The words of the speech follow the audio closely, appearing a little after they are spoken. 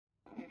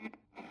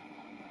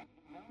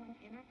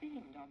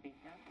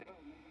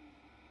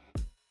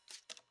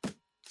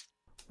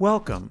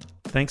Welcome.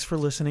 Thanks for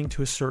listening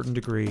to A Certain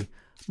Degree.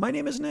 My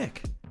name is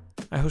Nick.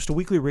 I host a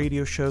weekly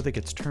radio show that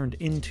gets turned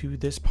into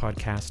this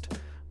podcast,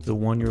 the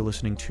one you're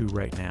listening to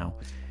right now.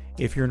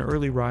 If you're an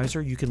early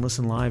riser, you can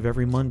listen live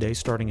every Monday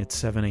starting at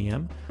 7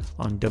 a.m.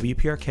 on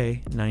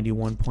WPRK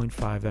 91.5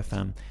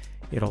 FM.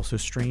 It also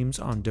streams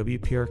on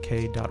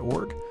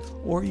WPRK.org,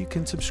 or you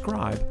can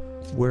subscribe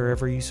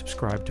wherever you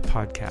subscribe to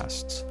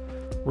podcasts.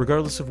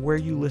 Regardless of where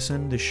you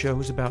listen, the show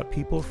is about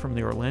people from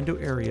the Orlando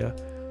area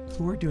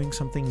who are doing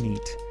something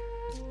neat.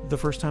 The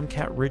first time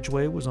Kat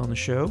Ridgway was on the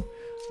show,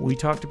 we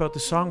talked about the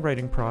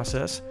songwriting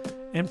process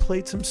and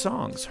played some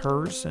songs,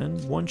 hers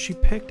and one she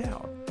picked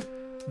out.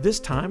 This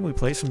time we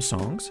play some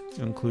songs,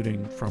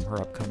 including from her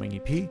upcoming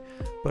EP,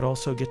 but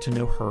also get to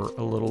know her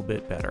a little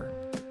bit better.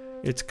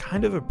 It's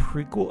kind of a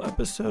prequel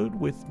episode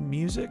with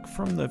music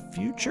from the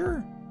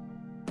future.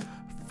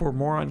 For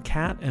more on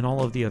Kat and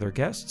all of the other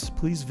guests,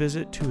 please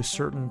visit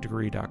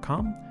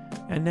toacertaindegree.com.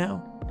 And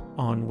now,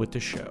 on with the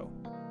show.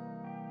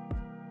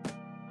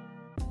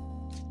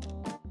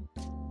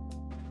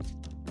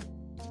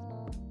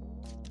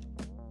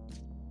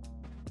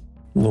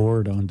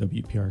 Lord on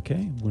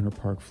WPRK, Winter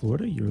Park,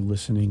 Florida. You're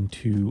listening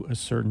to A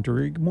Certain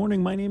Degree. Good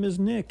morning, my name is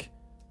Nick.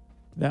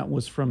 That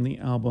was from the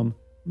album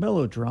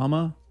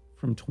Melodrama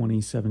from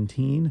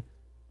 2017.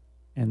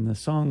 And the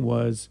song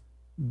was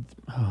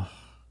The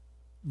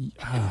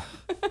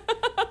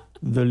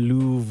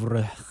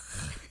Louvre.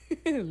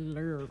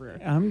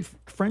 I'm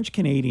French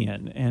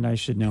Canadian, and I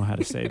should know how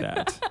to say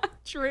that.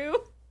 True.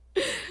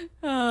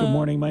 Good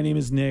morning. My name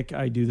is Nick.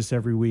 I do this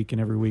every week,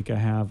 and every week I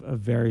have a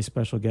very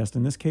special guest.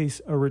 In this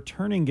case, a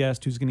returning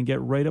guest who's going to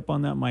get right up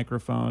on that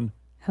microphone.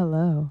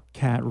 Hello.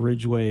 Kat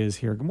Ridgway is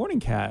here. Good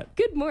morning, Kat.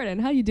 Good morning.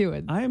 How you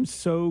doing? I am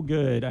so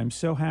good. I'm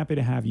so happy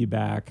to have you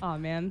back. Aw,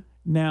 man.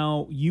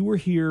 Now, you were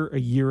here a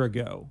year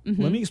ago.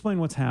 Mm-hmm. Let me explain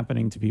what's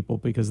happening to people,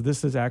 because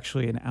this is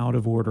actually an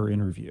out-of-order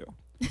interview.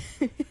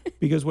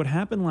 Because what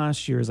happened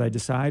last year is I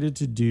decided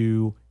to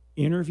do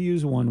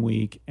interviews one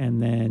week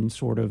and then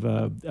sort of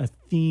a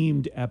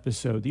themed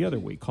episode the other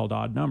week called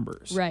Odd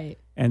Numbers. Right.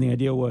 And the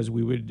idea was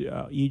we would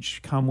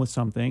each come with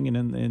something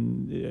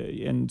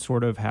and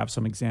sort of have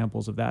some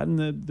examples of that. And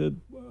the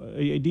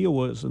idea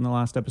was, in the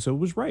last episode,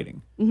 was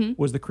writing.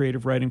 Mm-hmm. Was the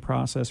creative writing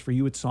process. For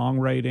you, it's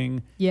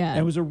songwriting. Yeah. And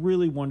it was a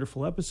really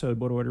wonderful episode.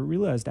 But what I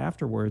realized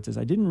afterwards is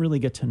I didn't really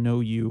get to know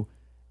you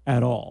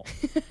at all.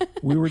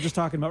 We were just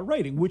talking about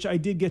writing, which I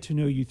did get to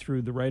know you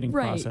through the writing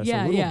process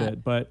a little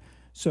bit. But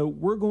so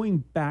we're going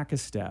back a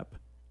step,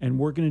 and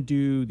we're going to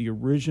do the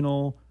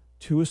original,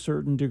 to a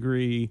certain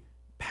degree,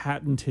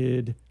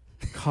 patented,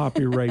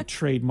 copyright,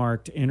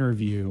 trademarked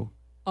interview.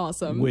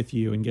 Awesome. With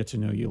you and get to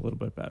know you a little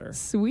bit better.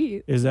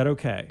 Sweet. Is that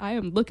okay? I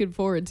am looking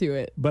forward to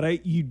it.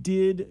 But you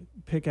did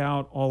pick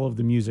out all of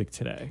the music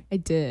today. I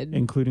did.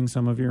 Including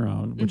some of your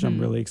own, which I'm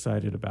really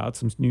excited about.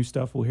 Some new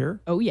stuff we'll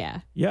hear. Oh, yeah.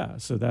 Yeah,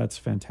 so that's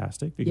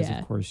fantastic because,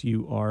 of course,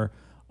 you are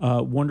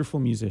a wonderful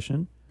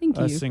musician. Thank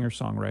you. A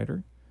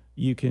singer-songwriter.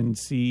 You can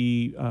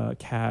see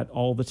Kat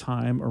all the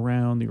time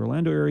around the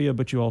Orlando area,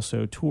 but you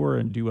also tour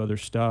and do other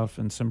stuff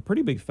and some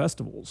pretty big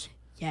festivals.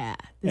 Yeah,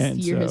 this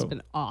year has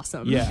been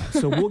awesome. Yeah,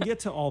 so we'll get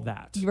to all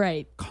that.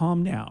 Right.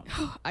 Calm down.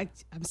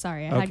 I'm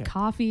sorry. I had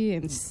coffee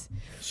and...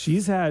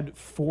 She's had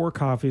 4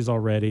 coffees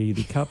already.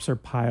 The cups are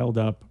piled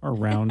up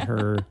around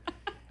her.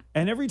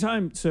 And every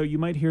time, so you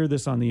might hear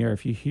this on the air,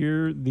 if you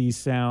hear the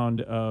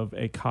sound of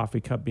a coffee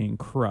cup being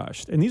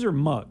crushed, and these are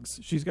mugs.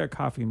 She's got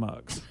coffee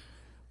mugs.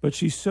 But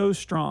she's so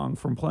strong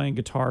from playing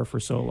guitar for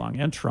so long,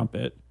 and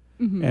trumpet,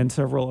 and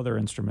several other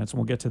instruments, and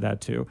we'll get to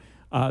that too,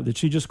 that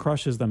she just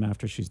crushes them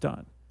after she's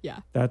done.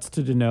 Yeah. That's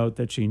to denote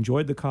that she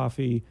enjoyed the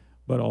coffee,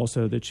 but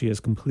also that she has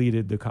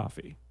completed the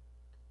coffee.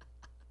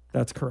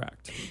 That's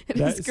correct.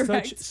 That is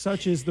correct.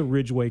 Such is the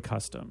Ridgway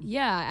custom.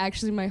 Yeah,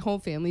 actually, my whole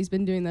family's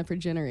been doing that for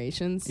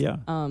generations. Yeah.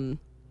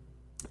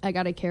 I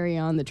got to carry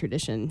on the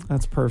tradition.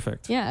 That's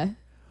perfect. Yeah.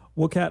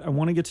 Well, Kat, I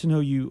want to get to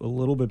know you a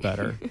little bit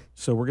better.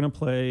 So we're going to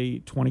play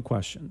 20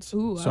 questions.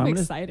 Ooh, so I'm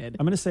excited.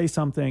 I'm going to say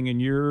something,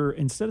 and you're,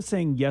 instead of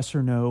saying yes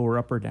or no or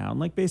up or down,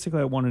 like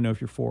basically I want to know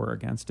if you're for or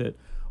against it,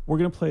 we're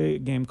going to play a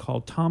game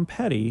called Tom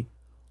Petty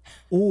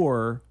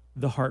or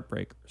The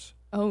Heartbreakers.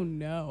 Oh,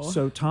 no.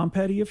 So Tom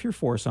Petty if you're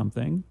for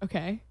something.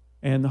 Okay.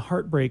 And the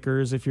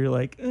Heartbreakers if you're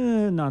like,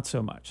 not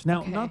so much.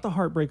 Now, not the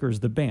Heartbreakers,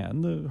 the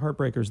band. The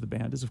Heartbreakers, the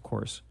band, is, of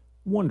course,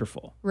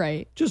 wonderful.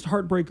 Right. Just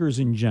heartbreakers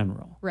in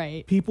general.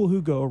 Right. People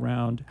who go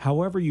around,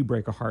 however you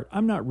break a heart.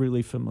 I'm not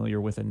really familiar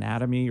with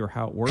anatomy or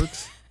how it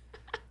works.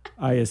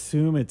 I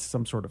assume it's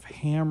some sort of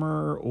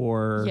hammer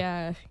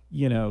or,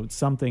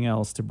 something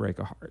else to break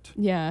a heart.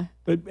 Yeah.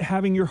 But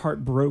having your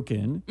heart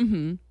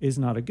broken is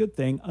not a good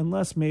thing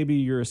unless maybe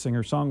you're a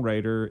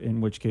singer-songwriter, in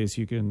which case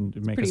you can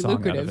make a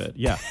song out of it.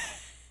 Yeah.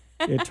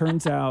 It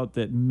turns out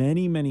that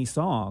many, many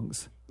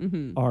songs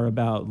are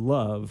about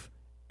love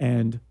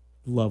and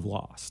love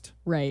lost.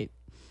 Right.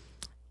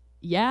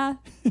 Yeah,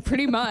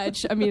 pretty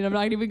much. I mean, I'm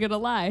not even going to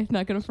lie.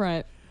 Not going to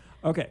front.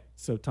 Okay,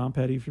 so Tom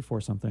Petty if you're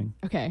for something.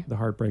 Okay. The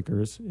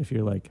Heartbreakers if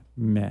you're like,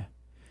 meh.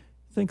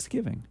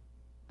 Thanksgiving?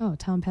 Oh,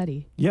 Tom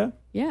Petty. Yeah?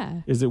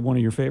 Yeah. Is it one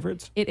of your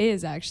favorites? It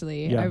is,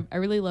 actually. Yeah. I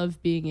really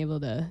love being able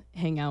to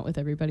hang out with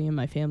everybody in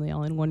my family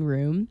all in one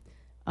room.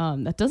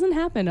 That doesn't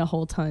happen a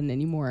whole ton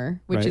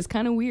anymore, which Right. is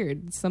kind of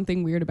weird. It's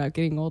something weird about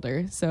getting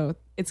older. So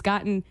it's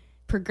gotten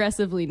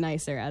progressively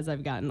nicer as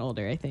I've gotten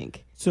older, I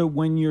think. So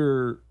when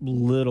you're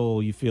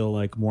little, you feel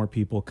like more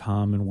people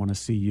come and want to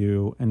see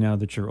you. And now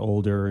that you're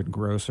older and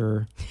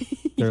grosser,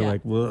 they're Yeah.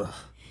 like, ugh, no,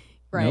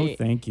 Right.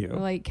 thank you.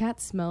 Like,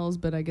 cat smells,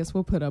 but I guess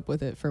we'll put up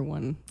with it for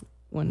one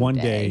One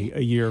day a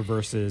year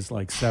versus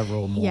like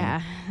several more.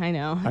 Yeah, I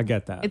know. I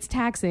get that. It's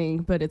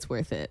taxing, but it's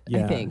worth it,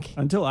 Yeah. I think.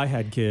 Until I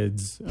had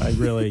kids, I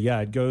really,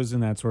 it goes in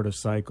that sort of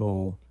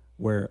cycle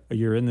where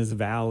you're in this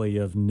valley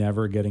of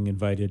never getting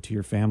invited to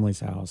your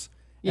family's house.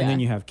 Yeah. And then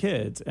you have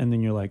kids, and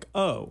then you're like,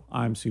 oh,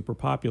 I'm super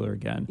popular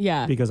again.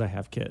 Yeah. Because I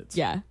have kids.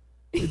 Yeah.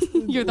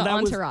 You're the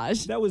That was-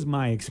 entourage. That was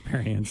my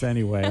experience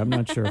anyway. I'm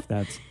not sure if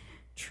that's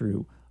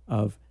true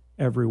of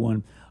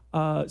everyone.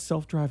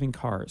 Self-driving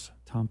cars,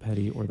 Tom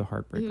Petty or the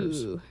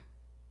Heartbreakers? Ooh.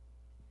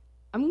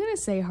 I'm going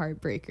to say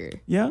Heartbreaker.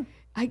 Yeah?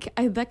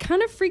 That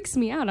kind of freaks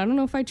me out. I don't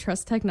know if I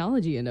trust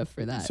technology enough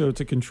for that. So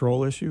it's a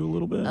control issue a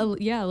little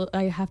bit? Yeah,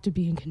 I have to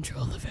be in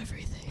control of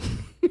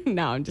everything.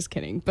 No, I'm just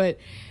kidding. But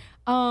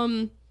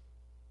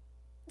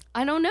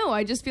I don't know.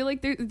 I just feel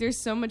like there's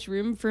so much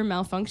room for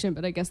malfunction,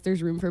 but I guess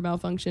there's room for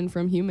malfunction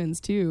from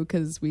humans too,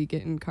 because we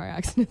get in car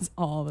accidents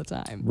all the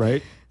time.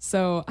 Right?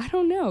 So I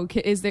don't know.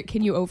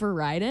 Can you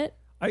override it?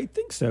 I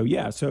think so,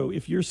 yeah. So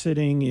if you're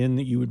sitting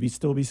you would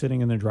still be sitting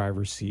in the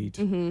driver's seat.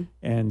 Mm-hmm.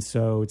 And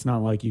so it's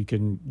not like you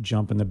can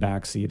jump in the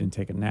back seat and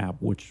take a nap,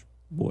 which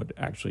would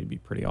actually be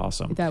pretty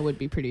awesome. That would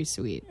be pretty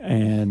sweet.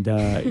 And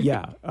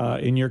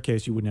in your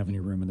case, you wouldn't have any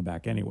room in the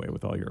back anyway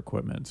with all your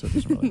equipment, so it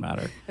doesn't really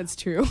matter. That's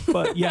true.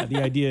 But yeah,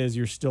 the idea is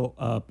you're still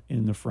up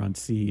in the front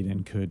seat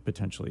and could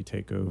potentially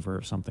take over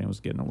if something was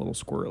getting a little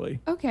squirrely.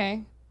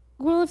 Okay.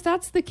 Well, if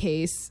that's the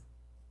case,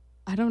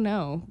 I don't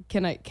know.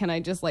 Can I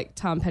just like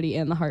Tom Petty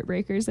and the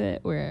Heartbreakers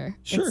it, where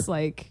Sure. it's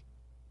like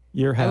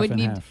You're half I would and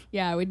need half.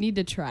 I would need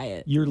to try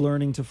it. You're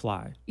learning to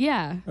fly.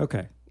 Yeah.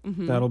 Okay.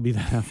 Mm-hmm. That'll be the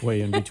halfway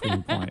in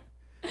between point.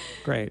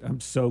 Great. I'm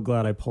so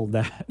glad I pulled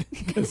that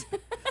because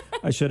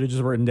I should have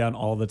just written down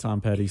all the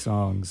Tom Petty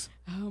songs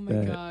Oh my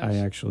that gosh. I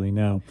actually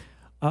know.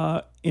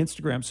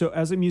 Instagram. So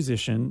as a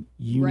musician,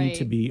 you need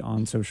to Right. be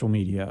on social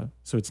media.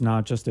 So it's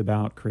not just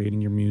about creating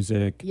your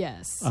music.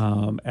 Yes.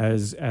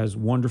 As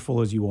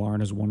wonderful as you are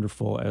and as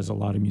wonderful as a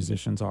lot of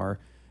musicians are,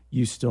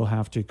 you still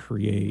have to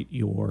create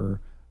your,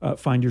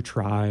 find your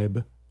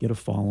tribe, get a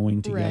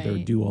following together,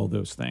 Right. do all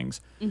those things.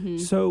 Mm-hmm.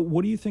 So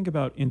what do you think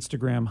about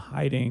Instagram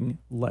hiding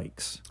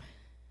likes?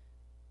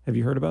 Have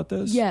you heard about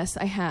this? Yes,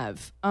 I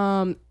have.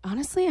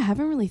 Honestly, I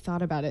haven't really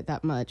thought about it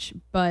that much,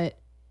 but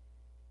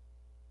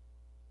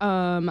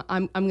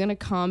I'm gonna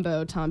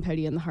combo Tom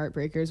Petty and the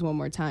Heartbreakers one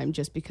more time,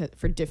 just because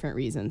for different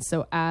reasons.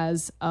 So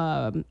as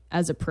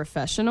a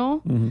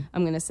professional,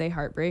 I'm gonna say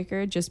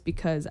Heartbreaker, just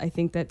because I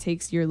think that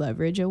takes your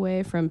leverage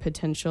away from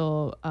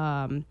potential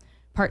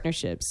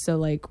partnerships. So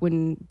like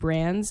when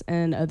brands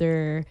and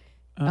other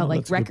Oh, like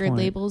that's a good record point.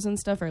 labels and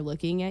stuff are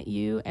looking at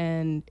you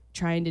and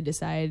trying to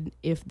decide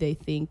if they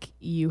think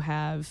you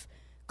have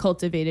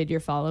cultivated your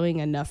following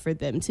enough for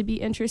them to be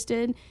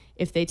interested.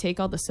 If they take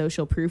all the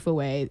social proof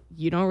away,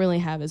 you don't really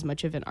have as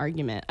much of an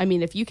argument. I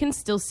mean, if you can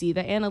still see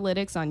the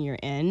analytics on your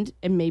end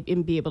and maybe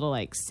be able to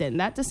like send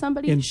that to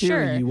somebody, In sure.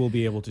 theory, you will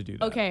be able to do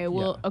that. Okay,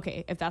 well, Yeah.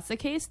 okay, if that's the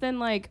case, then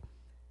like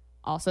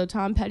also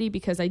Tom Petty,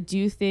 because I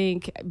do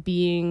think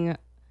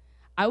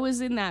I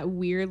was in that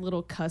weird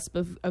little cusp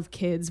of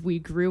kids. We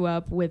grew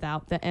up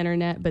without the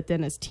internet, but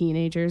then as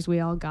teenagers, we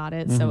all got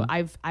it. So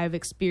I've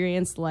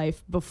experienced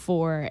life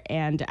before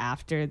and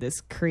after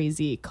this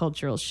crazy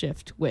cultural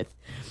shift with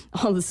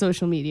all the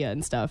social media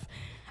and stuff.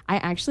 I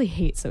actually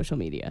hate social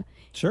media.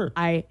 Sure.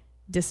 I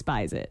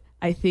despise it.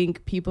 I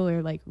think people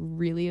are like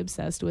really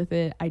obsessed with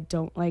it. I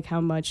don't like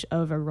how much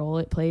of a role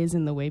it plays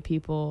in the way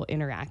people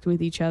interact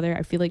with each other.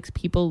 I feel like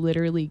people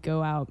literally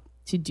go out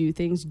to do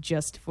things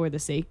just for the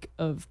sake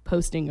of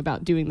posting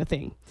about doing the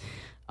thing.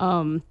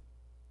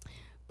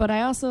 But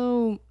I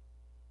also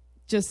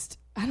just,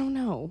 I don't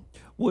know.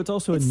 Well, it's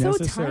also It's a so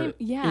necessary.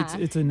 yeah.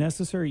 It's a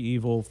necessary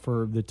evil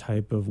for the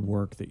type of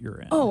work that you're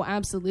in. Oh,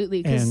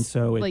 absolutely. 'Cause, And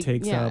so it like,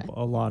 takes yeah. up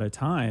a lot of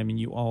time, and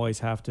you always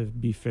have to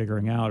be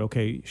figuring out,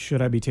 okay,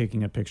 should I be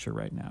taking a picture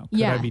right now? Could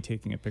Yeah. I be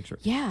taking a picture?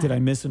 Yeah. Did I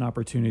miss an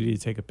opportunity to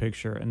take a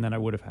picture, and then I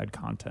would have had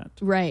content?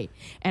 Right.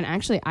 And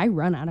actually I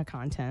run out of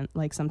content.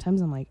 Like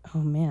sometimes I'm like, oh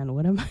man,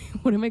 what am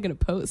I going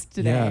to post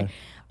today? Yeah.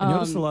 I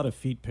noticed a lot of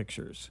feet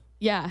pictures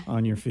Yeah.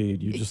 on your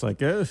feed. You're just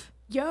like, eh.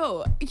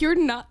 Yo, you're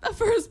not the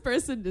first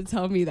person to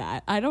tell me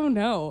that. I don't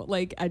know.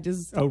 Like I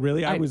just, Oh,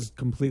 really? I I- was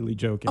completely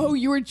joking. oh,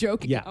 you were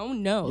joking. Yeah. Oh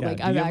no. Yeah. Like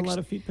Do I've you have actually, a lot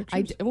of feet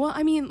pictures? well,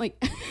 I mean, like,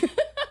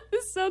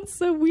 this sounds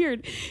so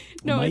weird.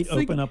 No, Might it's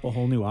open like, up a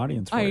whole new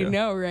audience for I you.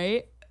 know,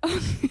 right?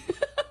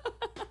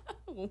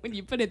 When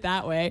you put it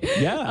that way.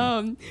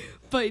 Yeah.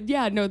 But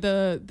yeah, no,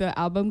 the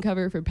album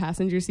cover for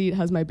Passenger Seat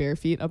has my bare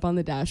feet up on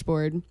the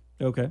dashboard.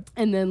 Okay.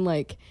 And then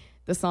like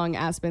the song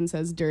Aspen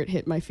says dirt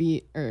hit my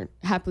feet, or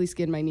happily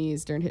skid my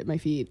knees, dirt hit my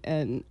feet.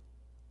 And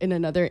in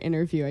another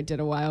interview I did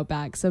a while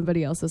back,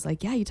 somebody else was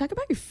like, yeah, you talk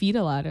about your feet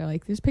a lot. Or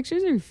like, there's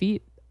pictures of your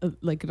feet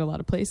like in a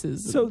lot of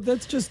places. So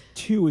that's just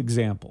 2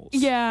 examples.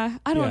 Yeah,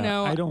 I don't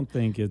know. I don't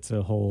think it's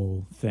a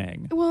whole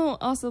thing. Well,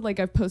 also, like,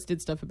 I've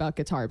posted stuff about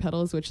guitar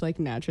pedals, which, like,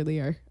 naturally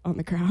are on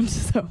the ground.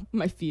 So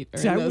my feet are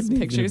in those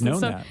pictures and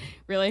stuff. That.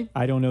 Really?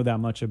 I don't know that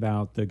much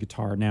about the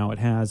guitar. Now, it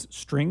has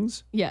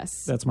strings.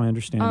 Yes. That's my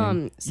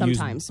understanding.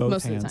 Sometimes.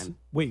 Most of the time.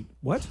 Wait,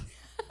 what?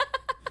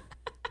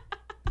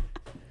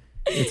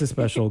 It's a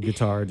special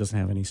guitar. It doesn't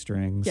have any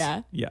strings.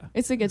 Yeah. Yeah.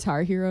 It's a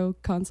Guitar Hero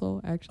console,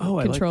 actually. Oh,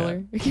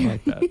 controller. I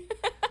like that.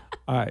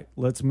 All right,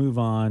 let's move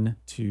on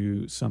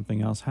to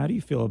something else. How do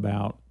you feel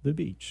about the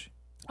beach?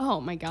 Oh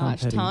my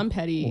gosh, Tom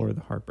Petty or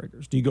the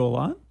Heartbreakers? Do you go a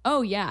lot?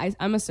 Oh yeah,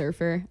 I'm a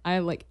surfer. I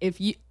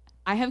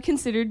have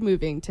considered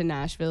moving to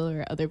Nashville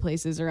or other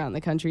places around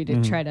the country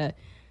to try to,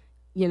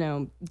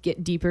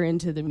 get deeper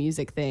into the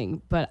music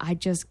thing, but I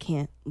just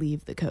can't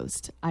leave the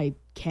coast. I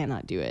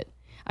cannot do it.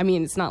 I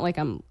mean, it's not like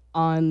I'm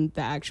on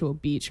the actual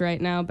beach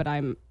right now, but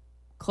I'm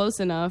close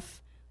enough.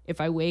 If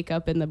I wake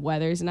up and the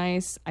weather's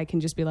nice, I can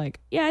just be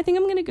like, yeah, I think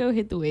I'm going to go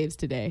hit the waves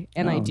today.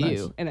 And I do.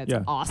 Nice. And it's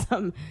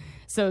awesome.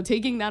 So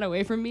taking that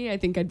away from me, I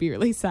think I'd be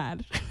really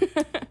sad.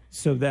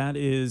 So that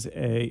is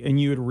and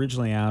you had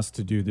originally asked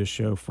to do this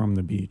show from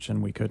the beach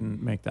and we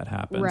couldn't make that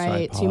happen.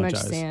 Right. So too much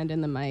sand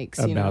in the mics.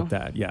 About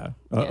that. Yeah.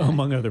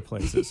 Among other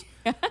places.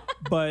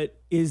 But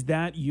is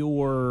that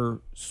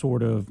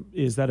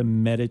is that a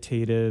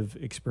meditative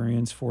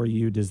experience for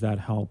you? Does that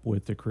help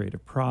with the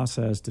creative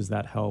process? Does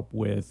that help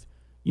with,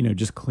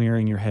 just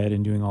clearing your head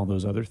and doing all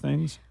those other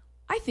things?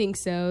 I think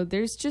so.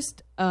 There's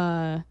just,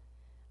 I'm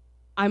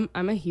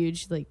a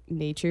huge like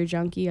nature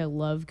junkie. I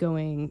love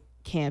going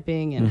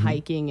camping and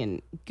hiking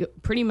and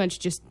pretty much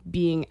just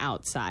being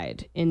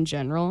outside in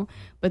general.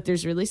 But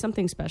there's really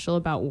something special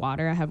about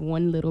water. I have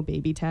one little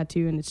baby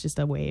tattoo and it's just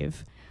a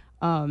wave.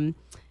 And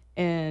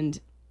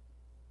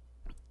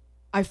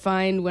I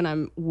find when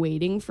I'm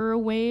waiting for a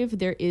wave,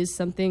 there is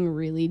something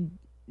really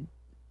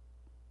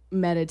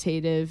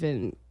meditative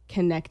and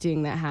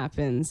connecting that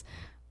happens.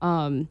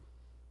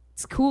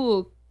 It's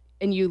cool,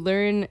 and you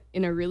learn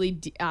in a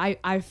really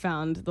I've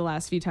found the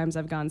last few times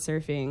I've gone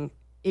surfing,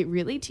 it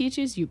really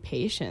teaches you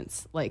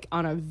patience, like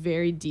on a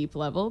very deep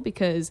level,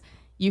 because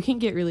you can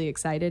get really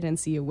excited and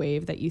see a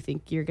wave that you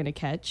think you're gonna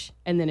catch,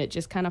 and then it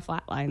just kind of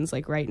flatlines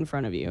like right in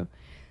front of you,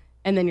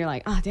 and then you're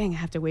like, oh dang, I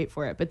have to wait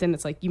for it. But then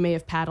it's like you may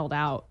have paddled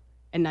out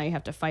and now you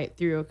have to fight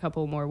through a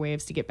couple more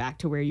waves to get back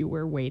to where you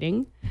were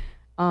waiting.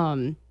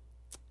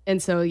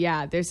 And so,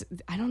 yeah,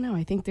 I don't know.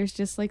 I think there's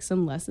just like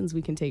some lessons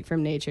we can take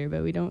from nature,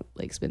 but we don't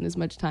like spend as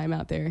much time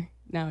out there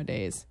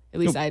nowadays. At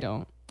least I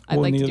don't. I'd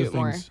like to do it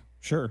more.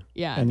 Sure.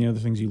 Yeah. And the other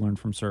things you learn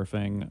from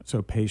surfing.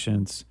 So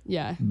patience.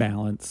 Yeah.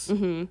 Balance.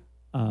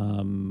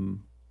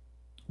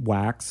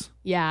 Wax.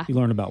 Yeah. You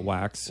learn about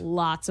wax.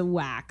 Lots of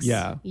wax.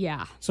 Yeah.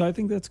 Yeah. So I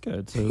think that's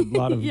good. So a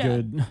lot of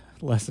good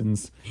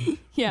lessons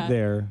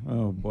there.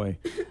 Oh, boy.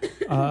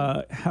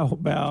 How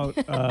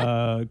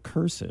about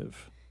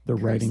Cursive? The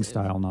writing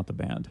style, not the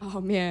band. Oh,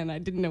 man. I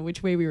didn't know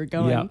which way we were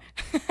going.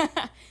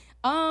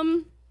 Yeah.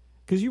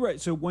 Because you write,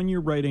 so when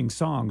you're writing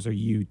songs, are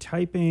you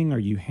typing? Are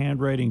you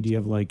handwriting? Do you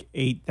have like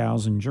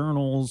 8,000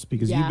 journals?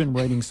 Because you've been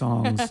writing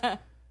songs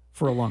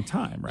for a long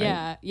time,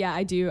 right? Yeah,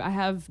 I do. I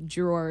have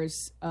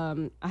drawers.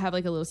 I have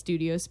like a little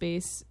studio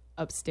space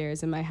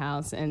upstairs in my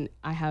house, and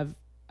I have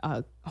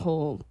a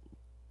whole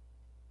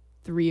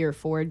 3 or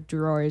 4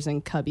 drawers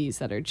and cubbies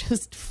that are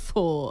just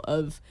full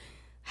of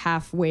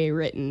halfway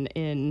written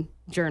in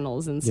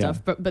journals and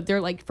stuff, but they're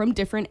like from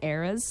different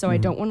eras, so I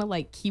don't want to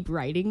like keep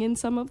writing in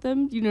some of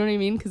them, you know what I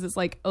mean? Because it's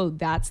like, oh,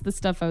 that's the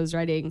stuff I was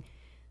writing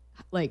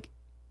like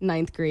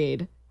 9th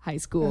grade, high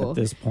school at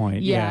this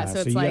point.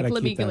 So it's like,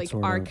 let me like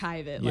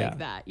archive it like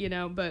that,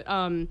 but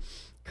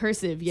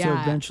Cursive. So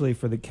eventually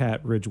for the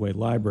Cat Ridgway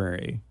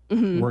Library,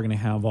 we're going to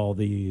have all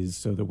these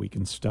so that we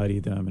can study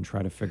them and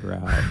try to figure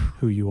out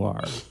who you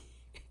are.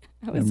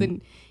 I was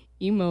an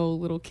emo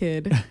little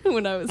kid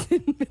when I was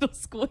in middle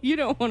school. You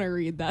don't want to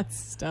read that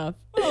stuff.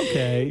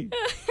 Okay.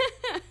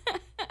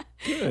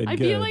 Good. I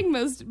feel like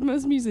most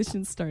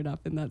musicians start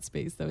off in that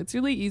space, though. It's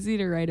really easy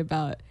to write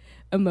about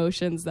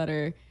emotions that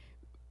are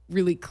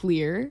really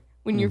clear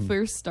when you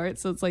first start.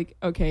 So it's like,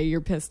 okay,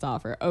 you're pissed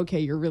off, or okay,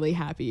 you're really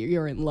happy,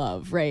 you're in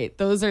love, right?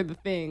 Those are the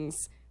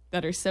things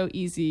that are so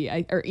easy,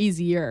 or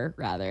easier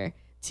rather,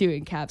 to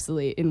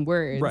encapsulate in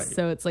words. Right.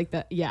 So it's like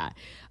that,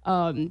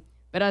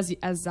 but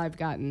as I've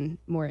gotten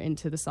more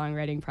into the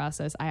songwriting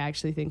process, I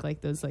actually think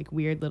like those like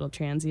weird little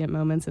transient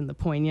moments and the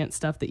poignant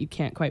stuff that you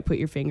can't quite put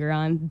your finger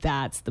on,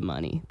 that's the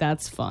money.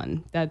 That's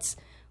fun. That's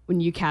when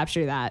you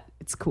capture that,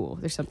 it's cool.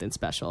 There's something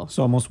special.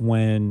 So almost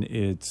when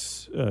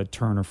it's a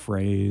turn of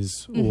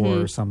phrase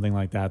or something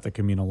like that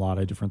can mean a lot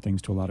of different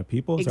things to a lot of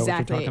people. Is that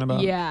what you're talking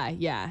about?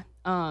 Yeah.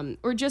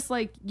 Or just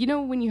like,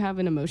 when you have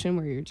an emotion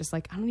where you're just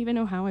like, I don't even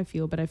know how I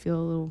feel, but I feel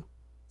a little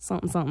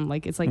something.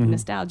 Like it's like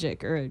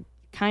nostalgic or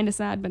kind of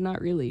sad, but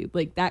not really.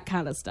 Like that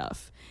kind of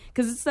stuff.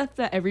 Because it's stuff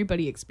that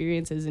everybody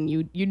experiences, and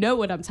you know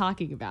what I'm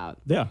talking about.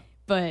 Yeah.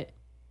 But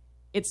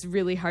it's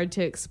really hard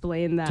to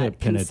explain that To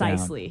pin it down.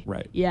 concisely.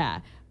 Right.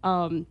 Yeah.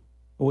 Well,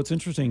 what's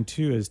interesting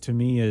too is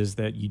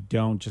that you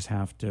don't just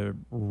have to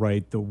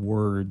write the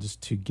words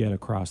to get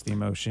across the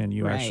emotion.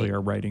 You actually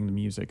are writing the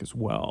music as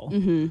well.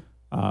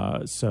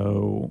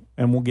 So,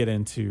 and we'll get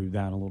into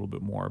that a little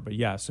bit more. But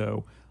yeah,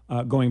 so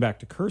going back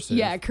to Cursive.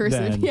 Yeah,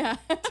 Cursive. Then Yeah.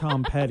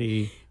 Tom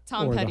Petty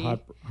or Petty. the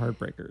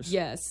Heartbreakers.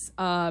 Yes.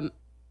 I'm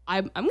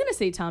gonna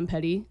say Tom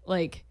Petty.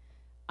 Like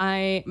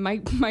my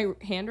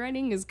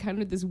handwriting is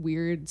kind of this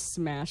weird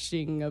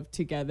smashing of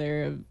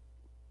together of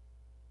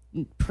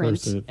print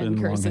Cursive and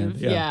and cursive.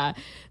 longhand, yeah. Yeah.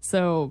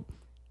 So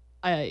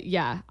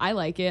I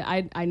like it.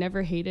 I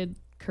never hated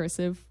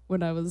cursive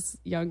when I was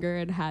younger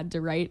and had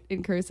to write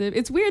in cursive.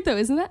 It's weird though,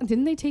 isn't that?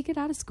 Didn't they take it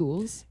out of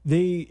schools?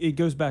 It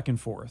goes back and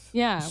forth.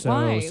 Yeah. So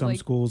why? some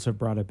schools have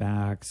brought it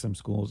back, some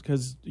schools,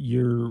 because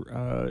you're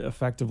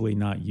effectively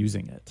not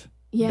using it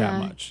that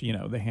much. You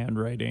know, the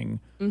handwriting,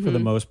 for the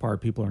most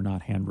part, people are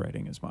not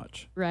handwriting as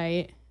much.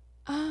 Right.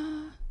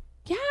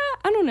 Yeah,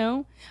 I don't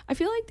know. I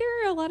feel like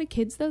there are a lot of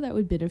kids though that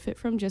would benefit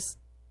from just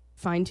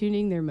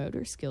fine-tuning their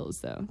motor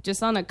skills though,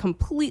 just on a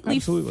completely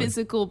Absolutely.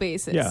 physical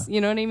basis. Yeah. You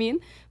know what I mean?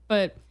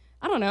 But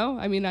I don't know.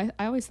 I mean, I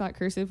always thought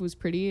cursive was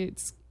pretty.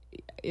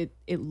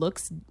 It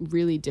looks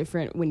really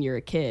different when you're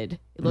a kid.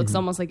 It looks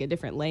almost like a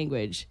different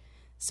language.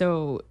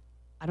 So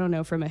I don't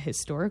know, from a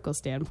historical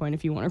standpoint,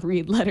 if you want to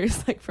read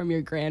letters like from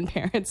your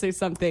grandparents or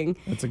something,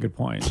 That's a good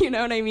point. you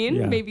know what I mean?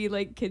 Yeah. Maybe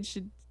like kids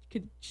should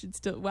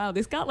still, wow,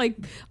 this got like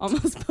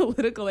almost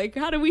political. Like,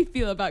 how do we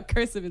feel about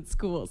cursive in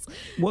schools?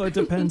 Well, it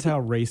depends how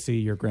racy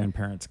your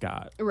grandparents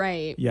got.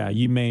 Right. Yeah,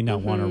 you may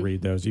not want to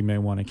read those. You may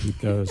want to keep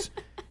those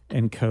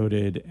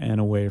encoded and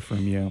away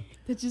from you.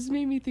 That just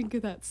made me think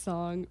of that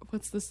song.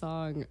 What's the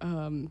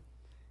song?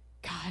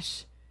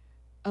 Gosh,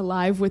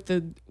 Alive with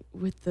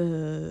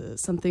the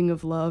something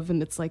of love,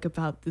 and it's like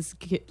about this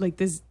kid, like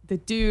the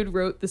dude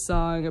wrote the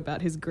song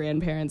about his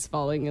grandparents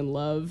falling in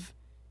love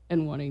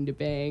and wanting to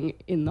bang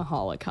in the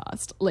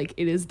Holocaust. Like,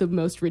 it is the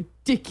most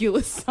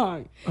ridiculous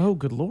song. Oh,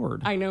 good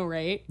Lord. I know,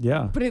 right?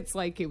 Yeah. But it's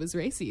like, it was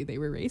racy. They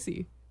were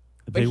racy.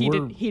 But They he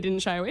were didn't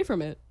shy away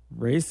from it.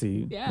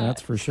 racy. Yeah.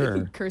 That's for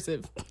sure.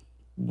 Cursive.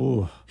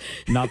 Ooh,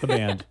 not the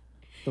band.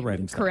 The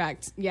writing style.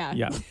 Correct. Yeah.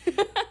 Yeah.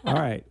 All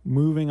right.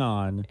 Moving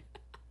on.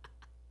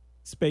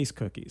 Space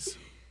Cookies.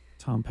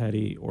 Tom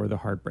Petty or the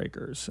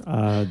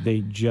Heartbreakers. They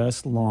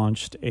just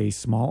launched a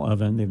small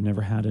oven. They've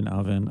never had an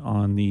oven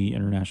on the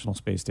International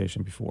Space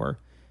Station before.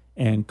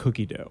 And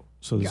cookie dough.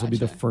 So this will be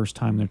the Gotcha. first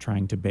time they're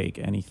trying to bake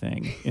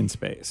anything in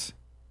space.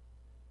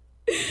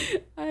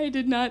 I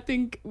did not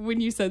think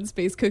when you said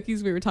space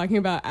cookies, we were talking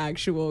about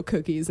actual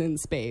cookies in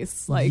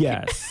space. Like,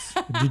 yes.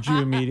 Did you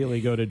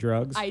immediately go to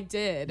drugs? I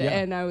did. Yeah.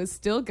 And I was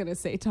still going to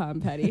say Tom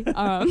Petty.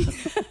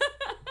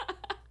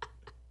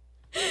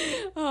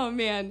 Oh,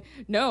 man.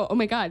 No. Oh,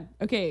 my God.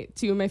 Okay.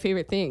 Two of my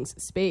favorite things,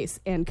 space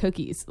and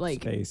cookies.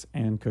 Like, Space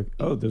and cookies.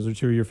 Oh, those are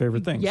two of your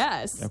favorite things.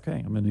 yes. Okay.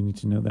 I'm going to need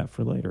to know that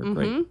for later.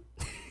 Great.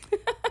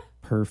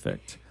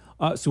 Perfect.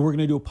 So we're going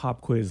to do a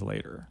pop quiz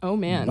later. Oh,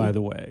 man. By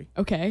the way.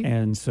 Okay.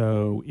 And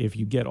so if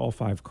you get all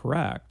 5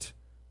 correct,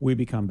 we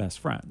become best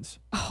friends.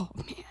 Oh,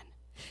 man.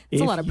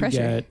 If a lot of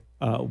pressure.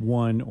 you get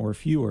 1 or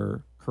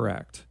fewer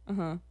correct,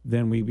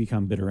 then we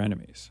become bitter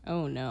enemies.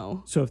 Oh,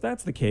 no. So if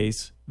that's the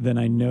case, then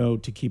I know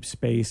to keep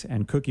space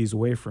and cookies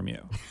away from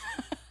you.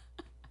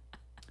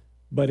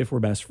 But if we're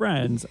best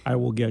friends, I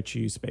will get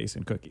you space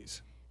and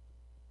cookies.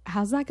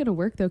 How's that going to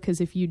work, though?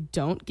 Because if you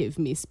don't give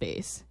me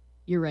space,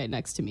 you're right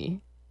next to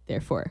me.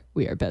 Therefore,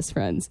 we are best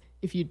friends.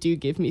 If you do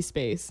give me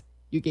space,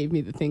 you gave me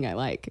the thing I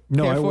like.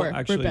 No, I Therefore, will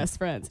actually we're best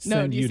friends. Send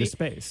No, do you you to see?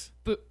 space.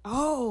 But,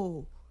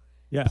 oh,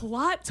 Yeah.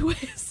 plot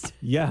twist.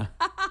 Yeah.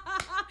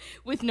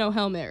 With no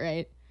helmet,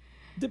 right?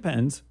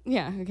 Depends.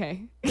 Yeah,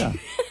 okay. Yeah.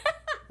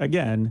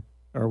 Again,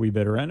 are we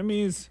bitter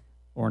enemies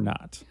or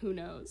not? Who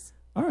knows?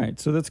 All right,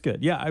 so that's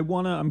good. Yeah,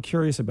 I'm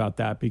curious about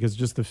that because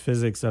just the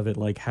physics of it,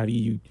 like how do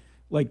you,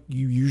 like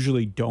you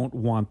usually don't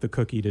want the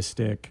cookie to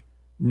stick.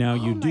 Now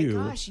you do.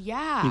 Oh my gosh,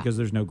 yeah. Because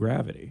there's no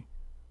gravity.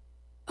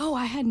 Oh,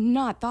 I had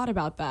not thought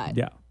about that.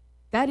 Yeah.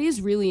 That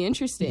is really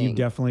interesting. You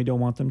definitely don't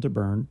want them to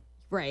burn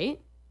right?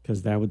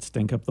 because that would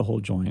stink up the whole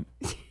joint.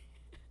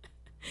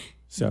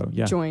 So,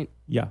 yeah. Joint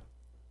Yeah.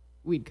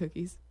 weed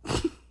cookies.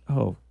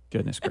 Oh,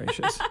 goodness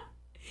gracious.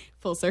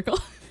 Full circle.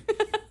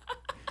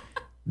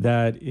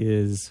 That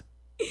is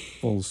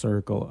full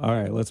circle. All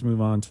right, let's move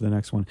on to the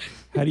next one.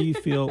 How do you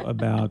feel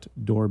about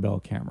doorbell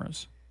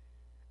cameras?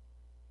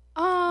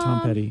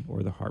 Tom Petty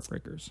or the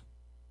Heartbreakers?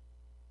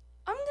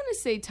 I'm going to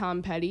say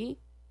Tom Petty.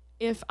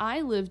 If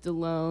I lived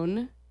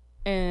alone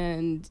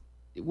and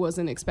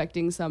wasn't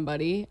expecting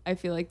somebody, I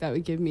feel like that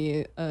would give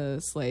me a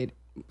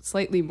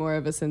slightly more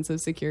of a sense of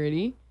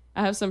security.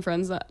 I have some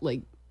friends that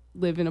like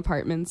live in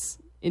apartments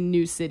in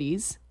new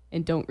cities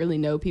and don't really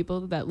know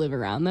people that live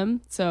around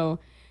them. So,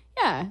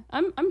 yeah,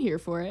 I'm here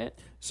for it.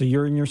 So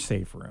you're in your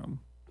safe room.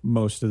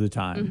 most of the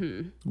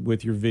time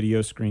with your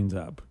video screens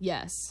up.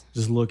 Yes.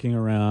 Just looking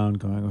around,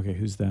 going, okay,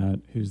 who's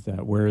that? Who's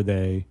that? Where are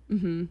they?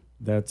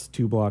 That's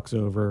 2 blocks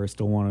over. I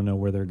still want to know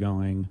where they're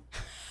going.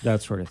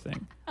 That sort of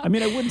thing. I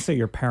mean, I wouldn't say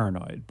you're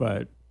paranoid,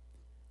 but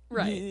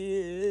right.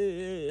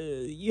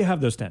 You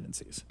have those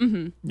tendencies.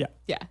 Yeah.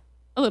 Yeah.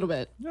 A little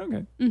bit.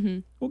 Okay.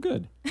 Well,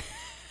 good.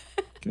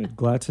 Good.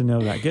 Glad to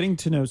know that. Getting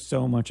to know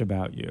so much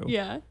about you.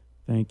 Yeah.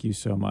 Thank you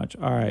so much.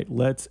 All right.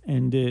 Let's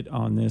end it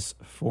on this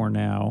for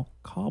now.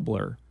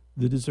 Cobbler,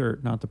 the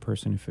dessert, not the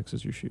person who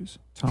fixes your shoes.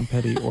 Tom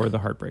Petty or the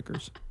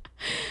Heartbreakers?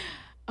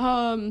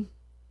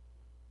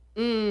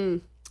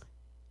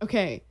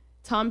 Okay.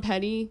 Tom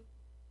Petty,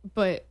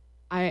 but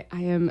I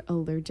am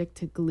allergic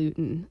to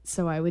gluten,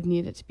 so I would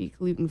need it to be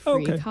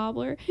gluten-free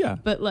cobbler. Yeah.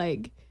 But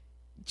like,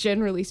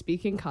 generally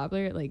speaking,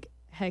 cobbler, like,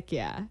 heck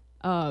yeah.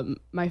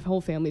 My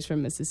whole family's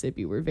from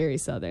Mississippi. We're very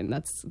Southern.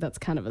 That's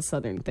kind of a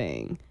Southern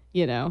thing,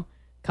 you know?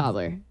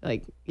 Cobbler,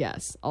 like,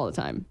 yes, all the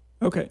time.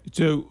 Okay.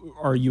 So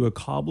are you a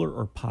cobbler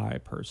or pie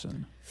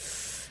person?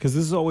 Because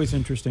this is always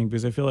interesting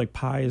because I feel like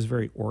pie is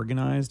very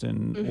organized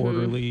and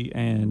orderly,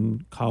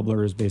 and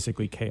cobbler is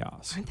basically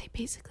chaos. Aren't they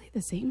basically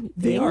the same things?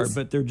 They are,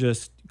 but they're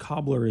just,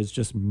 cobbler is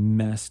just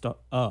messed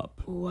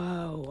up.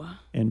 Whoa.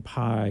 And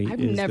pie I've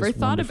is never this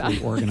thought about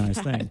wonderfully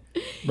organized that. thing.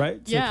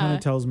 Right? So Yeah. it kind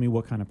of tells me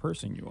what kind of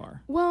person you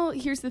are. Well,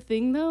 here's the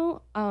thing,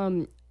 though.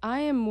 I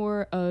am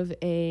more of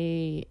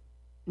a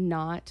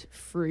not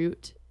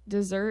fruit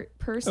dessert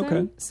person.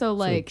 Okay. So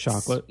like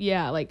chocolate.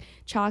 Yeah, like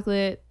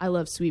chocolate. I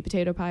love sweet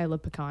potato pie. I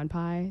love pecan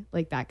pie,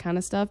 like that kind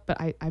of stuff.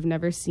 But I've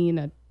never seen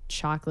a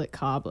chocolate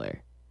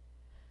cobbler.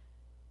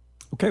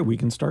 Okay, we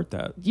can start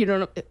that. You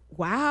don't know?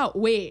 Wow.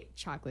 Wait,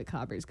 chocolate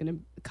cobbler is gonna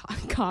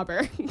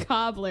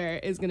cobbler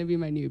is gonna be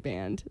my new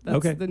band. That's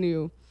Okay. the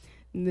new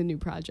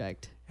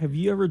project. Have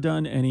you ever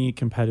done any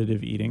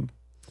competitive eating?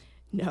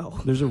 No.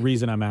 There's a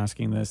reason I'm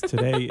asking this.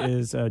 Today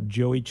is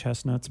Joey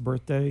Chestnut's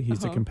birthday.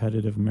 He's a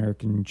competitive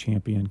American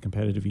champion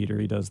competitive eater.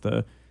 He does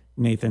the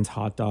Nathan's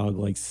hot dog,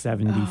 like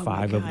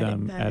 75 of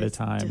them at a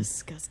time.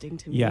 Disgusting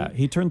to me. Yeah,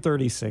 he turned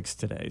 36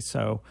 today.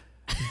 So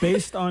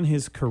based on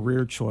his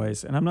career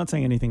choice, and I'm not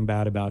saying anything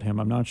bad about him,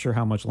 I'm not sure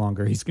how much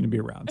longer he's going to be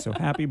around. So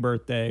happy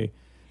birthday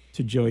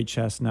to Joey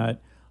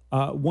Chestnut.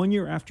 1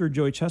 year after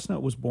Joey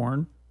Chestnut was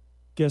born,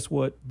 guess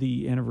what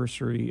the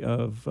anniversary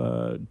of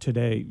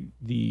today,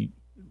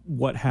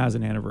 what has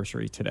an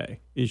anniversary today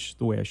is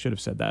the way I should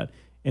have said that.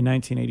 In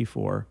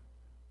 1984,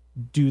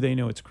 Do They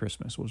Know It's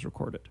Christmas was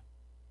recorded.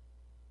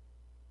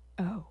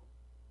 Oh.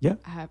 Yeah.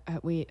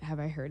 Wait, have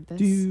I heard this?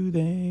 Do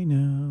they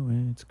know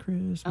it's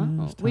Christmas time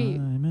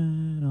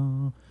at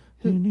all?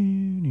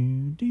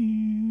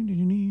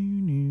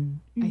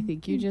 I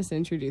think you just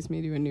introduced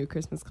me to a new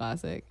Christmas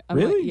classic. I'm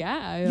Really? Like,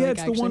 yeah.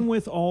 It's the one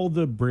with all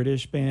the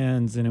British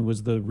bands, and it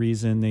was the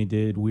reason they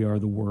did We Are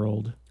the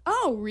World.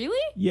 Oh, really?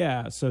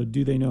 Yeah, so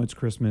Do They Know It's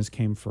Christmas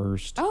came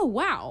first. Oh,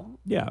 wow.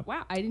 Yeah.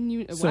 Wow, I didn't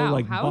even... So wow,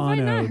 like how have I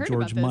not Bono, heard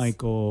George about this?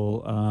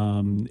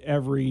 Michael,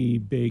 every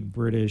big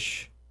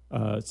British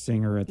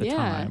singer at the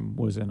time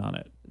was in on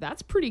it.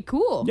 That's pretty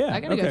cool. Yeah, I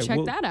gotta go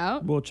check that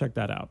out. We'll check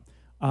that out.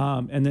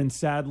 And then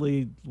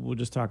sadly, we'll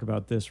just talk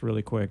about this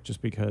really quick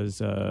just because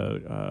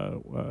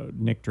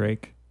Nick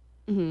Drake,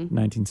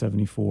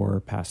 1974,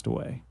 passed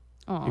away.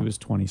 Aw. He was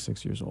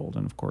 26 years old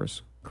and, of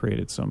course,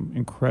 created some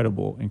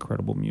incredible,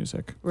 incredible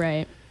music.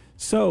 Right.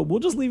 So we'll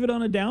just leave it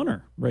on a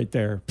downer right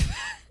there.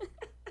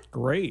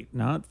 Great.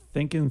 Not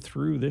thinking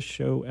through this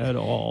show at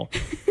all.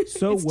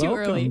 So It's too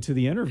welcome early. to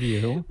the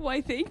interview. Why,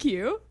 thank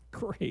you.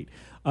 Great.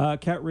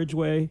 Kat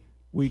Ridgway,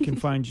 we can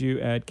find you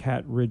at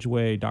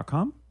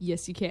katridgway.com.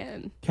 Yes, you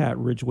can. Kat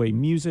Ridgway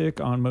Music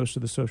on most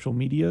of the social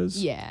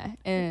medias. Yeah,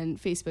 and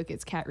Facebook,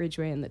 it's Kat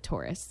Ridgway and the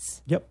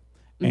Tourists. Yep.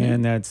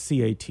 And that's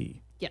CAT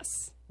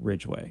Yes.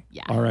 Ridgway.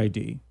 Yeah.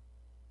 RIDGE.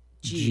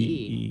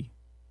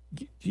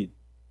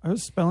 I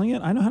was spelling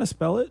it. I know how to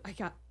spell it.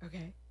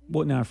 Okay.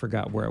 Well, now I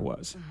forgot where it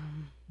was.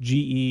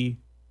 GEWAY.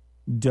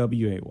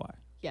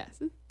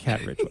 Yes.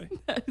 Kat Ridgway.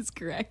 That is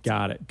correct.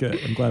 Got it. Good.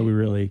 I'm glad we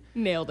really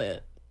Nailed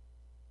it.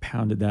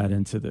 pounded that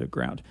into the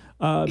ground.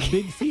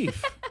 Big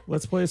Thief.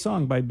 Let's play a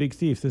song by Big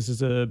Thief. This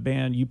is a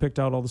band. You picked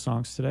out all the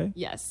songs today.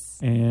 Yes.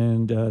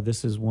 And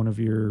this is one of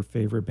your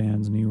favorite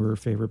bands, newer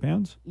favorite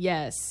bands?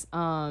 Yes.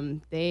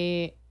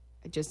 They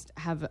just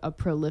have a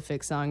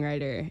prolific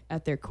songwriter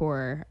at their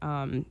core.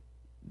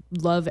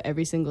 Love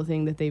every single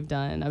thing that they've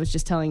done. I was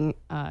just telling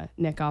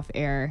Nick off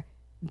air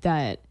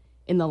that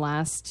in the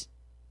last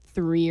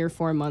 3 or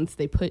 4 months,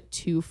 they put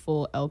 2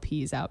 full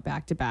LPs out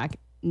back to back.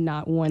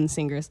 Not one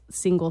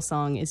single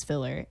song is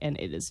filler, and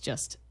it is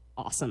just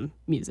awesome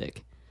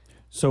music.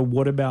 So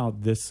what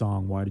about this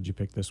song? Why did you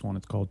pick this one?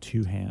 It's called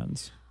Two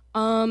Hands.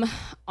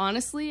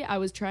 Honestly, I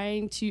was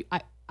trying to...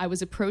 I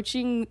was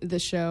approaching the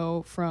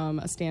show from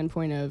a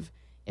standpoint of,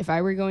 if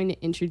I were going to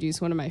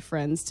introduce one of my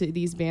friends to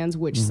these bands,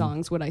 which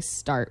songs would I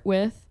start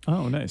with?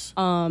 Oh, nice.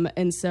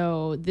 And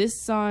so this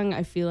song,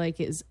 I feel like,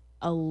 is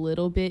a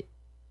little bit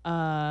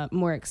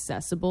more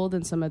accessible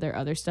than some of their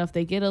other stuff.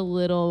 They get a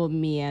little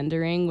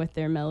meandering with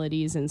their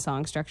melodies and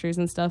song structures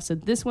and stuff. So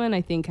this one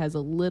I think has a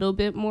little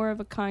bit more of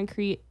a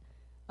concrete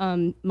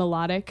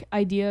melodic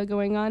idea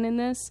going on in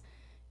this.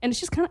 And it's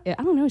just kind of,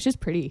 I don't know, it's just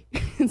pretty.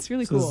 It's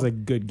really cool. This is a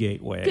good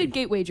gateway. Good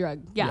gateway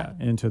drug. Yeah.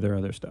 Into their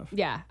other stuff.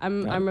 Yeah.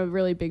 I'm a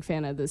really big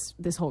fan of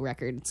this whole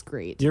record. It's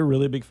great. You're a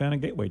really big fan of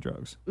gateway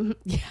drugs. Mm-hmm.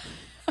 Yeah.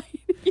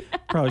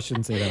 Probably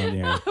shouldn't say that on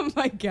the air. Oh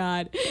my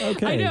God.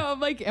 Okay. I know. I'm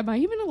like, am I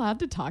even allowed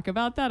to talk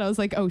about that? I was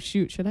like, oh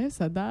shoot, should I have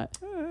said that?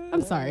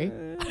 I'm sorry.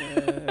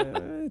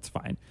 It's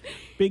fine.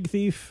 Big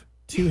Thief,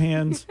 Two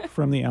Hands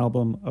from the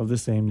album of the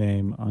same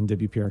name on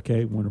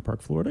WPRK, Winter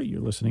Park, Florida.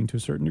 You're listening to A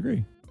Certain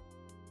Degree.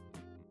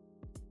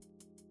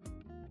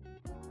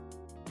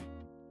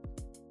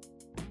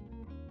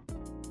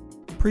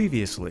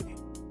 Previously,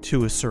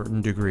 to A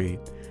Certain Degree,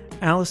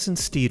 Allison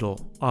Steedle,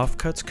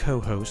 Offcut's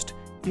co-host,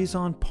 is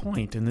on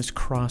point in this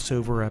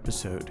crossover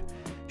episode.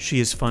 She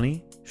is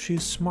funny, she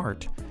is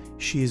smart,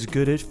 she is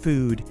good at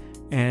food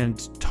and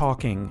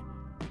talking.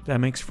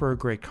 That makes for a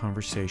great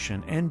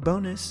conversation. And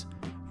bonus,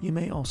 you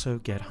may also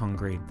get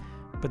hungry,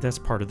 but that's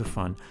part of the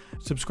fun.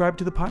 Subscribe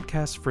to the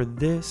podcast for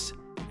this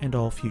and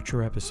all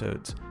future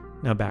episodes.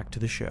 Now back to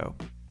the show.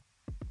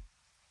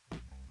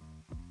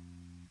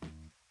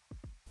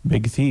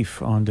 Big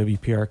Thief on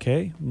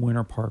WPRK,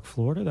 Winter Park,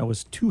 Florida. That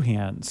was Two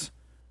Hands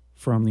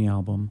from the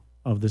album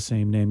of the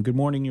same name. Good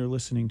morning. You're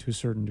listening to A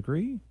Certain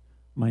Degree.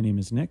 My name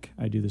is Nick.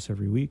 I do this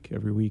every week.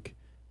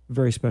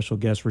 Very special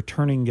guest,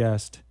 returning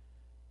guest,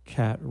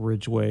 Kat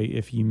Ridgway.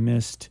 If you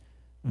missed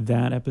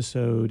that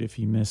episode, if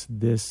you missed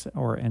this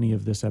or any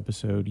of this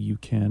episode, you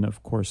can,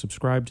 of course,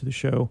 subscribe to the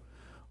show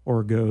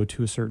or go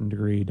to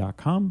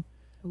acertaindegree.com.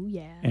 Oh,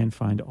 yeah. And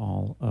find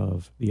all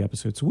of the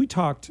episodes. So we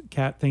talked,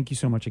 Kat, thank you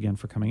so much again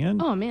for coming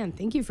in. Oh, man.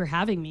 Thank you for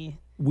having me.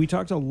 We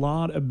talked a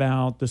lot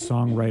about the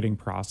songwriting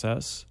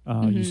process.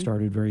 You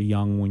started very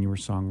young when you were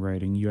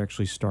songwriting. You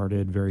actually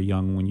started very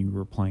young when you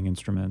were playing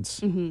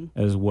instruments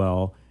as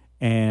well.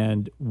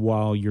 And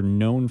while you're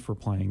known for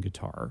playing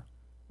guitar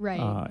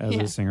as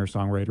a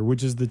singer-songwriter,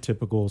 which is the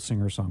typical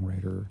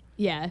singer-songwriter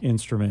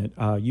instrument,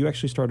 you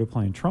actually started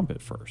playing trumpet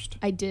first.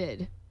 I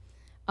did.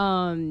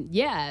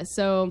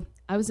 So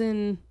I was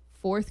in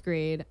 4th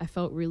grade. I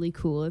felt really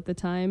cool at the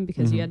time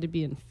because you had to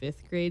be in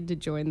 5th grade to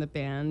join the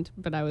band.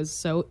 But I was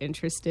so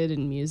interested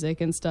in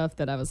music and stuff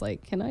that I was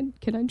like, can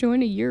I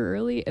join a year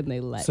early? And they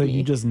let me. So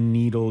you just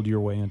needled your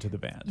way into the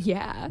band.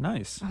 Yeah.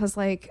 Nice. I was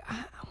like,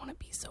 I want to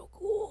be so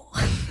cool.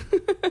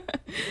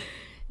 But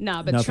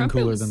nothing trumpet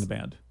cooler than the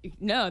band.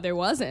 No, there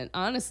wasn't,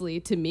 honestly,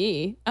 to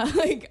me.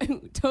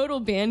 Total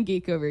band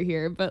geek over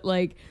here. But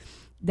like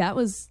that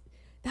was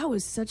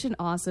such an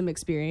awesome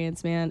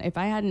experience, man. If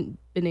I hadn't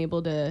been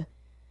able to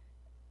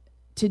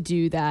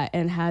do that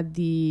and had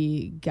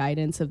the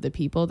guidance of the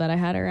people that I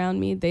had around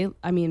me,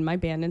 my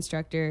band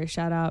instructor,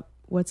 shout out,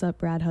 what's up,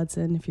 Brad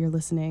Hudson, if you're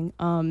listening.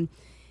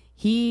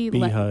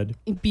 B-Hud,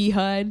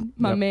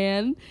 my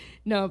man.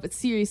 No, but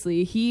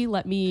seriously, he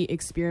let me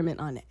experiment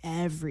on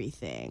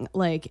everything.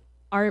 Like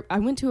I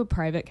went to a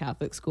private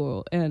Catholic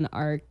school and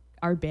our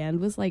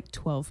band was like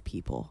 12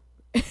 people.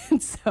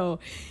 And so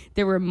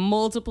there were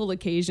multiple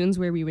occasions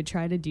where we would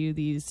try to do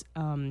these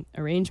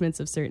arrangements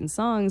of certain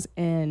songs,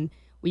 and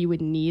we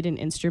would need an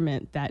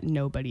instrument that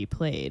nobody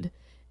played.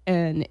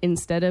 And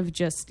instead of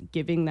just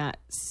giving that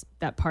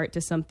part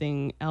to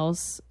something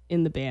else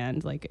in the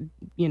band, like,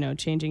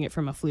 changing it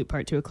from a flute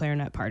part to a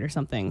clarinet part or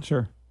something.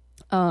 Sure.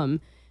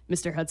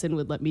 Mr. Hudson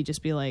would let me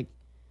just be like,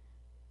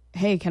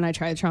 hey, can I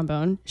try the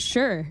trombone?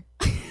 Sure.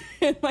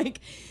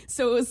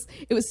 So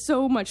it was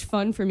so much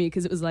fun for me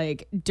because it was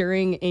like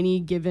during any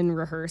given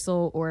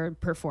rehearsal or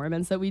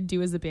performance that we'd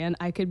do as a band,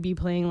 I could be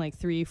playing like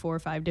 3, 4,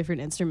 5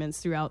 different instruments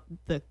throughout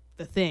the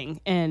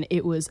thing. And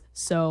it was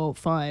so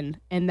fun.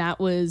 And that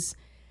was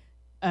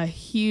a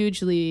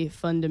hugely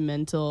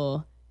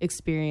fundamental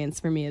experience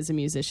for me as a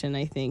musician,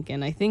 I think.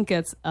 And I think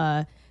it's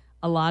a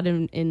lot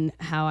in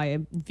how I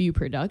view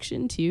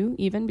production too,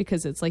 even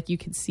because it's like you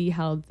could see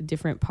how the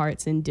different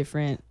parts in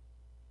different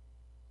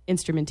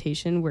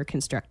instrumentation were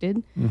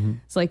constructed.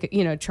 It's like,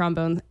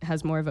 trombone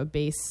has more of a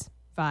bass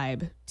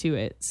vibe to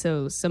it.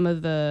 So some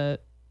of the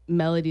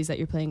melodies that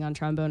you're playing on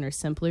trombone are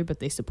simpler, but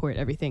they support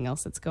everything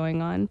else that's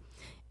going on.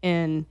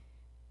 And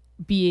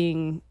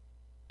being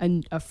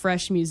a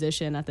fresh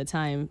musician at the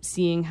time,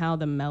 seeing how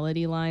the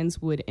melody lines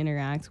would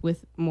interact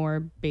with more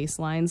bass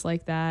lines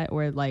like that,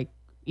 or like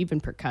even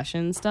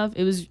percussion stuff,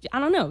 it was, I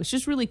don't know, it's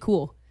just really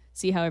cool.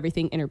 See how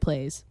everything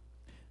interplays.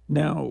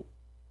 Now,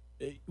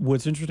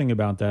 what's interesting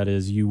about that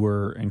is you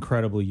were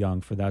incredibly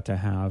young for that to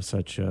have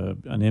such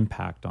an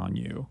impact on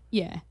you.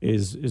 Yeah.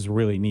 Is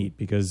really neat,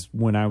 because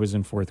when I was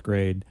in 4th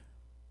grade,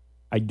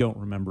 I don't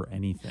remember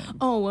anything.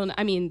 Oh, well,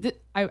 I mean,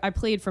 I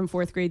played from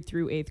 4th grade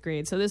through 8th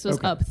grade. So this was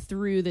up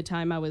through the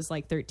time I was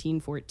like 13,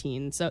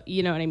 14. So,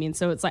 you know what I mean?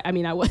 So it's like, I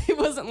mean, it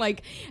wasn't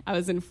like I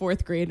was in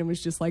 4th grade and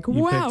was just like,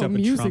 wow,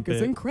 music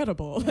is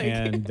incredible. Like,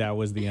 and that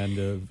was the end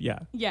of,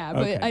 Yeah,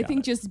 but I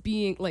think just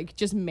being like,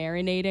 just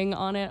marinating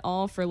on it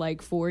all for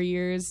like 4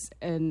 years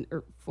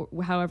or for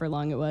however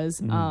long it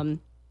was,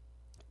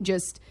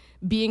 just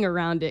being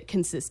around it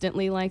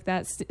consistently like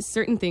that,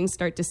 certain things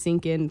start to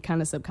sink in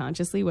kind of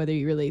subconsciously, whether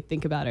you really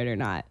think about it or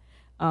not.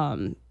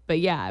 But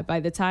yeah,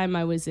 by the time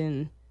I was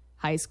in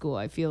high school,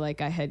 I feel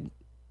like I had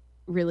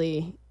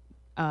really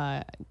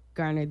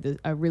garnered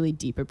a really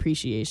deep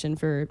appreciation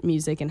for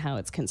music and how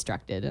it's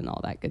constructed and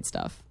all that good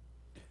stuff.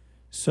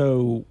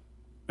 So,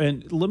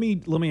 and let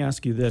me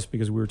ask you this,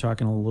 because we were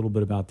talking a little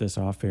bit about this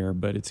off air,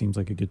 but it seems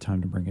like a good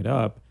time to bring it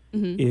up.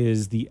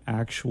 Is the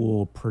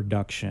actual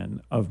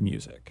production of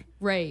music.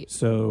 Right.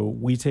 So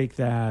we take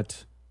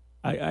that,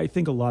 I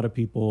think a lot of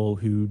people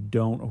who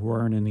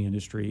aren't in the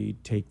industry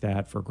take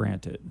that for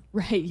granted.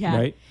 Right, yeah.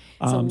 Right?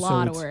 It's a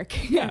lot of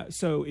work. Yeah,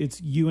 so it's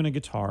you and a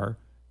guitar,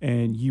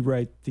 and you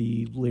write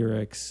the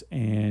lyrics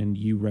and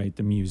you write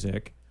the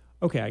music.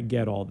 Okay, I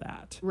get all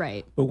that.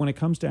 Right. But when it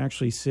comes to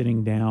actually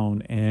sitting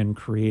down and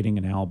creating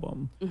an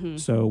album,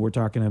 so we're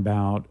talking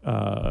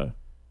about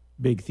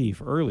Big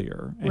Thief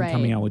earlier, and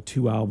coming out with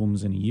 2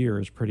 albums in a year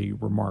is pretty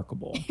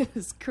remarkable. It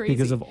was crazy.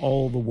 Because of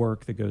all the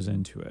work that goes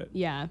into it.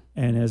 Yeah.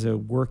 And as a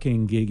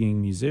working, gigging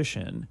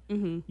musician,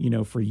 you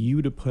know, for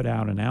you to put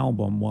out an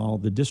album, while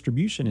the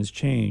distribution has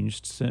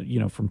changed, you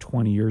know, from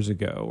 20 years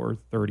ago or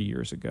 30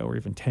 years ago or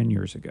even 10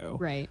 years ago,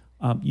 right.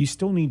 You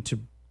still need to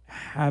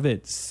have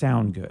it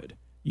sound good.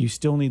 You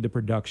still need the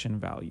production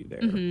value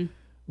there,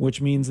 which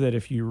means that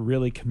if you're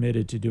really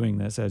committed to doing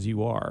this, as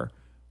you are,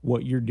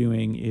 what you're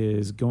doing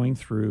is going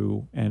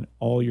through, and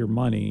all your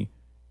money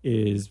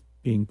is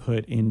being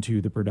put into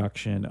the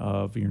production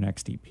of your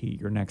next EP,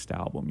 your next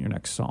album, your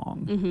next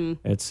song,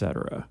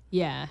 etc.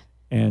 Yeah.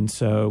 And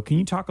so can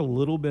you talk a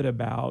little bit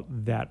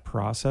about that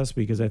process?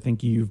 Because I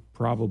think you've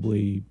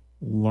probably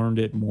learned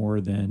it more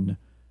than,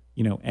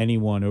 you know,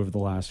 anyone over the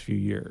last few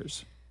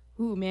years.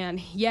 Ooh, man.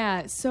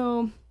 Yeah.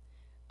 So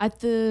at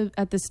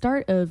the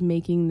start of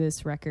making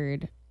this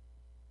record,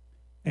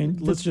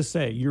 and let's just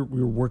say you're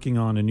working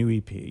on a new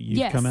EP.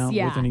 You've come out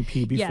with an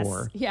EP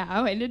before. Yes. Yeah.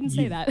 Oh, I didn't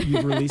say that.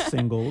 You've released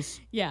singles.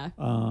 Yeah.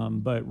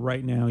 But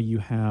right now you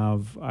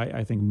have,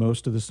 I think,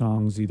 most of the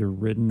songs either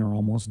written or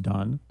almost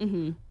done.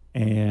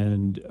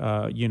 And,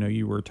 you know,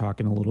 you were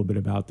talking a little bit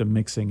about the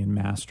mixing and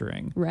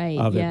mastering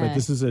of it. But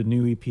this is a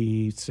new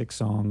EP, 6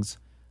 songs,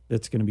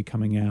 that's going to be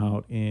coming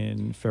out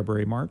in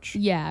February, March.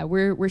 Yeah.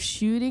 We're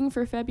shooting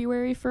for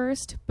February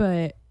 1st,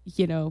 but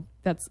you know,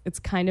 it's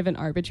kind of an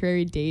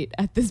arbitrary date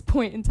at this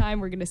point in time.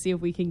 We're going to see if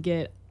we can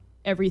get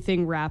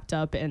everything wrapped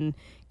up and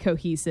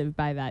cohesive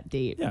by that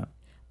date. Yeah.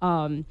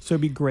 So it'd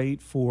be great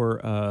for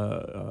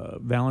a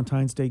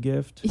Valentine's Day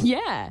gift.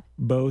 Yeah.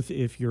 Both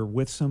if you're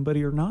with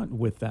somebody or not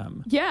with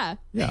them. Yeah.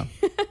 Yeah.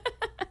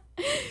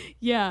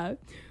 Yeah.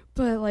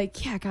 But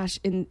like, yeah, gosh,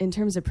 in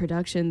terms of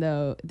production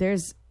though,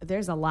 there's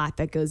a lot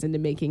that goes into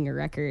making a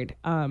record,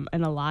 and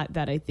a lot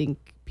that I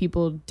think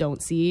people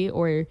don't see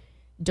or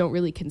don't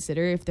really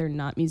consider if they're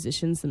not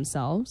musicians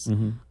themselves.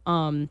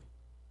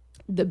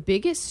 The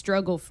biggest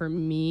struggle for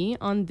me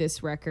on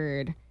this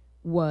record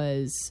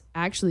was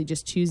actually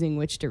just choosing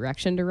which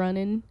direction to run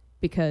in,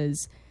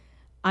 because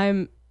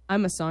I'm a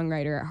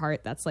songwriter at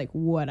heart. That's like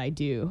what I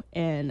do.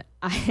 And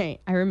I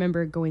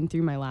remember going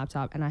through my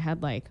laptop and I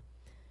had like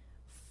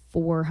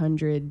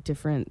 400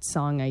 different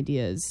song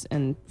ideas,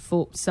 and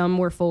some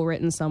were full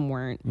written, some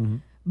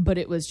weren't. But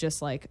it was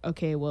just like,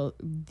 okay, well,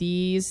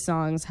 these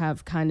songs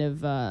have kind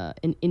of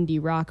an indie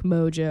rock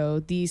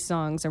mojo. These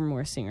songs are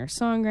more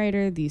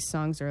singer-songwriter. These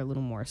songs are a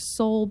little more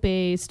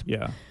soul-based.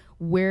 Yeah.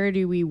 Where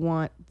do we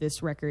want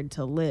this record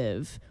to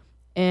live?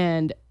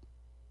 And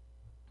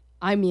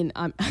I mean,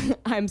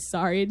 I'm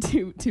sorry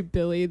to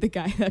Billy, the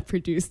guy that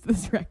produced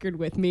this record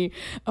with me.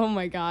 Oh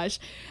my gosh.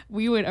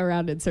 We went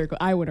around in circles.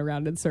 I went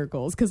around in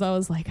circles because I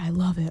was like, I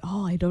love it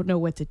all. I don't know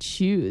what to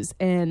choose.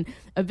 And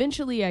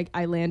eventually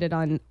I landed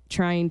on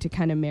trying to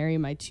kind of marry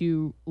my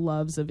 2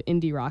 loves of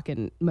indie rock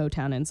and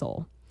Motown and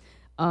soul.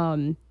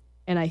 And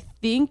I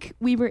think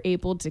we were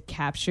able to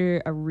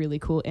capture a really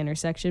cool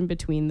intersection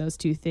between those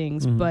 2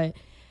 things. But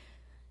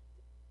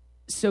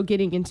so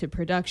getting into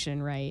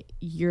production, right,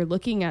 you're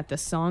looking at the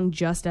song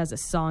just as a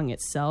song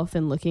itself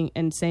and looking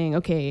and saying,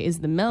 okay, is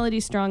the melody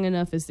strong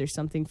enough? Is there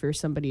something for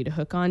somebody to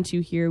hook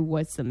onto here?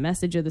 What's the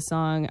message of the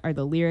song? Are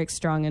the lyrics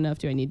strong enough?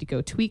 Do I need to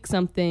go tweak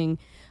something?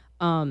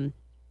 And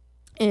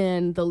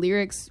the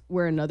lyrics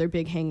were another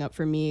big hang up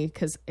for me,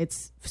 because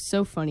it's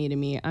so funny to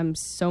me. I'm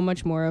so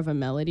much more of a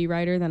melody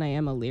writer than I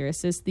am a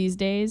lyricist these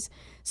days.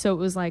 So it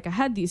was like I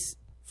had these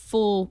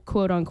full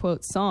quote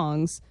unquote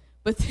songs,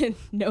 but then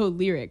no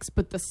lyrics,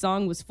 but the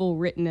song was full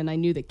written and I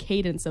knew the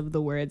cadence of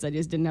the words. I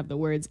just didn't have the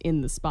words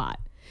in the spot.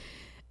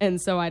 And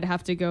so I'd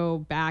have to go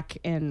back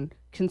and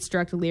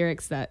construct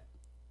lyrics that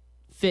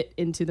fit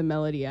into the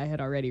melody I had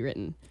already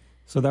written.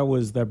 So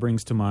that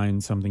brings to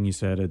mind something you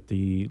said at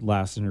the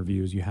last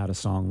interviews. You had a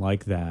song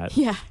like that,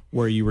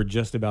 where you were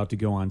just about to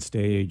go on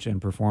stage and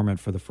perform it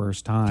for the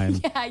first time,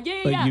 but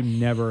you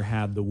never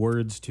had the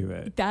words to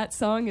it. That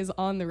song is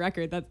on the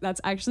record. That's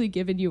actually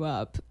Given You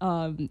Up,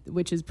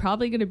 which is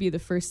probably going to be the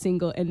first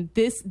single. And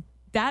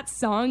that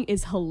song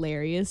is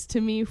hilarious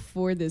to me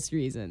for this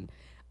reason.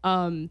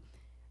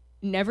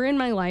 Never in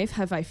my life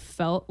have I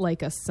felt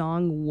like a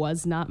song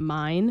was not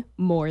mine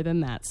more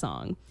than that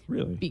song.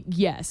 Really?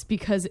 Yes,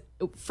 because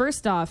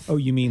first off... Oh,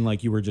 you mean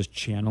like you were just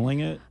channeling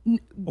it?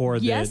 Or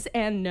yes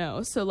and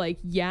no. So like,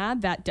 yeah,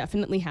 that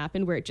definitely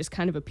happened where it just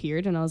kind of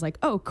appeared and I was like,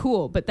 oh,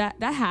 cool. But that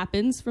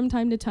happens from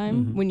time to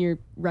time when you're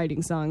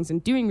writing songs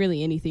and doing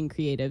really anything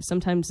creative.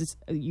 Sometimes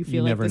you feel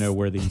you like never know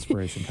where the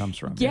inspiration comes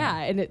from. Yeah,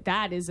 and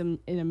that is an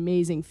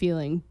amazing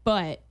feeling.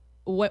 But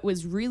what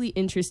was really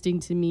interesting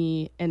to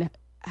me and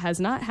has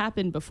not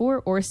happened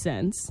before or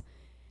since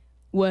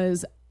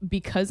was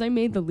because I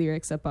made the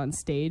lyrics up on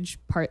stage,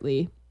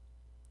 partly,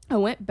 I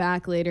went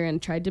back later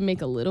and tried to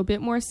make a little bit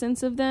more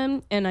sense of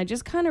them. And I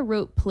just kind of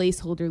wrote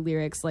placeholder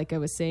lyrics, like I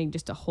was saying,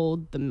 just to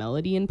hold the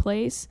melody in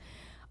place.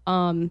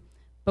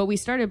 But we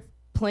started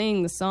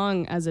playing the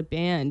song as a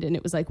band and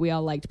it was like we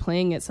all liked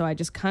playing it. So I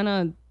just kind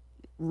of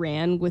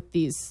ran with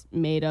these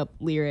made up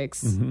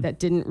lyrics that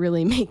didn't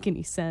really make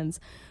any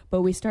sense.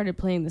 But we started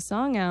playing the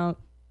song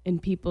out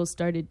and people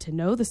started to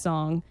know the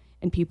song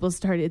and people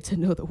started to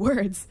know the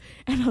words.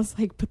 And I was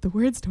like, but the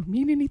words don't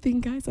mean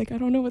anything, guys. Like, I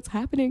don't know what's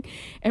happening.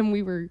 And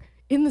we were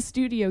in the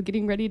studio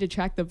getting ready to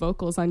track the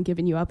vocals on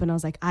Giving You Up. And I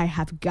was like, I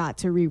have got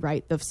to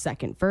rewrite the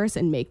second verse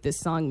and make this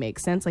song make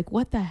sense. Like,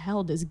 what the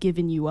hell does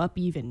giving you up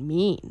even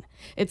mean?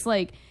 It's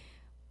like,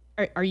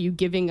 are you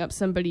giving up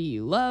somebody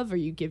you love? Are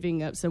you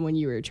giving up someone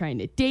you were trying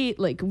to date?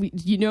 Like,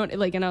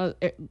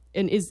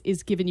 and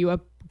is giving you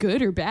up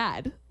good or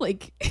bad?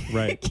 Like,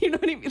 right. You know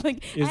what I mean?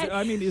 Like,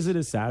 is it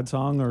a sad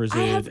song or is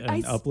it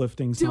an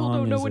uplifting song? I still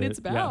don't know what it's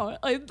about.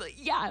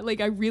 Yeah.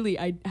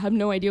 I have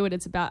no idea what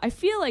it's about. I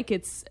feel like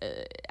it's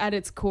at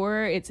its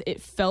core,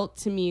 it felt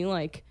to me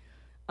like,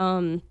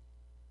 kind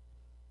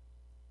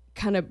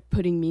of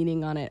putting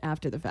meaning on it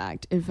after the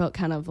fact. It felt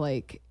kind of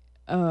like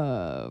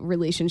a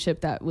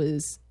relationship that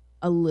was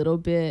a little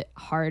bit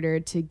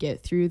harder to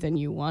get through than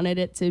you wanted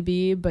it to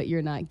be, but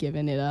you're not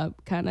giving it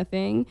up kind of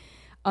thing.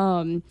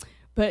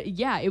 But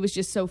yeah, it was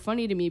just so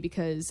funny to me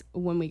because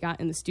when we got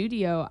in the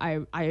studio,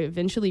 I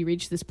eventually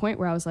reached this point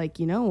where I was like,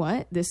 you know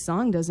what? This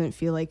song doesn't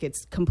feel like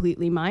it's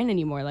completely mine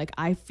anymore. Like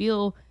I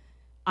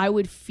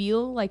would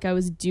feel like I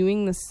was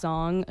doing the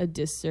song a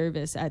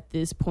disservice at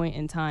this point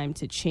in time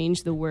to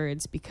change the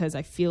words because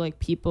I feel like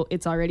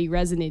it's already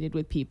resonated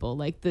with people.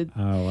 Like the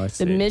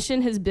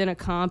mission has been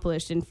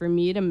accomplished. And for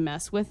me to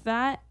mess with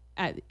that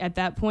at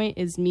that point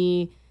is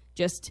me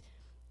just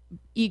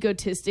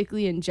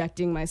egotistically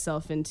injecting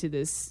myself into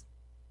this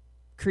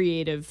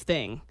creative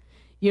thing.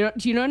 Do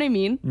you know what I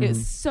mean?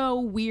 It's so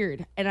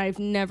weird. And I've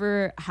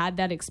never had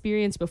that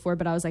experience before,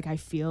 but I was like, I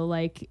feel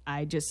like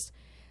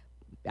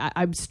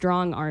I'm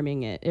strong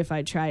arming it if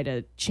I try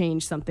to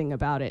change something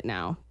about it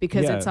now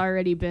because it's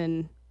already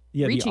been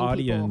reaching the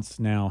audience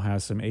people. Now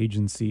has some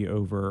agency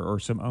over or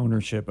some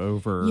ownership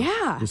over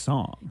the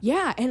song.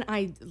 Yeah, and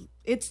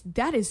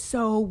that is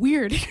so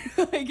weird.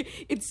 Like,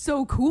 it's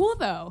so cool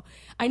though.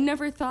 I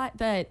never thought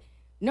that.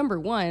 Number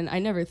one, I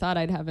never thought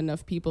I'd have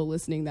enough people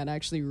listening that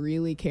actually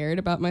really cared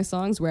about my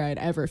songs where I'd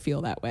ever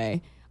feel that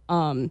way.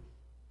 And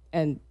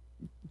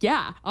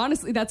yeah,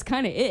 honestly, that's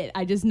kind of it.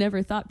 I just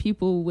never thought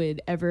people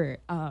would ever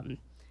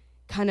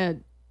kind of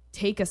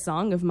take a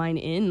song of mine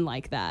in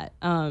like that,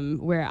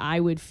 where I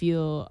would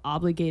feel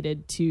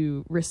obligated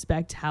to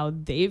respect how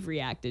they've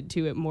reacted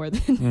to it more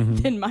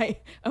than my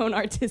own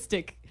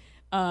artistic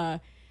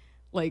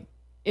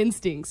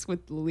instincts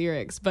with the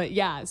lyrics. But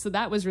yeah, so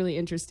that was really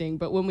interesting.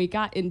 But when we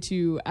got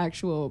into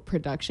actual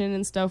production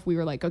and stuff, we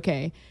were like,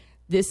 okay,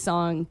 this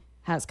song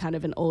has kind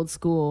of an old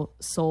school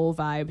soul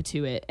vibe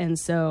to it. And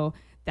so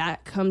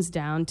that comes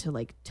down to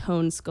like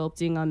tone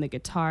sculpting on the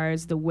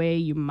guitars, the way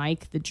you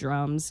mic the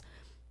drums.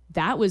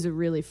 That was a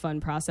really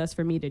fun process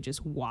for me to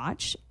just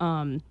watch.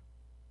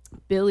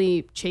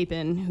 Billy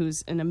Chapin,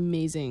 who's an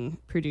amazing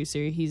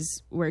producer, he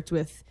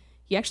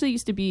actually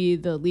used to be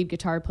the lead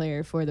guitar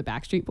player for the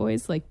Backstreet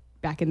Boys, like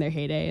back in their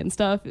heyday and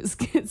stuff.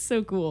 It's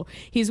so cool.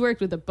 He's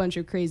worked with a bunch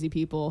of crazy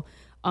people.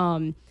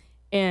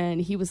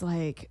 And he was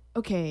like,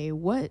 okay,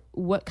 what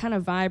kind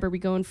of vibe are we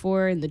going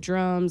for in the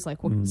drums? Like,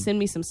 send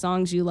me some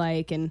songs you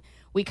like. And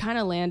we kind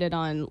of landed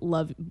on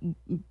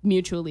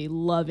mutually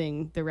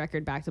loving the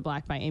record Back to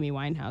Black by Amy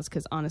Winehouse,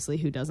 because honestly,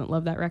 who doesn't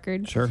love that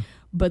record? Sure.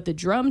 But the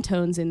drum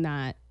tones in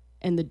that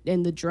and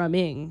the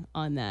drumming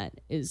on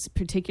that is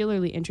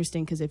particularly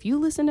interesting, because if you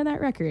listen to that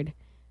record,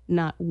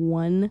 not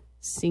one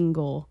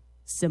single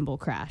cymbal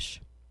crash.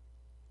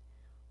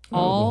 The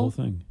whole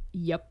thing.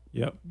 Yep.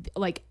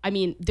 Like, I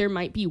mean, there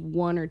might be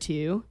one or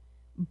two,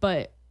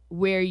 but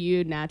where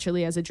you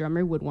naturally as a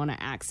drummer would want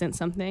to accent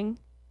something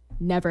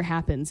never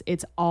happens.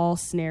 It's all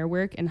snare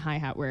work and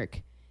hi-hat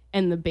work,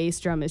 and the bass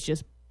drum is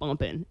just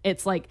bumping.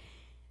 It's like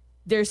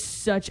there's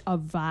such a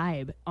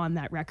vibe on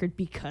that record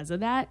because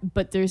of that,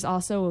 but there's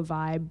also a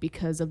vibe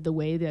because of the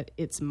way that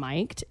it's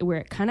mic'd, where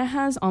it kind of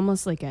has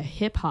almost like a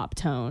hip hop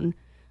tone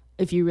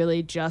if you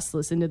really just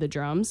listen to the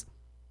drums.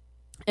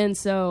 And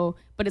so,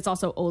 but it's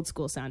also old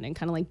school sounding,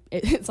 kind of like,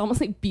 it's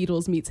almost like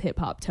Beatles meets hip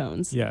hop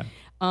tones. Yeah.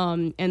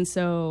 And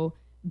so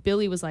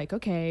Billy was like,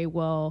 okay,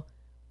 well,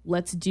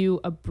 let's do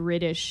a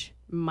British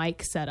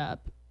mic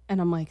setup. And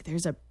I'm like,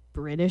 there's a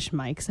British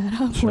mic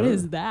setup? Sure. What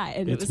is that?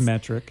 And it's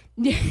metric.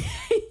 Yeah,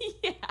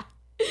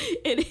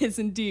 it is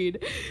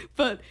indeed.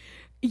 But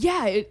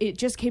yeah, it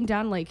just came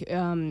down like,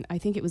 I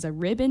think it was a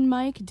ribbon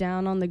mic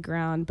down on the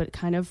ground, but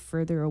kind of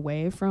further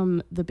away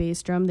from the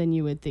bass drum than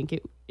you would think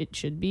it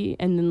should be.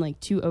 And then like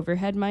 2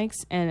 overhead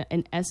mics and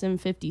an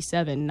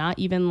SM57, not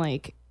even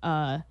like,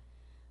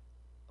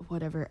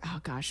 whatever. Oh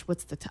gosh,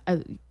 what's the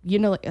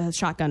like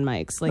shotgun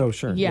mics? Like, oh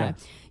sure, yeah.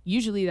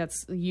 Usually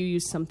that's you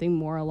use something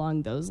more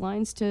along those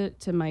lines to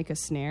mic a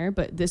snare,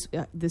 but this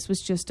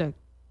was just a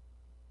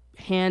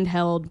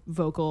handheld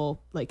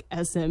vocal like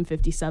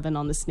SM57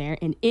 on the snare,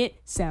 and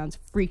it sounds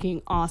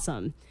freaking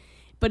awesome.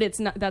 But it's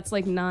not. That's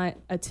like not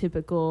a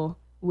typical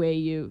way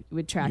you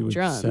would track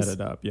drums. Set it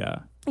up,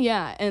 yeah.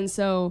 Yeah, and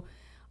so.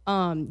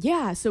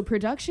 So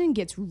production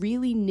gets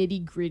really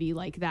nitty gritty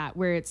like that,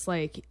 where it's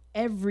like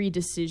every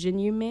decision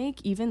you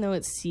make, even though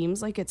it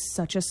seems like it's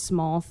such a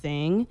small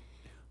thing,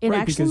 it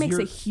actually makes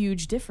a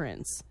huge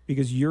difference.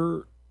 Because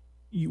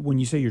when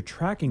you say you're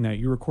tracking that,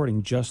 you're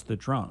recording just the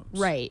drums.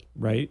 Right.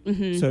 Right?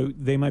 Mm-hmm. So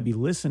they might be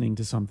listening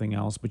to something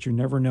else, but you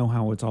never know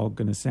how it's all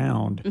going to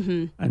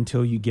sound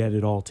until you get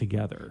it all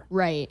together.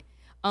 Right.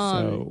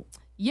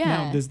 Yeah.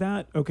 Now, does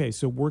that,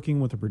 so working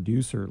with a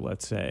producer,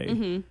 let's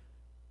say,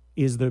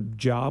 is the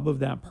job of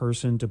that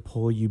person to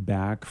pull you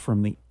back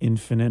from the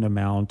infinite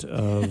amount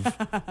of,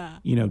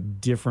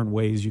 different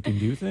ways you can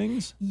do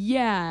things?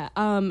 Yeah.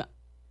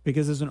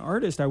 Because as an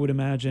artist, I would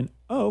imagine,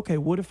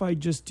 what if I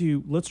just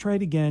let's try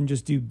it again,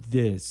 just do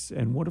this.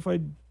 And what if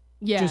I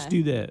just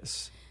do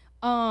this?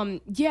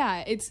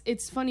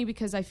 It's funny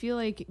because I feel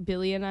like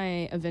Billy and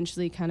I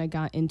eventually kind of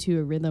got into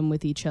a rhythm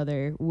with each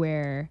other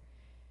where,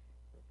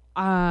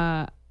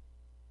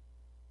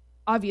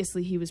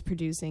 obviously he was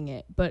producing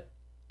it, but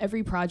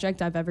every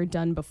project I've ever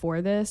done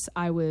before this,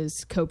 I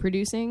was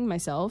co-producing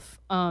myself.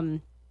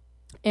 And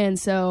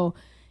so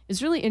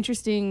it's really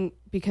interesting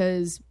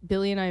because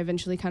Billy and I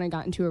eventually kind of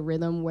got into a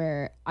rhythm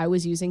where I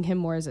was using him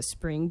more as a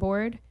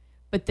springboard.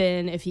 But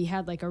then if he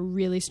had like a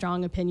really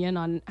strong opinion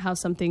on how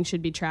something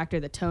should be tracked or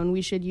the tone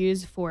we should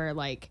use for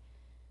like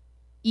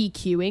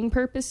EQing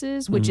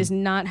purposes, which is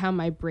not how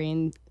my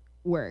brain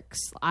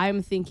works.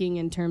 I'm thinking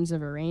in terms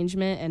of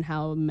arrangement and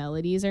how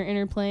melodies are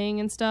interplaying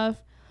and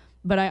stuff.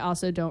 But I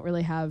also don't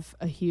really have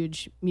a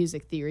huge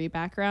music theory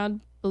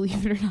background,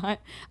 believe it or not.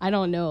 I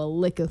don't know a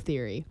lick of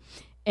theory.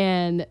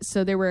 And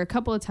so there were a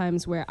couple of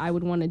times where I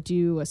would want to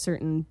do a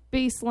certain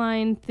bass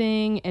line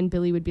thing, and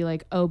Billy would be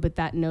like, oh, but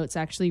that note's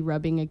actually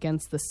rubbing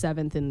against the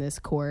 7th in this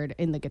chord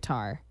in the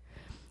guitar.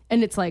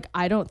 And it's like,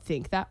 I don't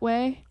think that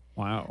way.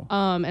 Wow.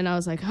 And I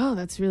was like, oh,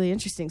 that's really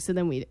interesting. So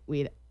then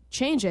we'd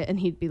change it, and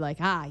he'd be like,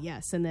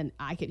 yes. And then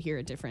I could hear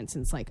a difference,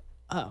 and it's like,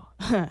 oh,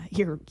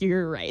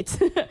 you're right.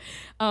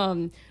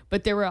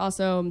 But there were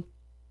also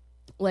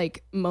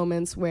like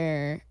moments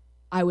where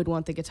I would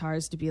want the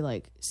guitars to be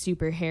like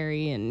super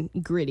hairy and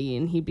gritty,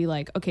 and he'd be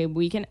like, okay,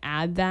 we can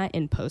add that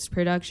in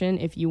post-production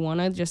if you want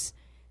to just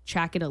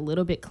track it a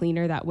little bit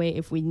cleaner. That way,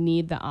 if we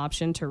need the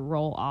option to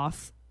roll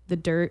off the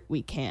dirt,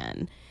 we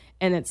can.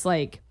 And it's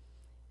like,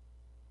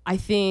 I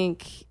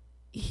think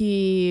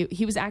he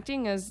was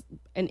acting as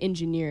an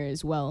engineer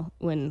as well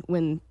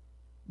when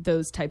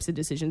those types of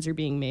decisions are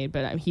being made,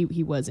 but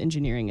he was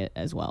engineering it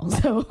as well.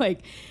 So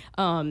like,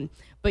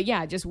 but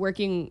yeah, just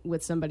working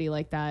with somebody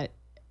like that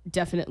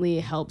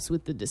definitely helps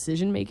with the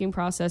decision-making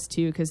process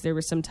too. Because there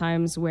were some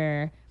times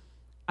where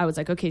I was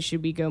like, okay,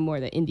 should we go more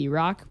the indie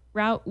rock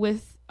route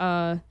with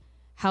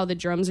how the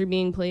drums are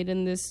being played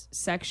in this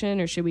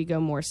section, or should we go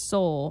more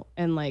soul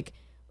and like,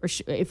 or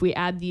if we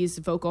add these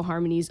vocal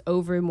harmonies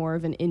over more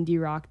of an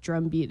indie rock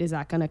drum beat, is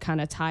that going to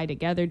kind of tie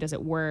together? Does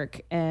it work?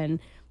 And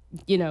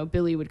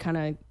Billy would kind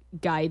of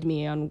guide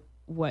me on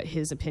what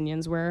his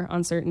opinions were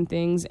on certain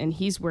things. And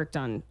he's worked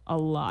on a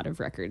lot of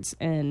records.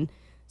 And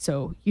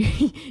so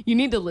you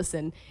need to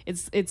listen.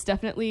 It's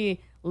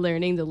definitely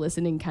learning to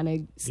listen and kind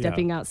of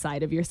stepping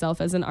outside of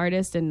yourself as an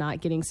artist and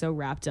not getting so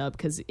wrapped up,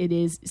 because it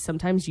is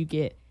sometimes you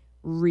get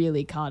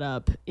really caught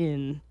up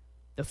in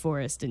the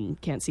forest and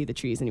can't see the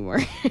trees anymore.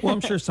 Well,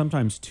 I'm sure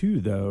sometimes too,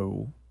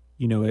 though,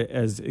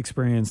 as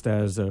experienced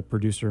as a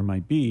producer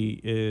might be,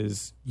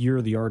 is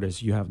you're the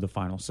artist, you have the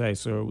final say.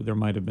 So there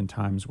might have been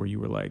times where you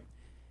were like,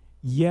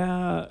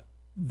 yeah,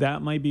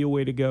 that might be a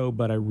way to go,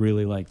 but I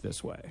really like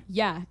this way.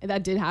 Yeah,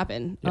 that did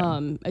happen.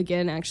 Yeah.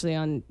 Again, actually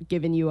on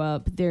Giving You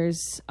Up,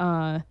 there's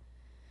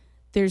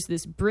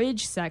this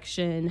bridge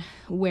section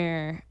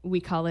where we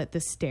call it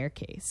the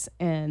staircase.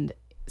 And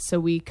so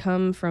we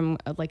come from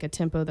like a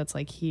tempo that's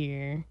like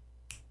here.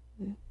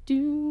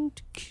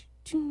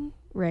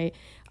 Right.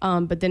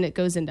 But then it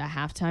goes into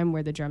halftime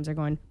where the drums are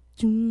going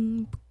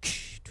and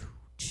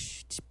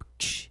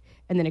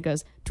then it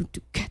goes,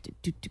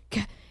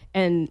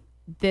 and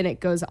then it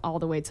goes all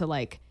the way to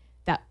like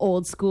that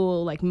old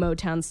school like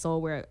Motown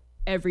soul where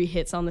every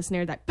hit's on the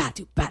snare, that bat,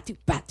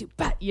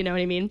 you know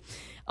what I mean?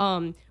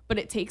 But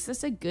it takes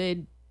us a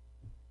good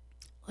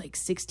like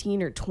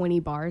 16 or 20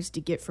 bars to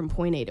get from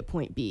point A to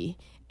point B.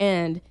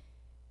 And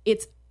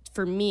it's,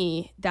 for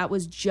me, that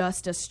was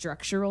just a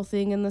structural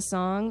thing in the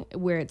song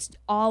where it's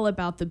all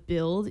about the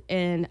build.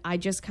 And I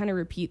just kind of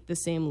repeat the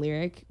same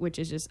lyric, which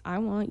is just, I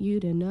want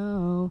you to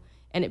know.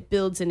 And it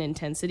builds in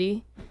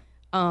intensity.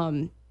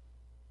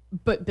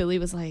 But Billy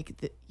was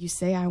like, you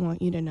say I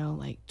want you to know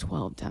like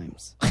 12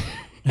 times.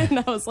 And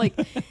I was like,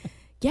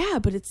 yeah,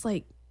 but it's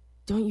like,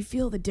 don't you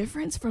feel the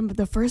difference from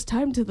the first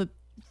time to the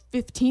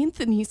 15th?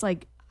 And he's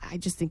like, I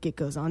just think it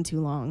goes on too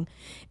long.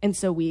 And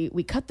so we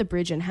cut the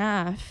bridge in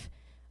half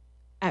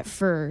at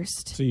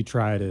first. So you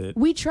tried it.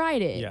 We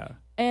tried it. Yeah.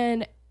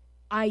 And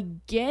I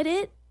get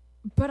it,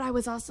 but I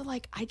was also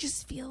like, I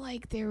just feel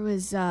like there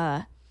was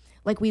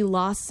like we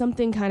lost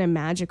something kind of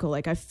magical.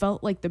 Like I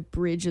felt like the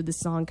bridge of the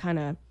song kind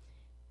of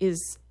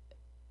is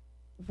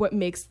what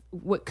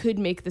could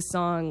make the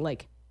song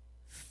like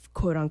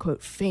quote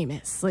unquote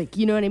famous. Like,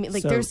 you know what I mean?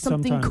 Like, so there's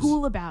something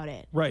cool about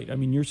it. Right. I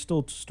mean, you're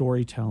still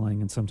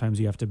storytelling, and sometimes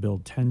you have to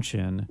build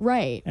tension.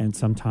 Right. And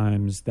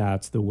sometimes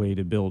that's the way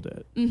to build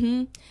it.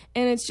 Mm-hmm.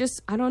 And it's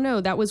just, I don't know.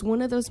 That was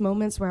one of those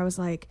moments where I was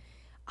like,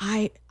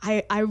 I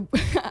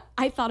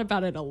thought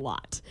about it a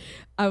lot.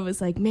 I was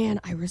like, man,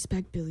 I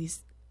respect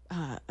Billy's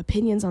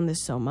opinions on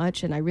this so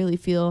much, and I really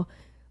feel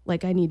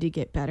like I need to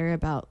get better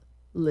about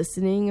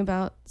listening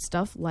about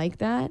stuff like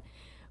that.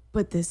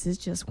 But this is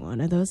just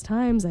one of those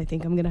times I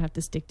think I'm going to have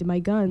to stick to my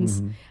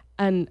guns.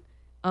 Mm-hmm.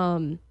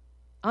 And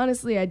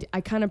honestly,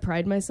 I kind of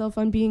pride myself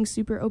on being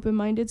super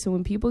open-minded. So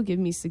when people give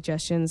me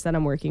suggestions that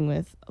I'm working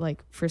with,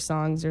 like for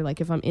songs, or like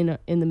if I'm in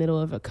the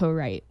middle of a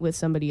co-write with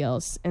somebody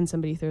else and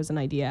somebody throws an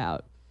idea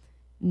out,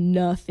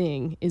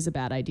 nothing is a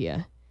bad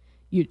idea.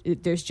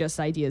 There's just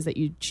ideas that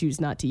you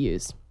choose not to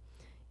use.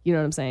 You know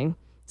what I'm saying?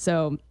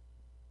 So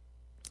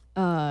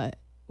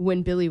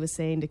when Billy was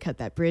saying to cut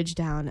that bridge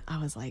down, I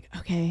was like,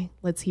 okay,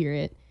 let's hear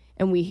it.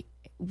 And we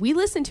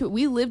listened to it.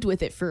 We lived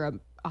with it for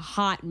a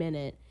hot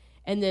minute.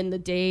 And then the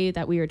day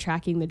that we were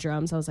tracking the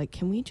drums, I was like,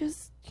 can we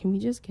just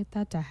get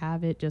that to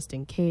have it just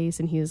in case?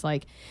 And he was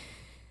like,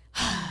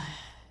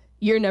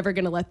 you're never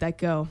going to let that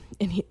go.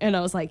 And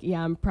I was like,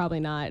 yeah, I'm probably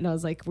not. And I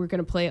was like, we're going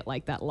to play it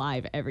like that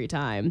live every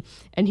time.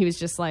 And he was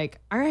just like,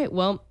 all right,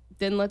 well,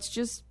 then let's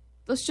just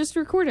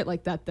record it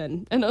like that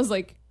then. And I was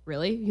like,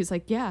 really? He's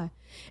like, yeah.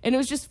 And it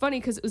was just funny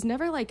because it was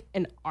never like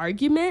an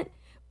argument,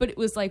 but it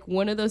was like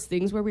one of those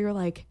things where we were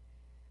like,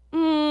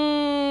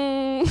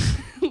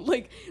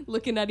 like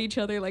looking at each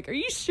other like, are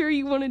you sure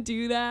you want to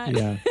do that?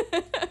 Yeah.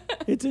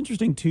 It's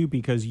interesting too,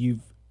 because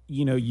you've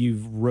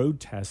road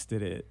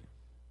tested it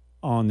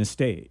on the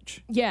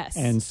stage. Yes.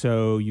 And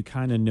so you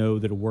kind of know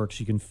that it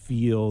works. You can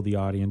feel the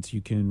audience.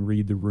 You can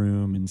read the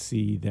room and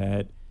see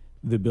that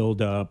the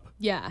build up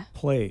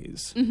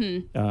plays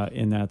in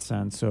that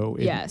sense. So,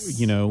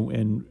 yes.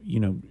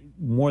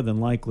 More than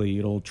likely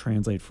it'll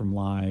translate from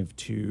live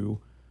to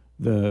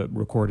the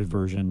recorded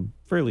version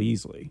fairly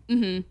easily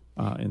in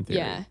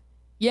theory.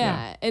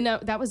 Yeah. And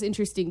that was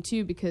interesting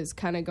too, because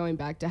kind of going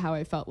back to how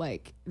I felt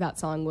like that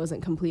song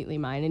wasn't completely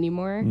mine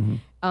anymore,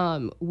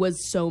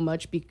 was so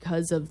much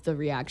because of the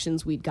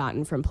reactions we'd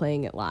gotten from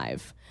playing it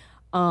live.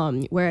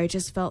 Where I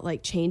just felt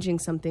like changing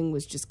something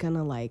was just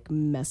gonna like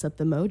mess up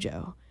the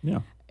mojo. Yeah.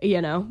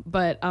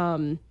 But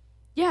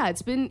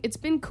it's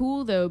been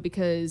cool though,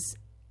 because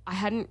I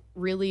hadn't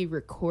really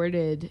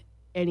recorded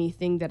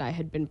anything that I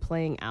had been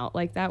playing out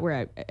like that, where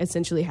I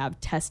essentially have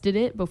tested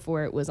it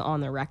before it was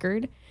on the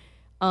record.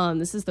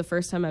 This is the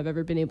first time I've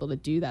ever been able to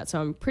do that.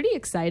 So I'm pretty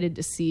excited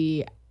to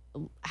see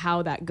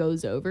how that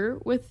goes over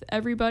with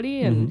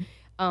everybody. And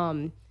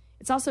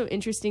it's also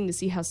interesting to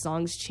see how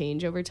songs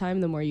change over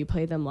time the more you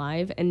play them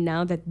live. And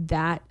now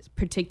that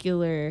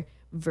particular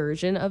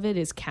version of it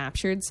is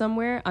captured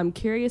somewhere, I'm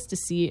curious to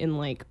see in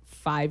like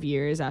 5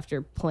 years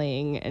after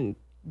playing and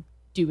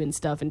doing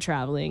stuff and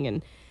traveling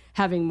and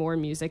having more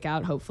music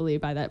out, hopefully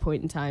by that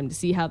point in time, to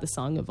see how the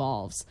song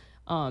evolves.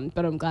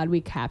 But I'm glad we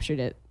captured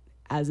it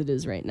as it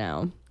is right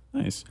now.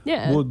 Nice.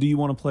 Yeah. Well, do you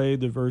want to play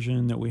the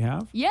version that we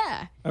have?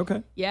 Yeah.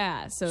 Okay.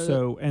 Yeah.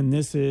 So, and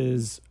this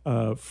is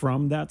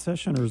from that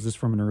session, or is this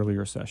from an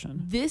earlier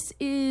session? This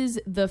is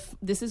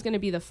going to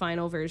be the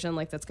final version,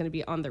 like that's going to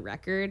be on the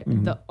record.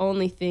 The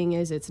only thing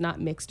is it's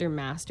not mixed or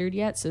mastered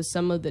yet, so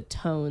some of the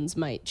tones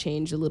might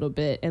change a little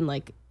bit, and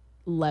like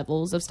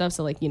levels of stuff.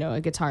 So like,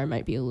 a guitar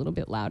might be a little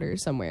bit louder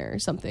somewhere or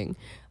something.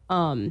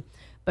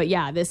 But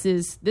yeah, this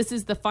is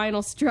the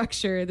final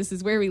structure. This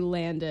is where we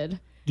landed.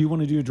 Do you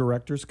want to do a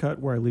director's cut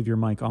where I leave your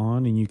mic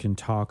on and you can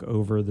talk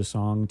over the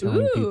song,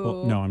 telling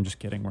people? No, I'm just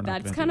kidding. We're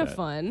not. That's kind of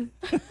fun.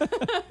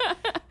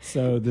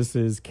 So this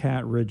is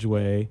Kat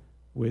Ridgway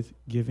with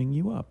 "Giving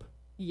You Up."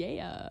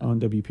 Yeah. On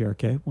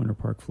WPRK, Winter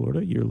Park,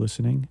 Florida. You're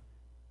listening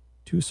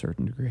to A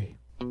Certain Degree.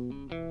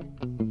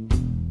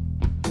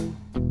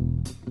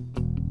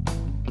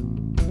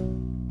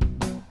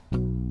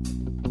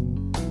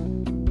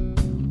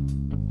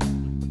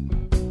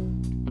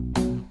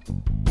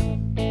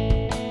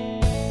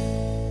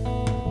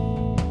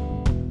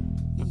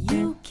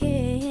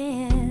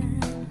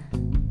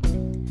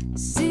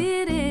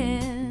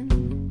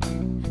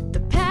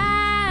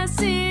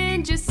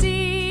 passenger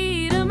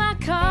seat of my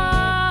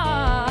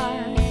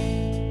car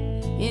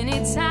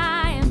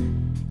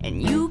anytime,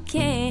 and you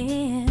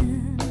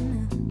can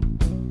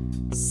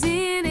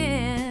sit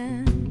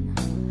in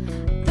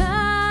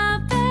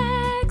the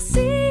back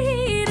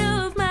seat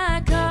of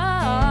my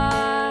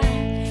car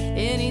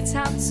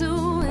anytime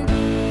too. And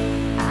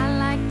I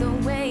like the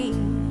way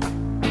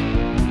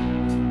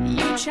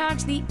you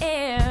charge the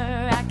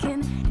air. I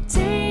can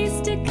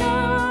taste it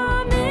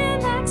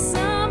coming like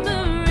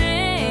summer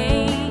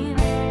rain,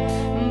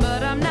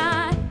 but I'm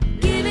not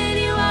giving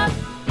you up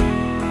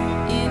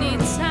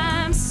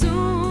anytime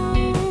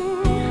soon,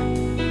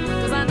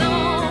 'cause I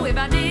know if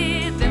I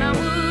did, then I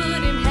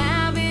wouldn't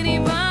have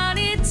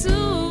anybody to.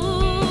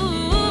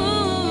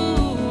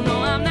 No,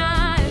 I'm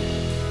not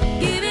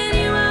giving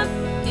you up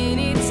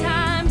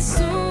anytime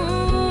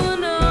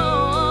soon.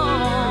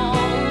 No,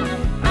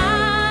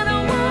 I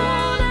don't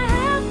wanna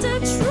have to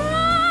try.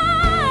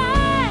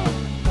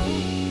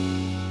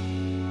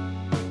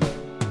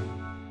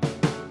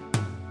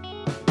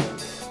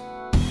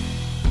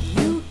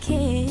 You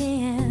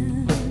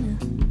can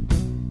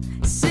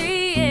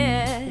see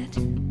it.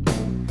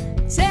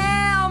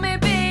 Tell me,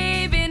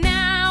 baby,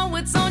 now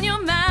what's on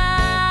your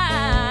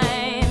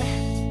mind.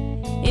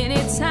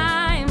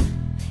 Anytime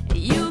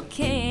you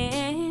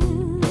can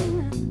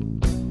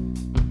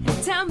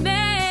tell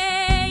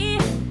me.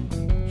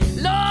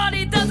 Lord,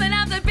 it doesn't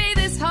have to be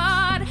this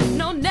hard.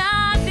 No,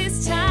 not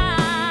this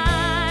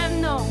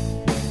time. No.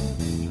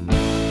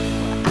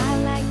 I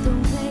like the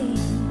way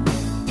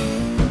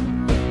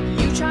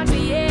you charge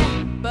me,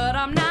 yeah, but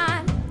I'm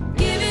not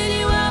giving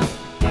you up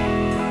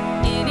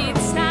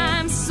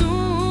anytime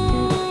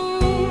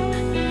soon,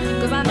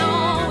 'cause I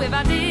know if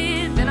I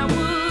did, then I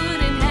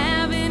wouldn't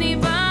have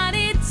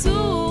anybody to.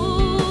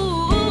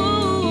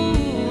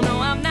 No,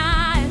 I'm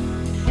not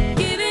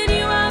giving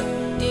you up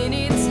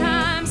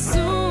anytime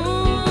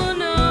soon.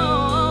 No,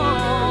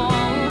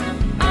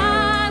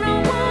 I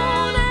don't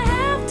wanna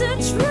have to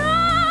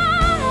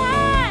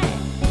try.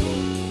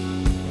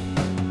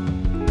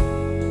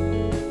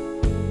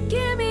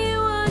 Give me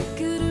one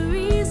good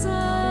reason.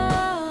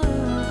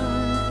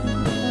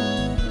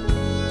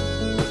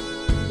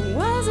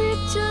 Was it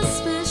just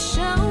for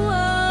show?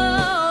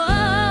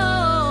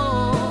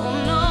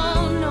 No,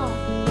 no.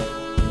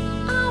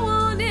 I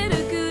wanted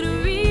a good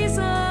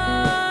reason.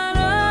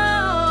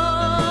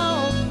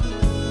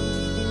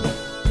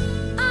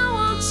 I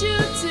want you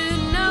to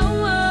know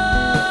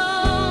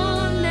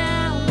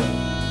now.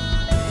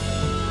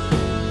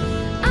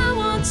 I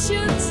want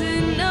you to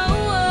know.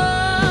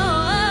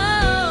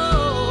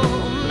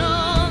 No,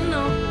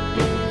 no.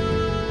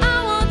 I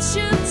want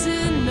you to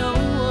know.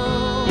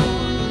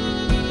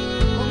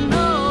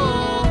 No.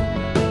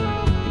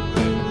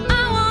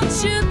 I want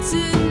you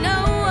to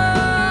know.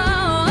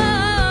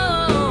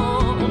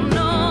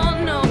 No,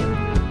 no.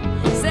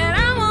 Said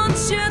I want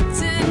you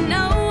to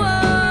know.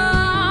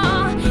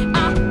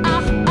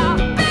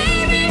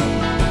 Baby.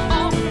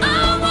 Oh, I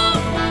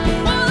want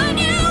what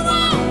you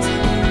want.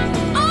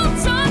 Oh,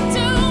 talk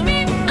to me.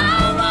 I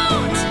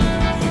want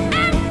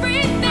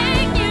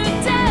everything you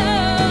do.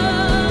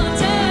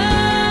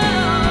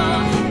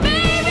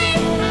 Baby.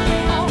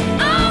 Oh,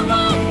 I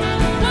want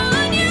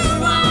what you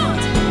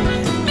want.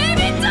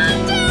 Baby, talk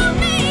to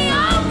me.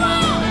 I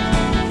want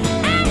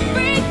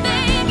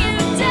everything you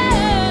do.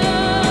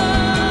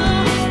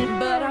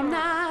 But I'm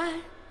not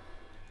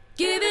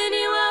giving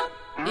you up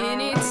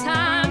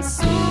anytime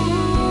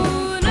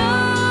soon. No,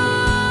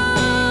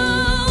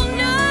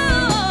 no.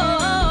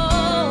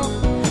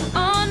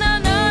 Oh, no,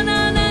 no, no,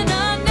 no,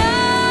 no, no.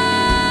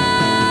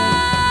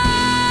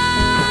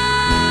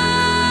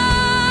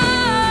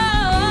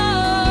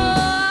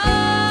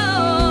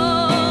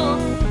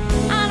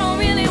 I don't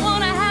really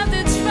wanna have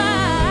to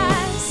try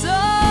so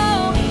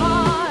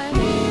hard.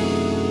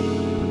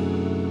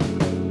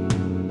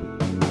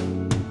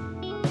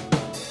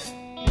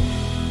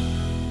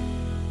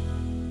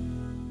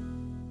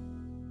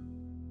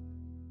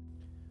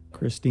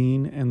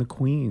 Christine and the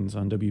Queens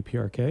on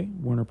WPRK,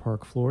 Warner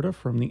Park, Florida,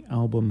 from the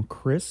album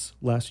Chris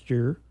last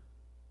year.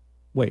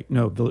 Wait,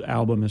 no, the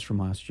album is from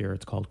last year.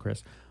 It's called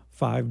Chris.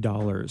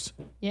 $5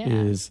 Yeah.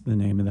 is the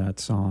name of that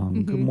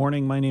song. Good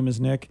morning. My name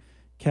is Nick.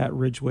 Kat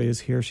Ridgway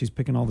is here. She's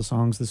picking all the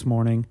songs this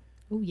morning.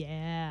 Oh,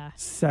 yeah.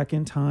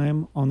 Second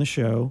time on the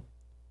show,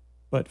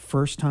 but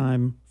first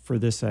time for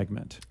this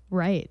segment.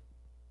 Right.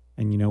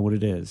 And you know what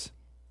it is?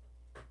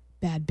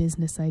 Bad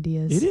business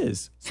ideas. It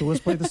is. So let's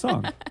play the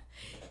song.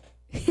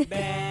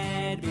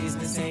 Bad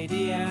business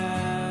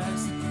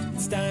ideas.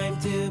 It's time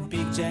to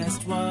pick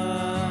just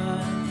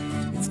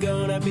one. It's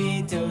gonna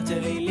be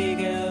totally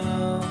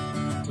legal.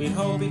 We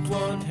hope it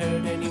won't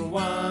hurt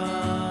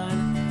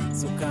anyone.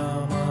 So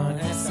come on,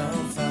 have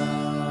some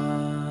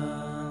fun.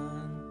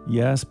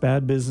 Yes,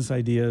 bad business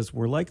ideas.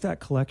 We're like that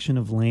collection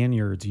of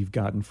lanyards you've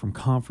gotten from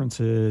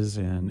conferences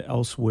and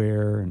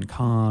elsewhere and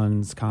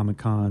cons, Comic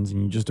Cons,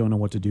 and you just don't know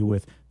what to do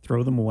with.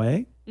 Throw them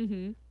away,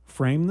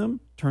 frame them,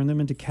 turn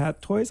them into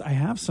cat toys. I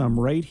have some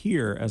right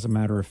here, as a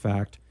matter of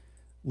fact.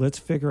 Let's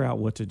figure out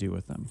what to do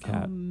with them,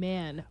 Kat. Oh,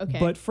 man. Okay.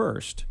 But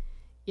first,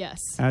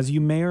 Yes. As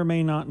you may or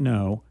may not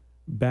know,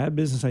 Bad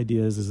Business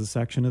Ideas is a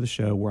section of the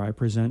show where I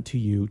present to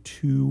you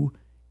 2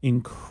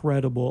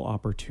 incredible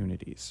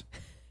opportunities.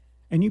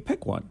 And you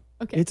pick one.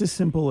 Okay. It's as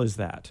simple as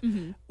that.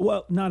 Mm-hmm.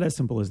 Well, not as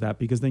simple as that,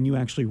 because then you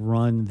actually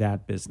run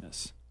that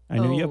business. I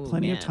know you have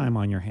plenty of time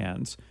on your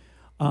hands.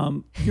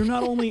 You're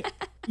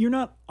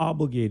not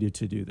obligated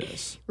to do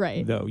this.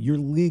 Right. Though you're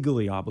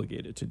legally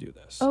obligated to do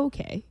this.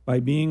 Okay.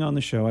 By being on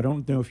the show, I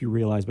don't know if you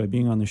realize, by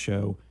being on the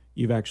show,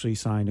 you've actually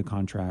signed a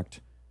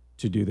contract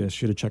to do this.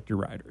 Should have checked your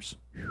riders.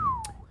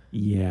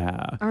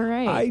 Yeah. All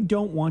right. I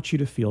don't want you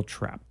to feel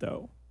trapped,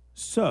 though.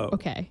 So,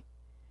 Okay.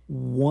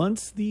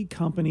 once the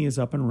company is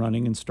up and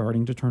running and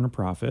starting to turn a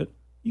profit,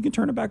 you can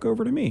turn it back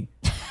over to me.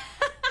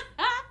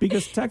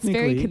 Because It's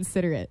very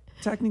considerate.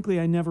 technically,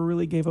 I never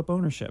really gave up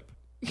ownership.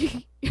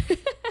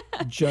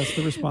 Just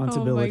the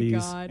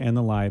responsibilities God. and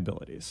the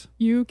liabilities.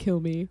 You kill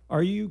me.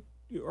 Are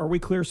we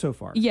clear so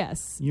far?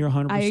 Yes. You're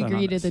 100% I agree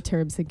on to this. the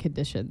terms and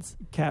conditions.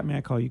 Kat, may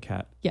I call you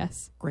Kat?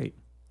 Yes. Great.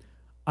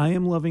 I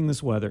am loving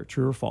this weather.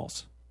 True or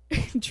false?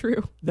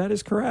 True. That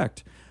is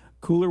correct.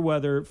 Cooler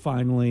weather,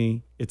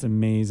 finally. It's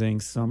amazing.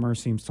 Summer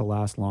seems to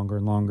last longer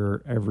and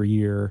longer every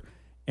year.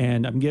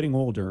 And I'm getting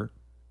older,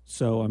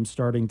 so I'm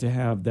starting to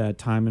have that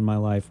time in my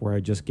life where I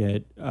just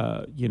get,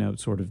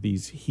 sort of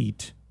these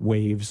heat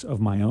waves of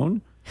my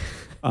own.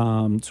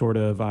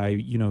 I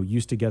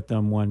used to get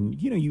them when,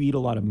 you eat a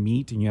lot of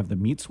meat and you have the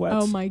meat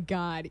sweats. Oh my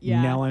God.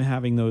 Yeah. Now I'm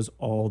having those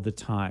all the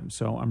time.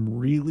 So I'm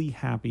really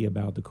happy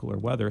about the cooler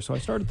weather. So I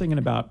started thinking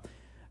about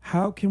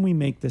how can we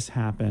make this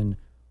happen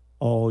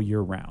all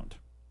year round?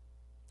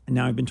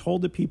 Now, I've been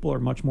told that people are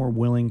much more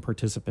willing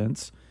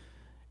participants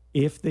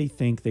if they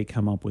think they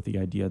come up with the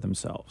idea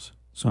themselves.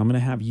 So I'm going to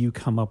have you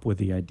come up with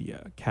the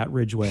idea. Kat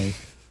Ridgway,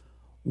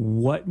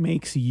 what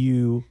makes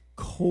you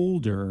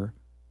colder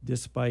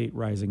despite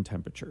rising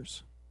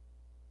temperatures?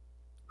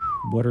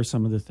 What are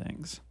some of the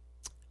things?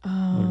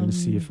 We're going to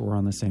see if we're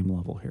on the same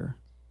level here.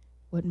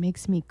 What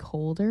makes me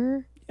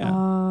colder?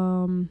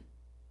 Yeah.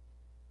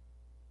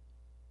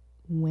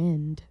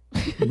 Wind.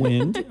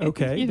 Wind.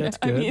 Okay, that's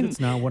good. That's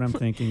not what I'm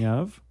thinking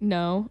of.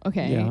 No.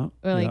 Okay. Yeah,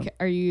 Or yeah.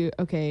 Are you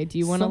okay? Do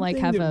you want to Something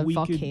have that a we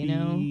could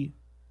volcano? be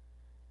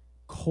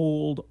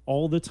cold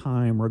all the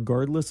time,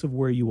 regardless of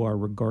where you are,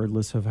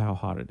 regardless of how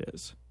hot it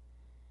is.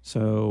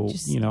 So,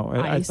 Just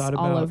I ice thought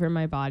about all over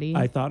my body.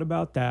 I thought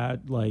about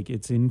that. Like,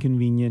 it's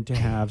inconvenient to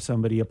have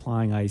somebody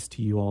applying ice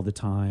to you all the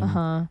time.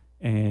 Uh-huh.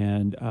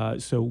 And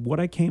so what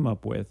I came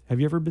up with,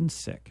 have you ever been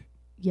sick?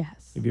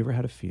 Yes. Have you ever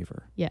had a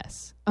fever?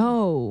 Yes.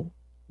 Oh.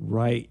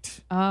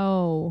 Right.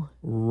 Oh.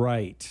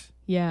 Right.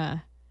 Yeah.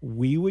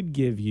 We would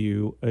give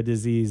you a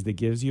disease that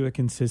gives you a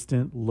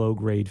consistent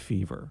low-grade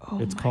fever. Oh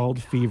It's my called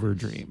gosh. fever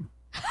dream.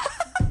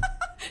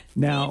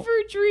 Now,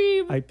 Fever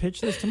dream. I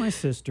pitched this to my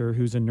sister,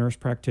 who's a nurse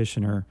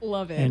practitioner,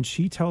 Love it. and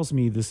she tells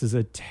me this is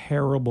a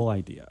terrible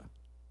idea.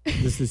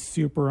 This is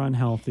super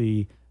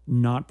unhealthy,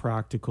 not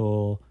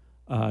practical,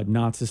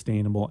 not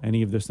sustainable,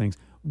 any of those things,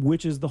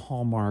 which is the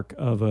hallmark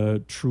of a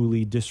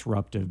truly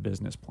disruptive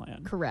business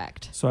plan.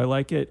 Correct. So I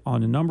like it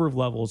on a number of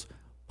levels.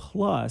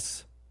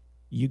 Plus,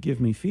 You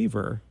Give Me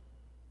Fever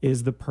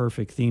is the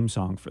perfect theme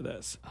song for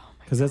this.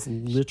 Because that's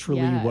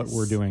literally what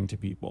we're doing to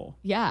people.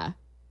 Yeah.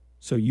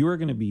 So you are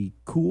going to be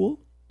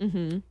cool.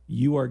 Mm-hmm.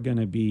 You are going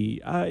to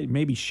be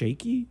maybe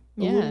shaky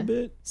a little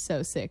bit.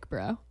 So sick,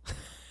 bro.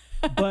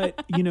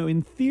 But,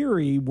 in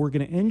theory, we're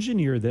going to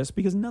engineer this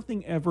because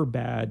nothing ever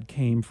bad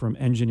came from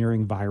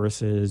engineering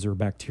viruses or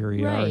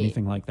bacteria or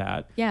anything like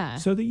that. Yeah.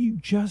 So that you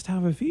just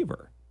have a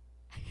fever.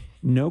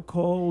 No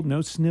cold,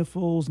 no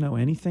sniffles, no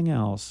anything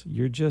else.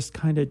 You're just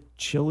kind of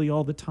chilly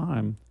all the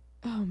time.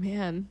 Oh,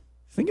 man.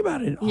 Think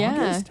about it in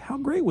August. How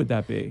great would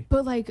that be?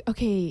 But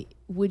okay,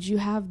 would you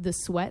have the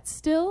sweat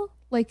still?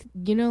 Like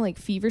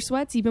fever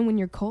sweats, even when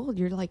you're cold,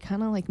 you're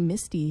kind of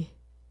misty.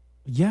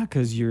 Yeah,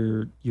 because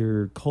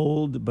you're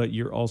cold, but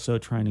you're also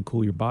trying to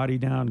cool your body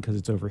down because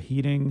it's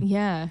overheating.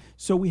 Yeah.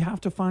 So we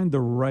have to find the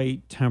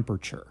right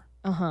temperature.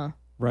 Uh-huh.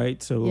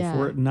 Right? So if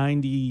we're at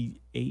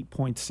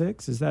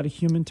 98.6, is that a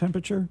human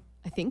temperature?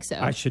 I think so.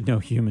 I should know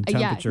human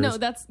temperatures. Yeah, no,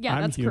 that's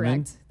I'm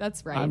human. correct.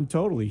 That's right. I'm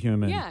totally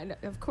human. Yeah, no,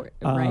 of course.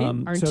 Right?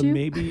 Aren't so you?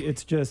 maybe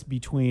it's just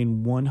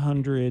between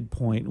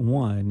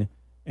 100.1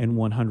 and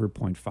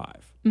 100.5.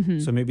 Mm-hmm.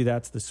 So maybe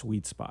that's the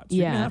sweet spot. So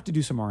you're going to have to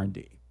do some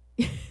R&D.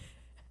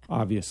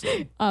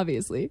 Obviously.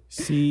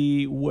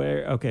 See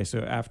where, okay,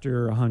 so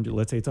after 100,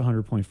 let's say it's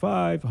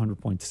 100.5,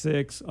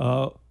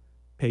 100.6,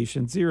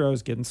 patient zero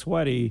is getting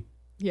sweaty.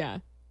 Yeah.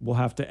 We'll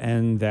have to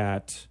end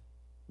that.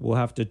 We'll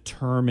have to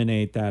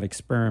terminate that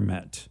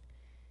experiment,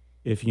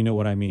 if you know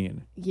what I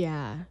mean.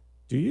 Yeah.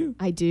 Do you?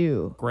 I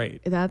do.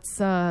 Great.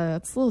 That's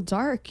a little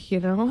dark,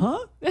 Huh?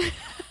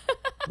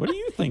 What are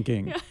you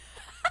thinking?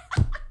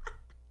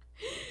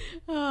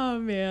 Oh,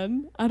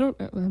 man. I don't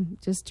know. I'm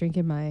just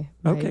drinking my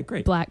Okay,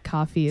 great. black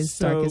coffee as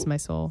dark as my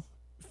soul.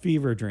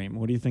 Fever Dream.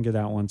 What do you think of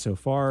that one so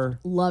far?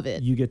 Love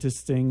it. You get to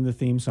sing the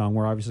theme song.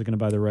 We're obviously going to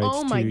buy the rights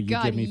Oh, my to You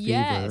God, Give Me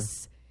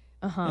yes. Fever.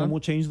 Uh-huh. And we'll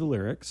change the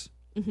lyrics.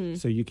 Mm-hmm.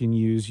 So you can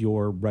use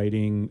your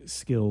writing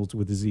skills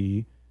with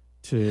Z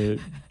to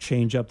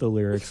change up the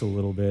lyrics a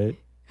little bit.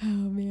 Oh,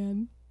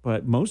 man.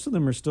 But most of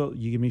them are still,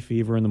 you give me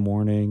fever in the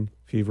morning,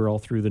 fever all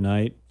through the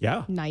night.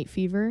 Yeah. Night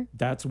fever.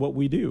 That's what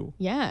we do.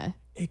 Yeah.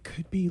 It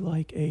could be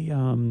like a,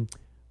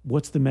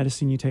 what's the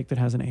medicine you take that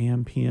has an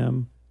AM,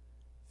 PM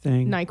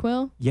thing?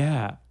 NyQuil?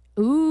 Yeah.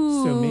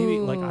 Ooh. So maybe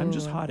like I'm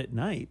just hot at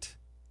night.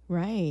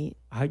 Right.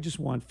 I just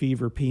want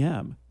fever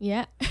PM.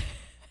 Yeah.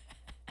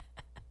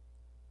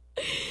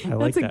 I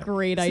like That's that. a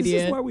great This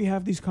idea. is why we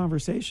have these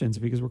conversations,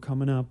 because we're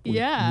coming up with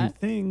Yeah. new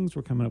things.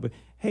 We're coming up with,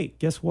 hey,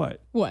 guess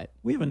what? What?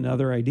 We have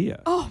another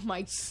idea. Oh,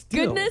 my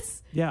Still.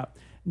 goodness. Yeah.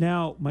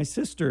 Now, my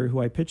sister,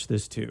 who I pitched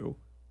this to,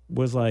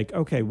 was like,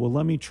 okay, well,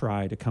 let me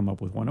try to come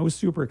up with one. I was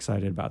super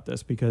excited about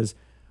this because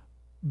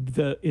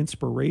the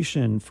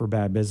inspiration for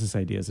Bad Business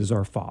Ideas is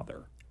our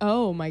father.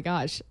 Oh, my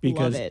gosh.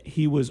 Because Love it.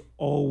 he was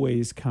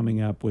always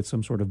coming up with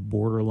some sort of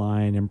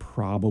borderline,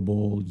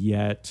 improbable,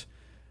 yet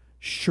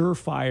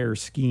surefire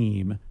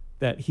scheme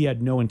that he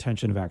had no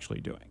intention of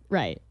actually doing.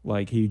 Right.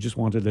 Like he just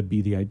wanted to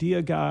be the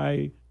idea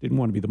guy, didn't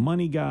want to be the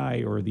money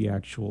guy or the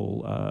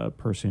actual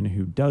person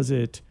who does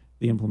it,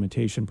 the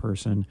implementation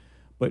person,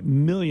 but $1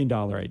 million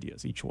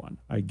ideas, each one,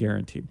 I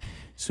guarantee.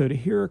 So to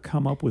hear her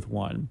come up with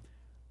one,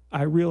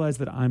 I realized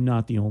that I'm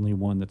not the only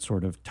one that's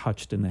sort of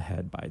touched in the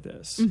head by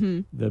this,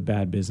 the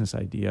bad business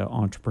idea,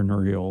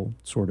 entrepreneurial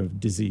sort of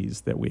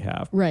disease that we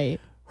have. Right.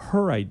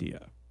 Her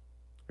idea,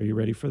 are you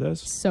ready for this?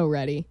 So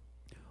ready.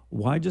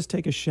 Why just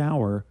take a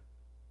shower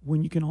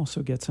when you can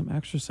also get some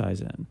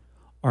exercise in?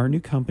 Our new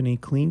company,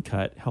 Clean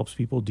Cut, helps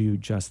people do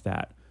just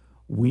that.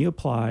 We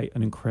apply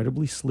an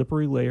incredibly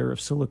slippery layer of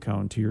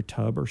silicone to your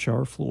tub or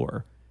shower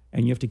floor,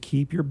 and you have to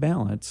keep your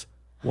balance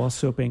while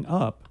soaping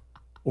up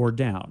or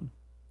down.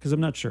 Because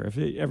I'm not sure if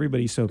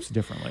everybody soaps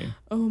differently.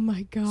 Oh,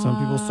 my God. Some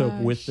people soap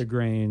with the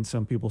grain.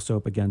 Some people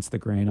soap against the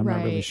grain. I'm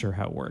not really Right. sure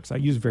how it works. I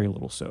use very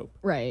little soap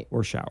Right.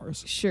 or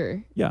showers.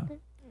 Sure. Yeah.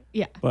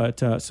 Yeah. But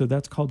so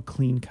that's called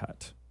Clean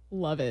Cut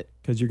Love it.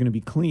 because you're going to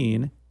be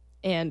clean.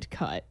 And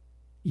cut.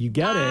 You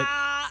get it.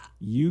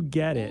 You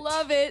get it.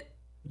 Love it.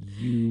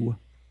 You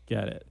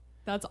get it.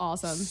 That's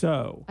awesome.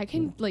 So I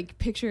can like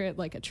picture it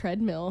like a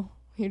treadmill.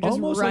 You're just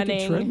almost running.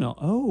 like a treadmill.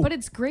 Oh, But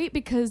it's great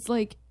because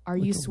like, are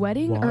you a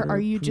sweating or are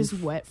you just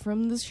waterproof wet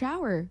from the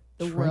shower?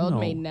 The world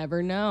may treadmill.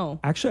 never know.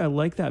 actually, I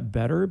like that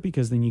better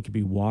because then you could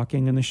be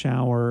walking in the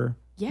shower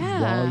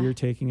Yeah. while you're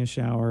taking a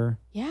shower.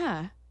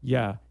 Yeah.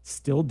 Yeah,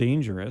 still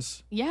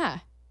dangerous. Yeah.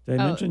 Did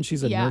I Oh, mention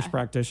she's a yeah. nurse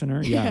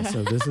practitioner? Yeah,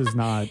 so this is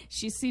not.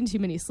 She's seen too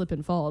many slip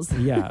and falls.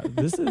 Yeah,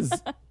 this is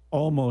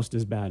almost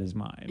as bad as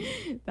mine.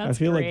 That's I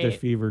feel like the great.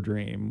 fever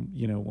dream,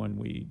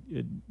 when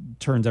it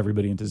turns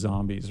everybody into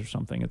zombies or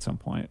something at some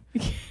point.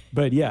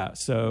 But yeah,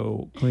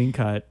 so Clean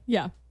Cut,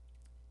 Yeah.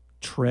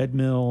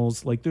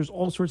 treadmills, like there's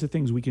all sorts of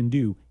things we can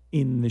do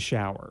in the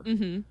shower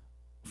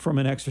from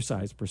an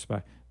exercise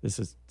perspective. This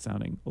is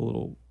sounding a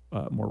little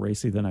more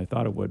racy than I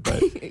thought it would,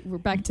 but We're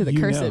back to the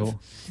cursive.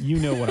 you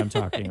know what I'm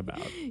talking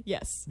about.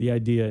 Yes. The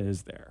idea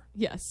is there.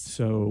 Yes.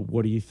 So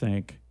what do you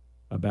think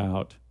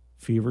about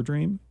Fever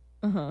Dream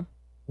Uh-huh.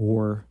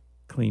 or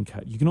Clean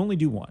Cut? You can only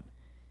do one.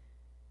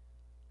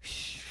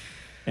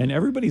 And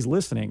everybody's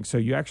listening, so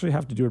you actually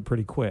have to do it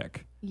pretty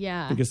quick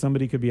Yeah. because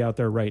somebody could be out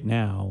there right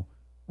now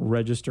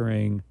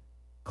registering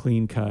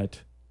Clean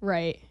Cut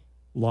Right.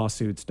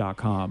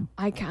 lawsuits.com.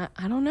 I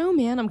don't know,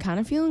 man. I'm kind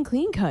of feeling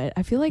Clean Cut.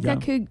 I feel like Yeah.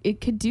 it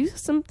could do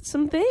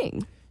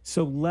something.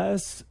 So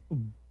less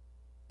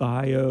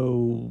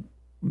biomedical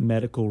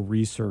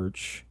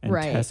research and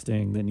Right.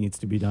 testing that needs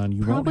to be done.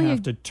 You Probably a won't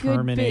have to good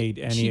terminate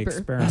bit any cheaper.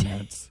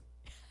 experiments.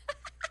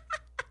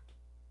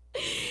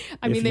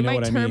 I If mean, you they know might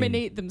what I mean.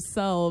 terminate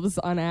themselves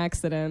on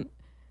accident.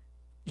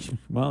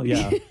 Well,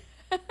 yeah.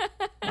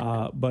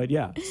 But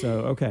yeah,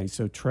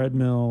 so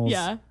treadmills.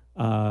 Yeah.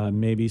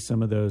 Maybe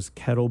some of those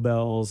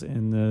kettlebells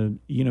and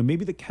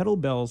maybe the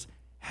kettlebells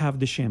have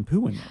the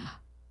shampoo in them.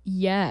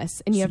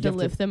 Yes, and you So have to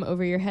lift them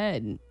over your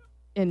head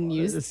and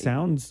use.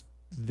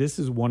 This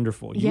is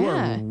wonderful. You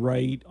Yeah. are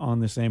right on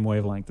the same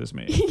wavelength as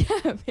me.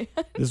 Yeah, man.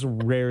 This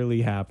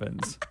rarely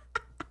happens.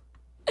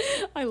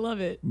 I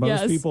love it. Most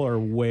yes. people are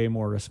way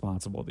more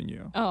responsible than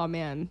you. Oh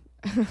man,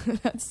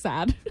 that's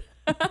sad.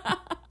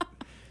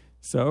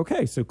 So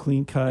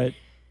Clean Cut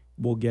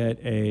will get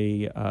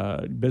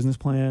a business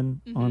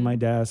plan on my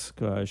desk,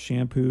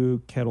 shampoo,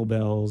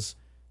 kettlebells,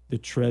 the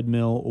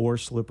treadmill or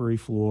slippery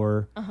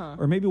floor,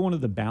 or maybe one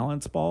of the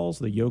balance balls,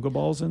 the yoga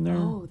balls in there.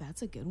 Oh,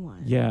 that's a good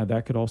one. Yeah,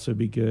 that could also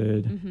be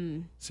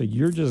good. So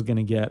you're just going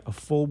to get a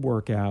full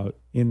workout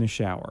in the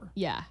shower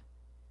Yeah.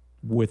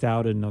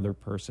 without another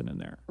person in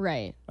there.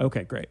 Right.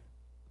 Okay, great.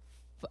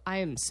 I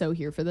am so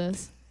here for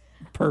this.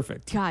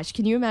 Perfect. Gosh,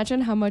 can you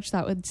imagine how much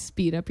that would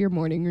speed up your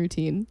morning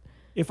routine?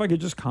 If I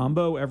could just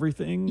combo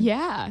everything.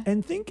 Yeah.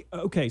 And think,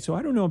 okay, so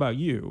I don't know about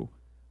you,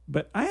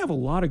 but I have a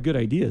lot of good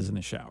ideas in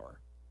the shower.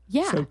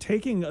 Yeah. So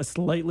taking a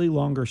slightly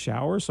longer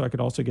shower so I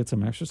could also get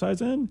some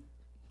exercise in,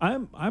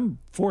 I'm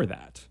for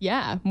that.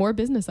 Yeah. More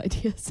business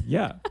ideas.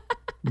 Yeah.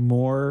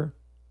 More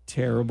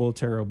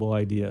terrible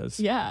ideas.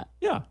 Yeah.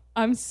 Yeah.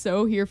 I'm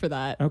so here for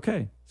that.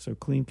 Okay. So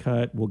Clean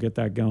Cut, we'll get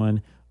that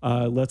going.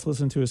 Let's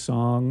listen to a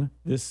song.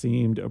 This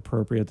seemed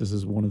appropriate. This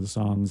is one of the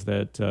songs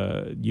that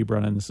you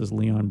brought in. This is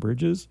Leon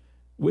Bridges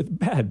with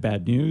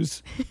Bad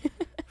News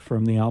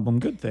from the album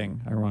Good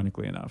Thing,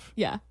 ironically enough.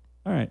 Yeah.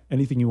 All right.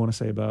 Anything you want to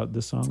say about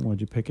this song?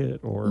 Why'd you pick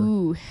it,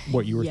 or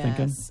what you were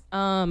thinking?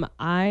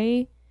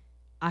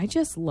 I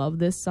just love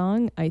this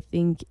song. I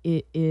think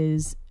it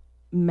is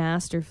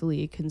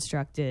masterfully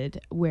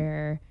constructed,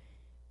 where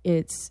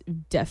it's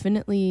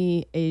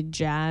definitely a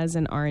jazz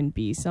and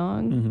R&B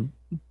song,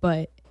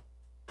 but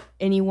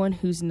anyone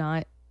who's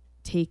not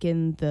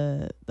taken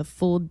the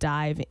full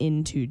dive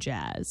into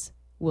jazz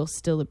will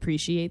still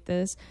appreciate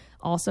this.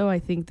 Also, I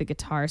think the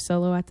guitar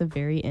solo at the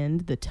very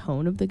end, the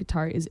tone of the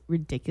guitar is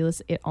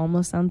ridiculous. It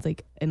almost sounds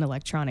like an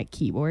electronic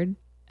keyboard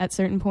at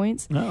certain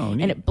points. Oh,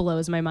 neat. And it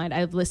blows my mind.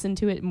 I've listened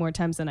to it more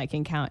times than I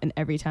can count, and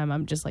every time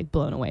I'm just like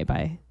blown away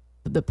by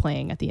the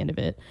playing at the end of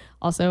it.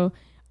 Also,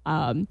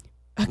 a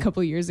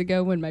couple years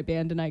ago when my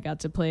band and I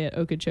got to play at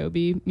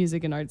Okeechobee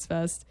Music and Arts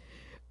Fest,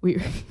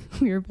 we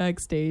were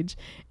backstage,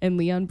 and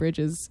Leon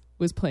Bridges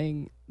was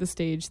playing the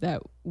stage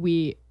that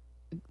we,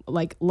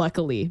 like,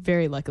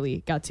 very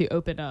luckily got to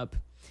open up.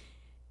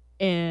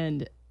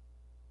 And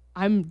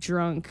I'm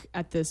drunk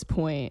at this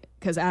point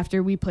because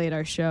after we played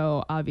our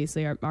show,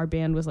 obviously our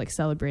band was like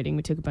celebrating.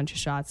 We took a bunch of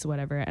shots,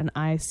 whatever. And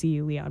I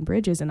see Leon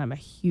Bridges, and I'm a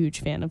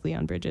huge fan of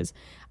Leon Bridges.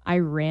 I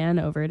ran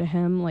over to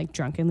him, like,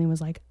 drunkenly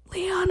was like,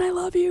 "Leon, I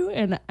love you."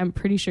 And I'm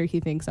pretty sure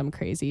he thinks I'm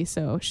crazy.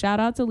 So shout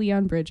out to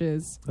Leon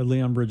Bridges.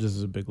 Leon Bridges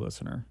is a big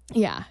listener.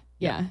 Yeah.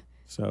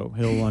 So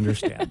he'll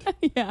understand.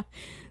 Yeah.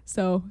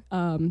 So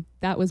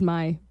that was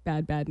my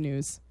bad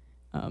news.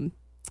 Perfect.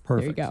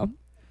 There you go.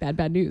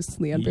 Bad news,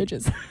 Leon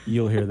Bridges.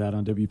 You'll hear that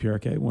on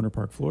WPRK, Winter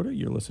Park, Florida.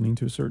 You're listening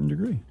to A Certain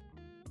Degree.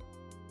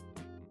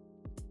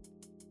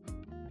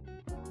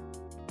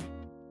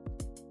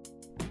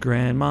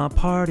 Grandma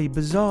Party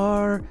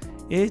Bazaar,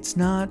 it's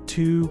not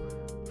too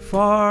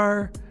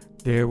far.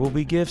 There will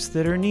be gifts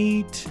that are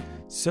neat,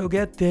 so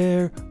get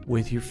there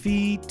with your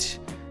feet,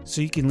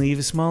 so you can leave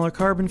a smaller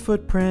carbon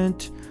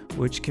footprint,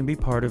 which can be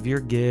part of your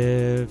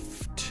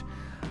gift.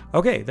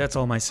 Okay, that's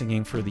all my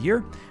singing for the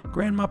year.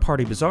 Grandma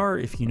Party Bazaar,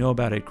 if you know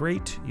about it,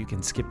 great. You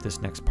can skip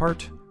this next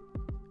part.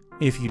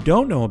 If you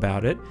don't know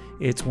about it,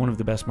 it's one of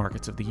the best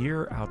markets of the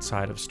year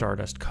outside of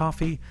Stardust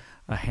Coffee,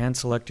 a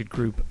hand-selected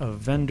group of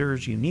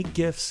vendors, unique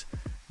gifts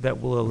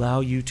that will allow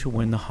you to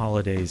win the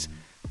holidays.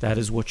 That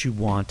is what you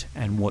want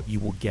and what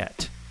you will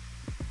get.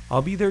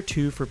 I'll be there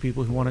too for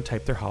people who want to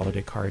type their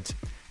holiday cards,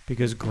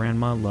 because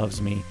Grandma loves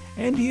me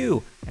and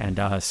you and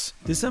us.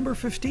 December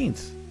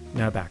 15th.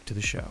 Now back to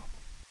the show.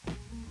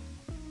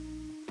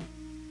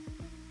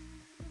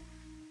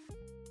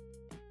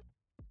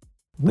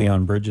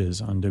 Leon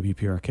Bridges on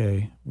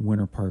WPRK,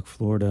 Winter Park,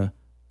 Florida.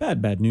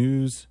 Bad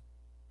news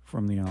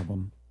from the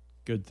album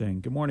Good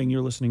Thing. Good morning.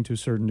 You're listening to A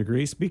Certain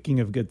Degree. Speaking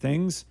of good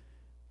things,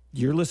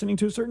 you're listening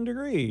to A Certain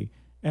Degree.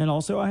 And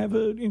also, I have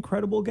an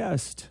incredible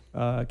guest.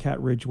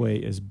 Kat Ridgway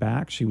is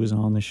back. She was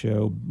on the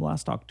show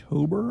last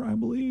October, I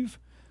believe.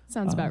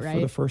 Sounds about right.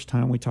 For the first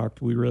time we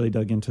talked, we really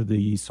dug into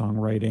the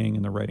songwriting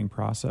and the writing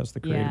process, the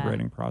creative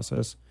writing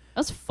process. That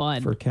was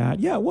fun. For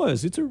Kat. Yeah, it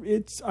was.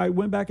 I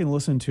went back and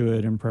listened to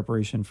it in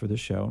preparation for the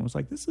show and was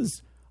like,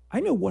 I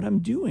know what I'm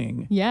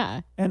doing.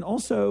 Yeah. And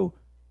also,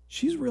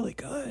 she's really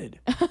good.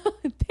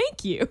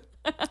 Thank you.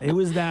 It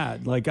was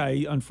that. Like,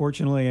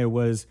 unfortunately, it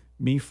was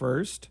me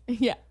first.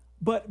 Yeah.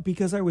 But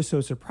because I was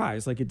so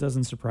surprised, like, it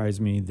doesn't surprise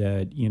me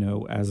that,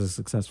 as a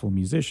successful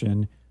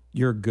musician,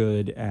 you're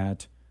good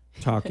at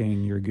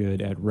talking, you're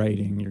good at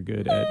writing, you're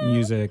good at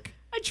music.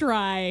 I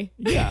try.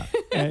 Yeah.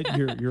 And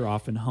you're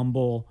often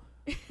humble.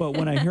 But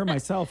when I hear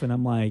myself and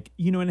I'm like,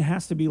 and it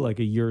has to be like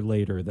a year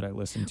later that I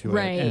listen to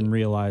it and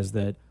realize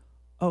that,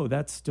 oh,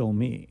 that's still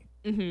me.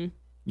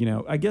 Mm-hmm.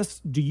 I guess,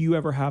 do you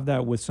ever have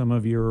that with some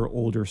of your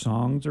older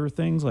songs or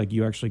things? Like,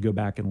 you actually go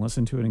back and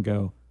listen to it and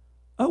go,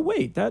 oh,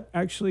 wait, that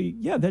actually,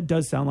 that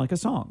does sound like a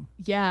song.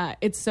 Yeah,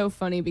 it's so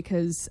funny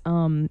because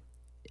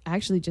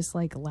actually just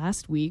like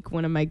last week,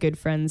 one of my good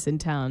friends in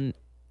town,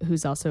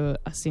 who's also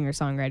a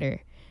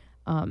singer-songwriter,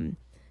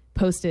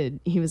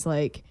 posted, he was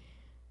like,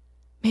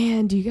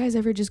 man, do you guys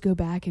ever just go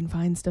back and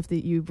find stuff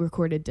that you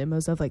recorded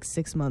demos of like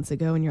 6 months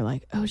ago? And you're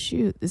like, oh,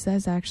 shoot, this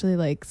is actually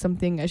like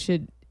something I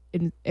should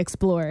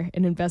explore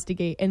and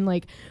investigate. And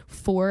like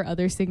 4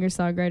 other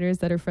singer-songwriters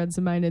that are friends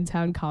of mine in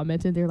town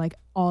commented, they're like,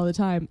 all the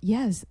time,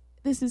 yes,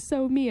 this is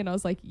so me. And I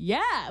was like,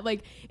 yeah,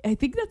 like, I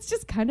think that's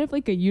just kind of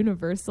like a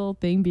universal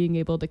thing, being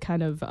able to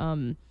kind of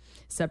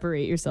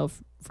separate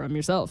yourself from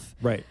yourself.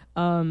 Right.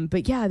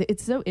 But yeah,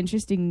 it's so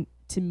interesting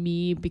to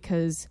me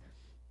because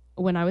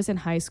when I was in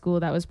high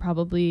school, that was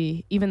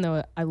probably, even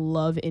though I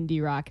love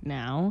indie rock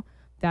now,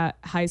 that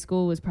high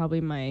school was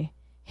probably my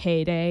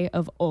heyday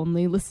of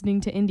only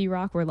listening to indie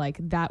rock, where like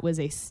that was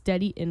a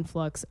steady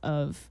influx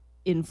of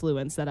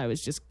influence that I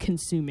was just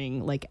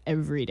consuming like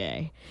every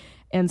day.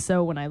 And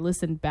so when I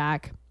listened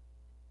back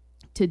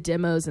to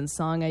demos and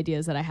song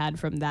ideas that I had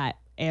from that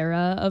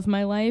era of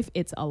my life,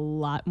 it's a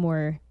lot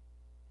more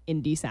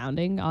indie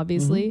sounding,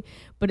 obviously,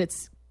 but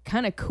it's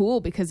kind of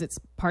cool because it's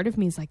part of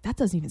me is like, that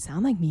doesn't even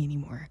sound like me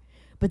anymore.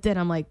 But then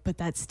I'm like, but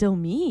that's still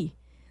me.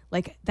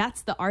 Like,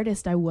 that's the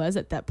artist I was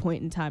at that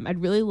point in time.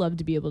 I'd really love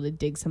to be able to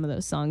dig some of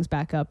those songs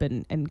back up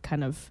and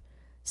kind of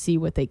see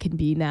what they can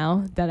be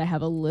now that I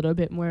have a little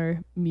bit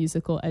more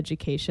musical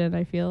education,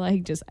 I feel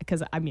like, just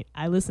because, I mean,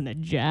 I listen to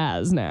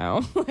jazz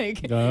now.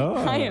 Like,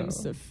 I am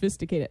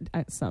sophisticated.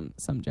 Some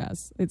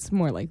jazz. It's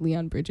more like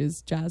Leon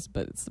Bridges jazz,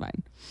 but it's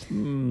fine.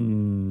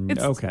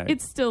 Okay.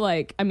 It's still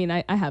like, I mean,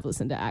 I have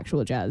listened to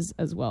actual jazz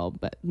as well,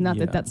 but not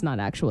that that's not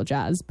actual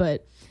jazz.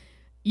 But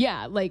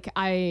yeah, like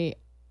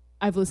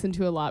I've listened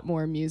to a lot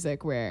more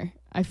music where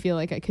I feel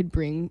like I could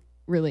bring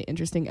really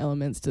interesting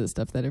elements to the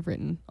stuff that I've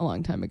written a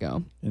long time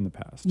ago in the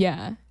past.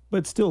 Yeah.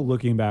 But still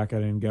looking back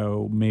at it and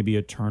go, maybe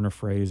a turn of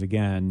phrase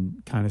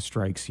again kind of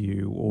strikes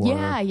you, or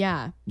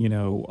you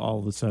know, all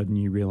of a sudden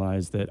you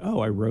realize that, oh,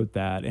 I wrote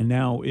that, and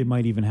now it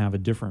might even have a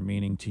different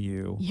meaning to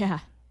you. Yeah.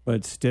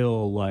 But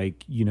still,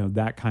 like, you know,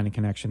 that kind of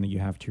connection that you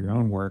have to your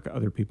own work,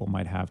 other people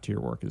might have to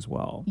your work as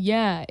well.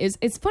 Yeah.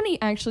 It's funny,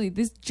 actually,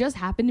 this just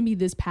happened to me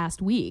this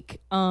past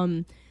week.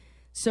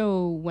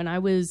 So when I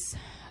was,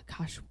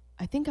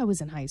 I think I was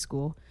in high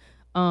school.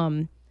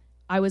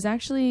 I was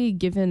actually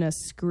given a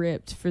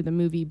script for the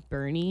movie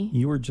Bernie.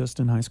 You were just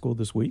in high school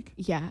this week?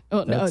 Yeah.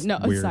 Oh, That's no.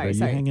 Weird. Sorry. Are you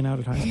hanging out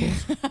at high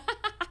schools?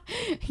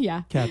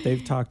 Yeah. Kat,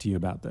 they've talked to you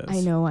about this.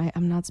 I know.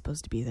 I'm not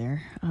supposed to be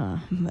there.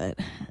 But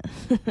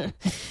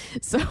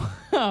so,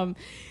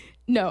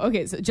 no.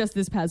 Okay. So just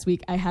this past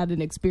week, I had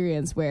an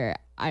experience where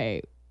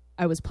I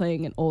was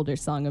playing an older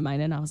song of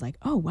mine, and I was like,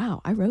 oh,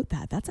 wow, I wrote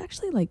that. That's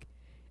actually, like,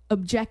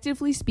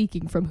 objectively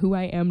speaking, from who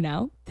I am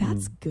now,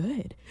 that's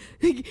good.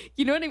 Like,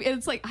 you know what I mean?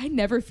 It's like, I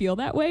never feel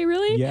that way,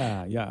 really.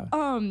 Yeah.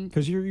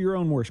 Because you're your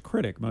own worst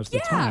critic most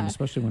of the time,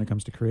 especially when it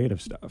comes to creative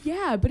stuff.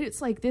 Yeah, but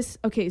it's like this.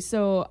 Okay,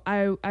 so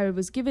I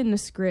was given the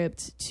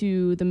script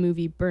to the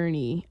movie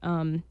Bernie,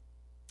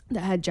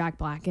 that had Jack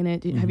Black in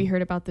it. Have you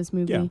heard about this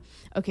movie? Yeah.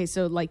 Okay,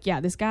 so like,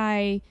 this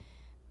guy,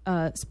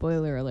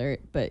 spoiler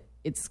alert, but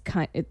it's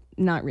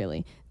not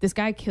really. This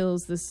guy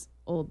kills this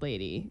old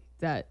lady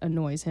that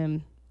annoys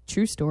him.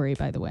 True story,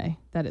 by the way,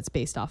 that it's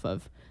based off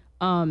of.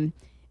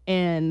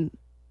 And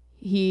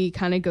he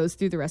kind of goes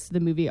through the rest of the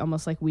movie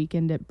almost like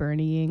Weekend at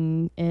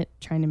Bernieing it,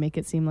 trying to make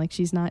it seem like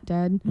she's not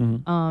dead.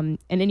 And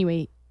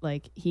anyway,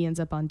 like, he ends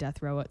up on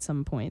death row at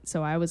some point.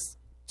 So I was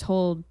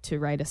told to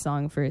write a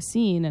song for a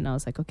scene, and I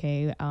was like,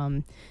 okay,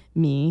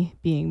 me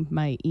being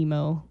my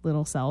emo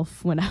little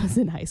self when I was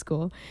in high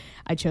school,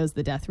 I chose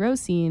the death row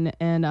scene,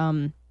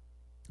 and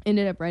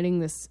ended up writing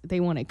this. They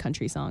wanted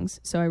country songs,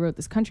 so I wrote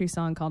this country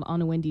song called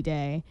On a Windy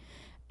Day.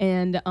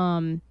 And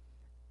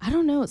I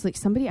don't know, it's like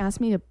somebody asked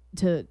me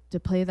to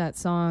play that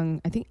song.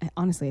 I think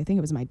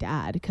it was my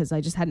dad, because I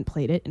just hadn't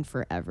played it in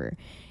forever.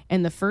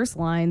 And the first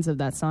lines of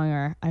that song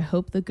are, I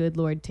hope the good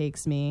Lord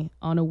takes me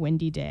on a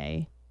windy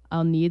day.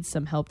 I'll need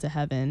some help to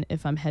heaven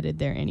if I'm headed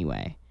there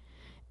anyway.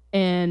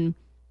 And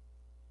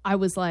I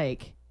was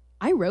like,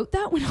 I wrote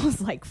that when I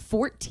was like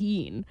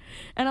 14,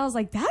 and I was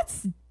like,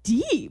 that's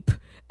deep.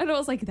 And I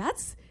was like,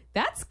 that's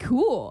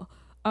cool.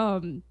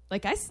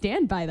 Like, I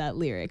stand by that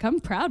lyric. I'm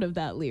proud of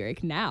that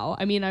lyric now.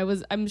 I mean,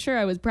 I'm sure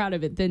I was proud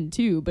of it then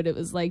too, but it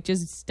was like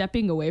just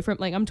stepping away from,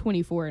 like, I'm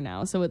 24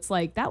 now. So it's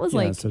like, that was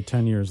like, so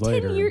 10 years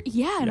later.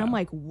 And I'm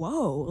like,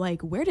 whoa,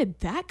 like, where did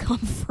that come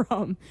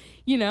from?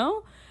 You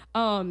know?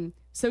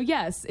 So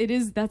yes, it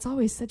is. That's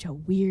always such a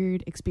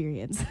weird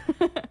experience,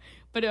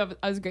 but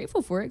I was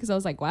grateful for it, because I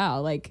was like,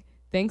 wow, like,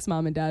 thanks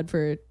mom and dad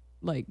for,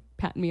 like,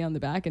 patting me on the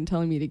back and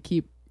telling me to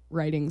keep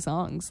writing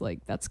songs.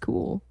 Like, that's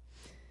cool.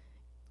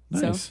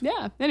 Nice. So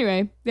yeah,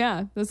 anyway,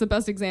 that's the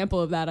best example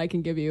of that I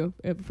can give you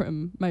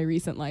from my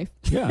recent life.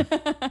 Yeah,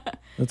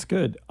 that's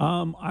good.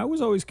 I was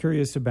always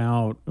curious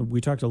about,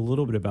 we talked a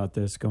little bit about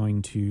this, you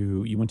went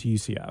to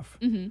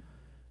UCF.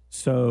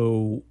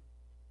 So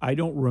I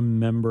don't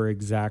remember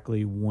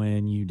exactly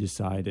when you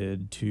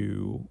decided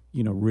to,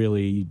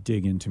 really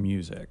dig into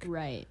music.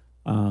 Right.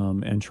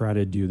 And try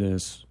to do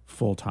this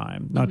full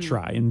time. Not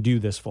try, and do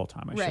this full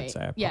time, I should say.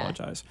 I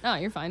apologize. Oh,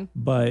 you're fine.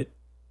 But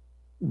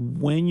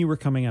when you were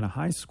coming out of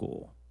high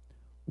school,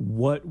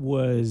 what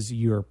was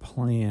your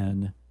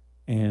plan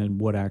and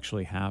what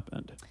actually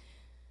happened?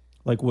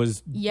 Like,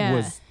 was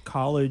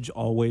college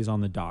always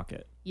on the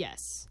docket?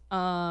 Yes.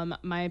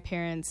 My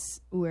parents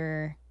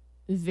were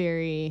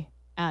very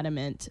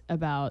adamant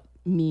about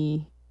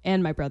me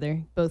and my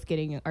brother both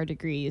getting our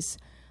degrees.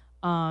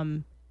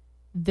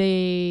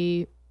 They're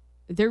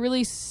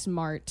really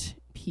smart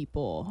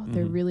people.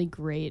 They're really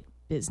great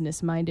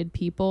business-minded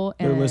people.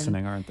 They're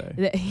listening, aren't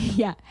they?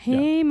 Yeah.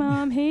 Hey,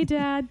 Mom. Hey,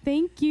 Dad.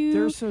 Thank you.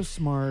 They're so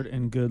smart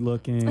and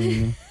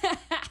good-looking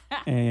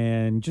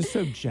and just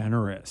so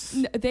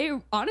generous. They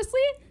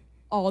honestly,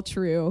 all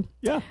true.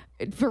 Yeah.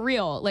 For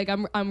real. Like,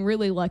 I'm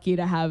really lucky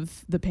to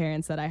have the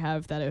parents that I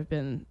have that have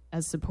been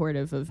as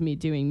supportive of me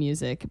doing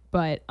music.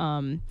 But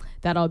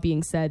that all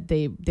being said,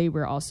 they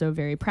were also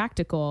very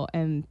practical,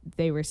 and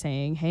they were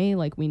saying, hey,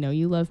 like, we know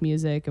you love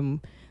music, and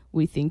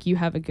we think you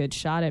have a good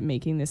shot at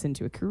making this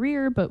into a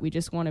career, but we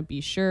just want to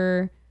be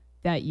sure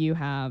that you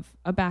have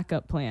a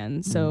backup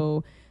plan.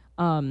 So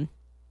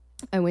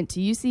I went to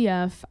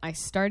UCF. I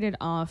started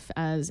off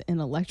as an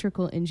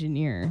electrical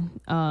engineer.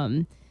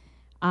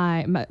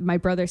 My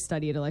brother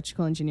studied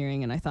electrical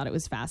engineering, and I thought it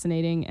was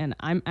fascinating. And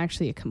I'm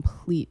actually a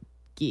complete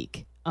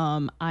geek.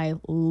 I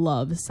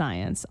love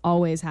science.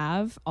 Always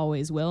have,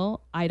 always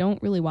will. I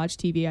don't really watch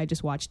TV. I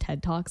just watch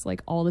TED Talks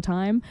like all the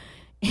time.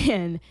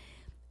 And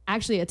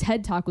actually, a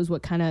TED Talk was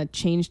what kind of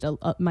changed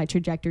my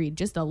trajectory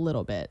just a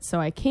little bit. So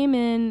I came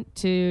in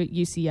to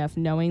UCF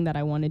knowing that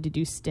I wanted to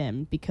do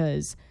STEM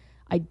because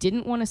I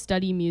didn't want to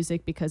study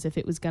music, because if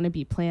it was going to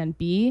be plan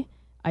B,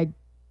 I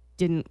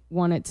didn't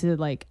want it to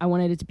I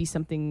wanted it to be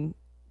something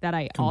that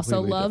I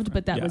also loved,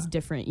 different. but that was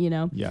different,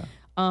 Yeah.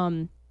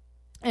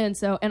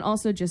 And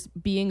also just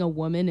being a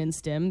woman in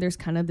STEM, there's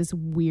kind of this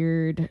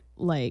weird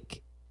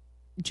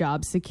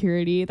job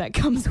security that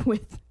comes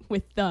with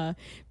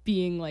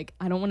being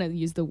I don't want to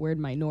use the word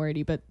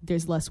minority, but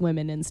there's less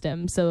women in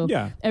STEM. So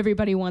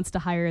everybody wants to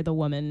hire the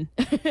woman.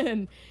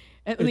 And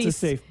at least it's a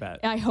safe bet.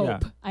 I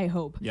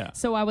hope. Yeah.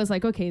 So I was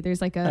like, okay,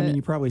 there's I mean,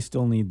 you probably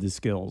still need the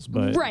skills,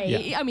 but right.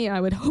 Yeah. I mean,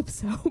 I would hope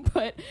so.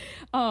 But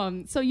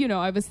so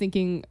I was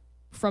thinking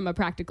from a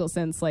practical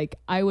sense,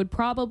 I would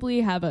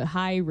probably have a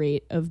high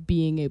rate of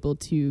being able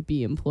to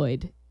be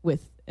employed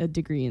with a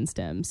degree in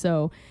STEM.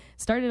 So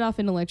started off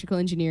in electrical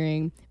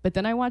engineering, but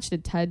then I watched a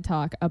TED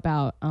Talk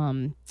about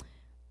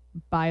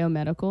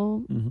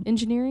biomedical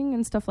engineering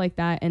and stuff like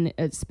that. And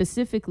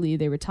specifically,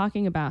 they were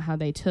talking about how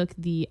they took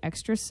the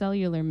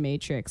extracellular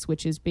matrix,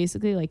 which is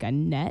basically like a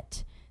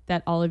net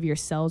that all of your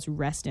cells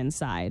rest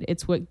inside.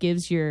 It's what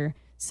gives your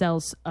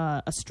cells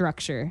a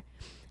structure.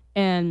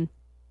 And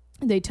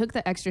they took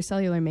the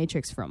extracellular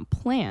matrix from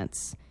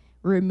plants,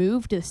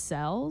 removed the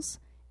cells,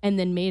 and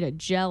then made a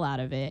gel out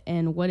of it.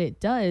 And what it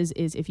does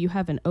is if you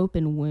have an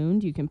open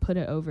wound, you can put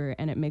it over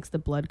and it makes the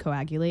blood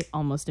coagulate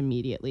almost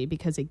immediately,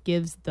 because it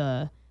gives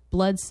the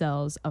blood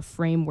cells a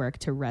framework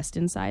to rest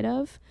inside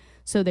of.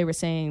 So they were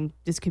saying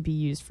this could be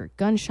used for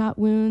gunshot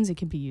wounds. It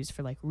could be used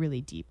for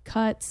really deep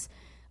cuts.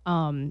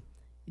 And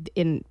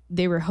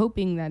they were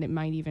hoping that it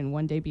might even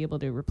one day be able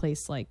to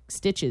replace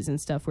stitches and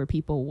stuff, where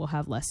people will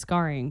have less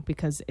scarring,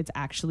 because it's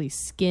actually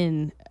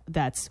skin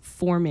that's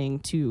forming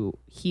to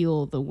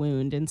heal the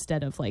wound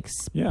instead of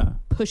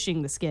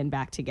pushing the skin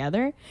back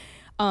together.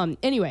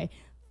 Anyway,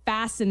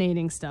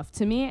 fascinating stuff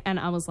to me. And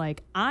I was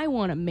like, I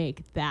want to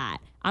make that.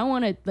 I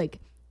want to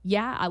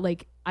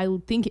I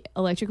think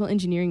electrical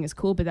engineering is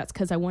cool, but that's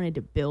because I wanted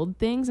to build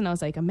things. And I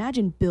was like,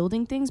 imagine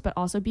building things, but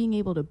also being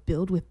able to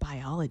build with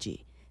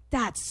biology.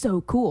 That's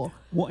so cool.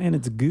 Well, and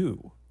it's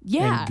goo.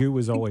 Yeah. And goo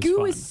is always fun.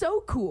 Goo is so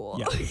cool.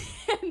 Yeah.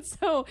 And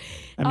so...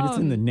 I mean, it's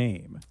in the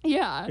name.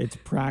 Yeah. It's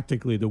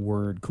practically the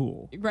word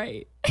cool.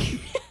 Right.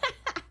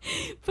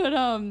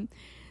 But,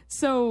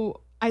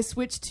 so I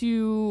switched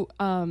to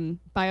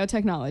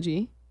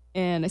biotechnology,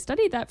 and I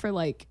studied that for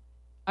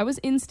I was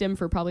in STEM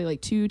for probably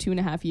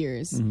 2.5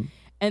 years. Mm-hmm.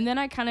 And then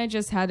I kind of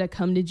just had a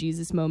come to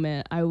Jesus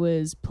moment. I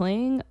was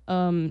playing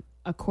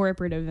a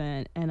corporate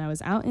event, and I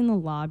was out in the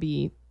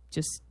lobby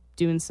just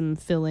doing some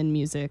fill-in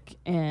music,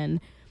 and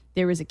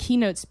there was a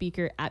keynote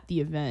speaker at the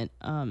event,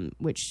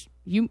 which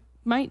you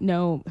might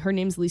know. Her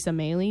name's Lisa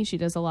Maley. She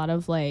does a lot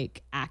of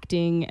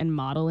acting and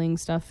modeling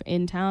stuff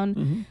in town.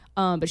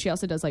 Mm-hmm. But she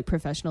also does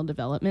professional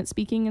development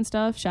speaking and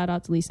stuff. Shout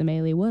out to Lisa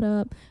Maley. What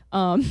up?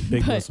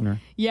 Big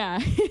listener. Yeah.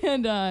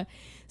 And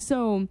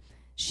so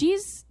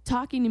she's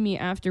talking to me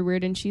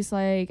afterward, and she's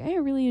like, hey, I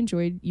really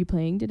enjoyed you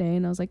playing today.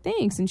 And I was like,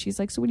 thanks. And she's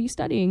like, so what are you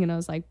studying? And I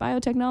was like,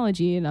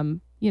 biotechnology. And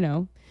I'm,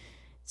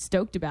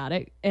 stoked about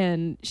it.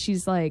 And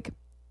she's like,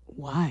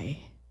 why?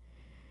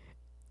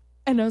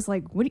 And I was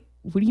like, what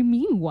do you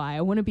mean why?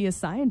 I want to be a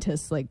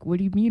scientist. What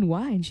do you mean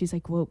why? And she's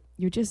like, well,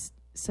 you're just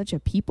such a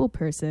people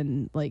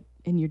person,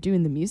 and you're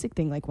doing the music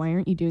thing. Why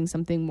aren't you doing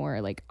something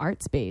more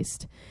arts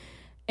based?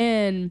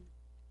 And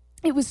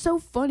it was so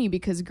funny,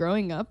 because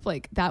growing up,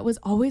 that was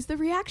always the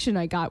reaction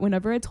I got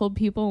whenever I told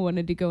people I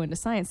wanted to go into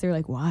science. They're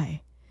like,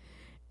 why?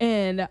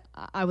 And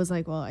I was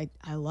like, well,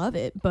 I love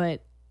it.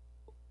 But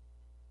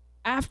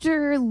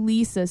after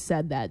Lisa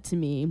said that to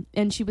me,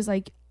 and she was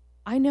like,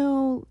 I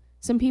know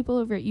some people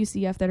over at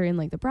UCF that are in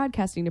the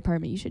broadcasting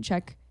department. You should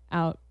check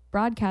out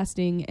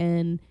broadcasting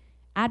and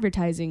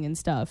advertising and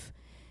stuff.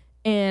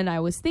 And I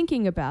was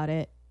thinking about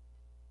it.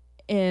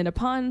 And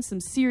upon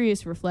some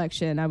serious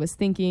reflection, I was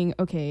thinking,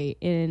 okay,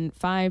 in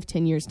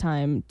 5-10 years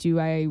time, do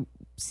I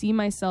see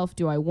myself,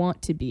 do I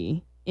want to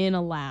be in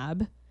a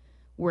lab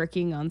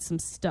working on some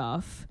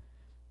stuff,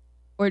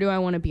 or do I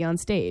want to be on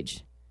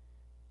stage?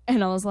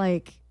 And I was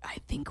like, I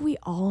think we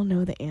all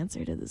know the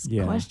answer to this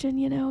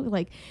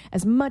question,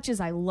 as much as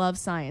I love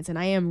science and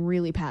I am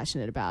really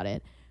passionate about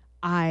it,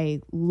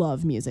 I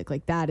love music.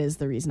 That is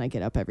the reason I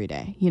get up every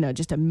day,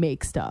 just to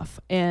make stuff.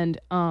 And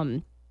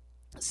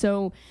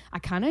so I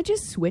kind of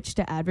just switched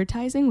to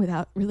advertising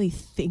without really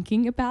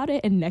thinking about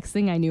it. And next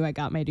thing I knew, I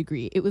got my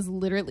degree. It was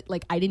literally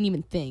I didn't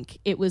even think.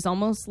 It was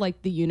almost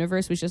like the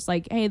universe was just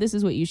like, hey, this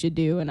is what you should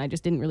do. And I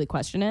just didn't really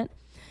question it.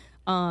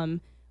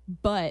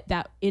 But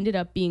that ended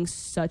up being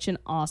such an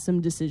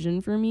awesome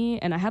decision for me.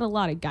 And I had a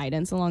lot of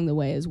guidance along the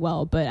way as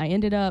well. But I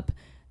ended up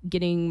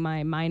getting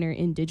my minor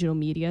in digital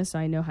media. So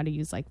I know how to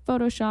use like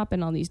Photoshop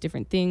and all these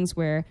different things,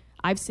 where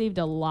I've saved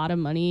a lot of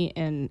money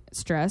and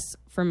stress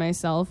for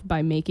myself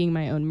by making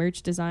my own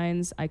merch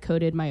designs. I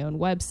coded my own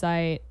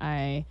website.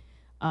 I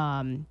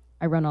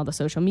run all the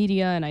social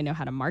media, and I know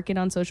how to market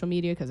on social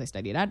media because I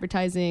studied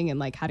advertising and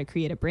like how to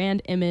create a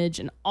brand image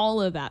and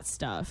all of that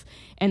stuff.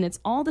 And it's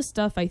all the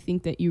stuff I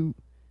think that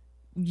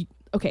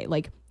okay,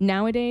 like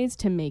nowadays,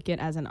 to make it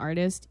as an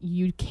artist,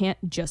 you can't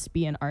just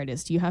be an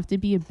artist. You have to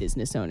be a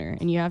business owner,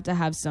 and you have to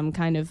have some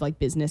kind of like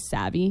business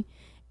savvy.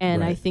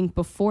 And I think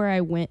before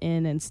I went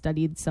in and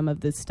studied some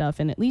of this stuff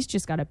and at least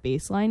just got a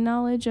baseline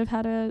knowledge of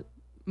how to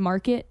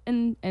market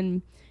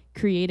and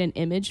create an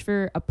image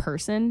for a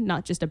person,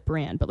 not just a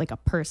brand, but like a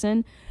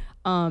person,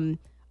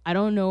 I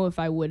don't know if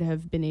I would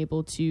have been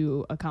able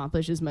to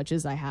accomplish as much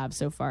as I have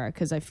so far,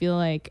 because I feel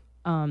like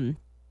I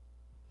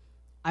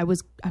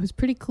was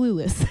pretty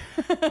clueless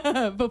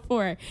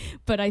before,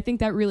 but I think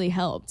that really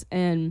helped.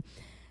 And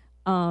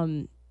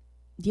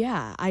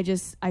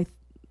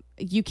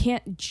you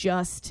can't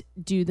just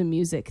do the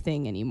music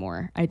thing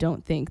anymore. I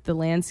don't think the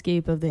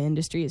landscape of the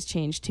industry has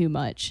changed too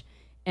much,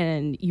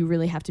 and you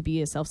really have to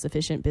be a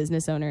self-sufficient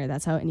business owner.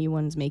 That's how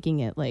anyone's making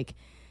it. Like,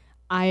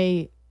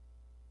 I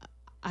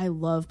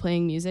love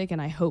playing music,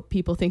 and I hope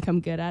people think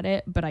I'm good at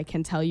it, but I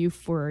can tell you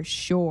for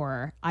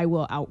sure I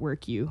will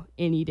outwork you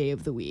any day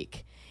of the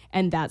week.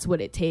 And that's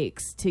what it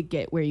takes to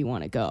get where you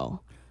want to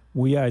go.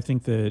 Well, yeah, I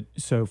think that,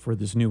 so for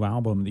this new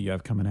album that you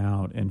have coming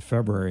out in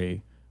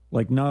February,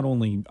 like, not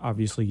only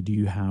obviously do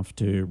you have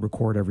to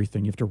record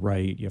everything, you have to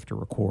write, you have to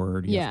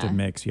record, you have to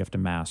mix, you have to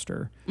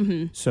master.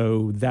 Mm-hmm.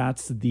 So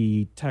that's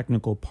the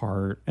technical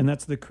part, and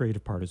that's the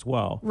creative part as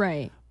well.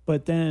 Right.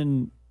 But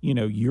then, you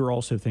know, you're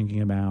also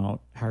thinking about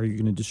how are you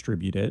going to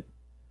distribute it?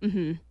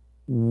 Mm-hmm.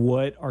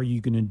 What are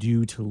you going to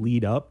do to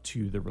lead up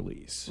to the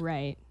release?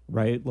 Right.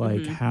 Right?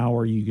 Like, how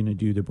are you going to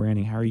do the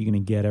branding? How are you going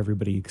to get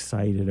everybody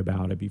excited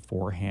about it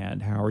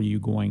beforehand? How are you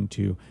going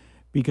to...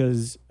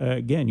 Because,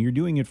 again, you're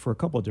doing it for a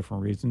couple of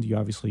different reasons. You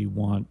obviously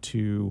want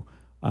to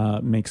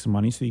make some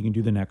money so you can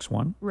do the next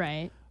one.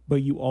 Right.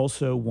 But you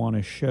also want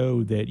to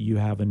show that you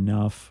have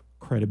enough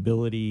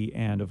credibility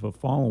and of a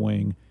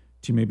following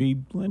to maybe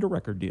land a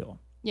record deal.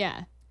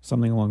 Yeah.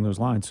 Something along those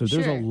lines. So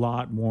there's Sure. a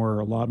lot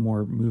more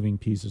moving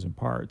pieces and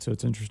parts. So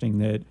it's interesting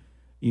that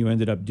you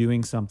ended up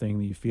doing something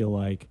that you feel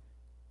like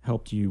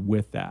helped you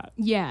with that.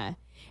 Yeah.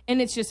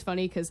 And it's just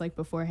funny because, like,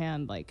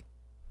 beforehand, like,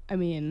 I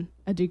mean,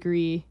 a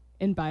degree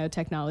in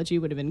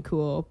biotechnology would have been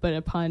cool, but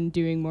upon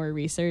doing more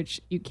research,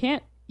 you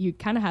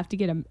kind of have to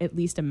get at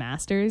least a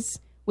master's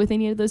with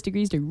any of those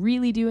degrees to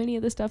really do any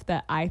of the stuff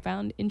that I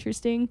found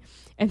interesting.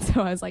 And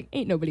so I was like,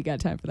 ain't nobody got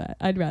time for that.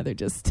 I'd rather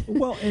just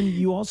well, and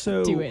you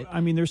also do it.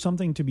 I mean, there's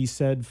something to be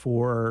said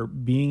for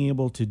being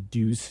able to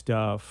do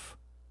stuff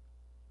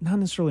not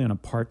necessarily on a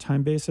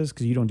part-time basis,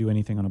 because you don't do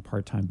anything on a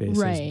part-time basis,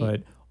 right.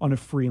 but on a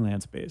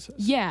freelance basis.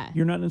 Yeah.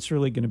 You're not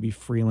necessarily going to be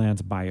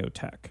freelance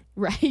biotech.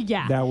 Right.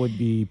 Yeah. That would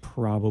be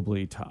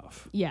probably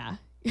tough. Yeah.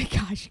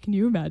 Gosh, can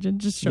you imagine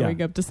just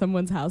showing up to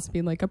someone's house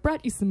being like, I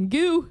brought you some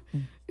goo.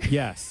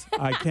 Yes,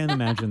 I can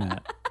imagine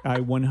that. I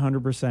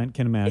 100%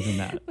 can imagine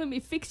that. Let me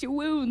fix your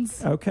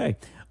wounds. Okay.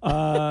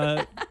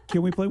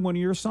 Can we play one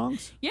of your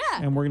songs? Yeah.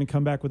 And we're going to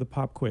come back with a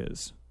pop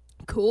quiz.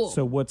 Cool.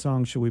 So what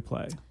song should we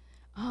play?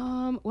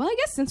 Well, I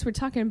guess since we're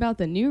talking about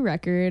the new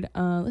record,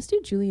 let's do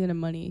Juliana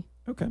Money.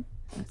 Okay.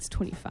 That's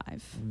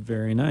 25.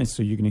 Very nice.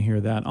 So you're going to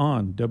hear that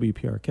on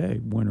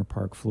WPRK, Winter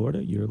Park,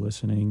 Florida. You're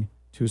listening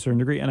to a certain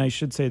degree. And I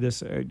should say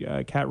this,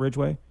 Cat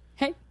Ridgway.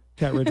 Hey.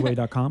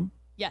 CatRidgway.com.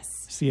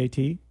 Yes. CAT.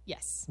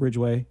 Yes.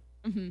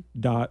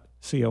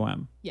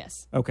 Ridgway.com.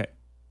 Yes. Okay.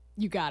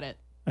 You got it.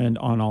 And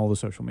on all the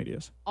social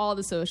medias. All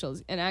the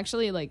socials. And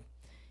actually, like,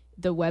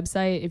 the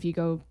website, if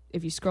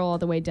you scroll all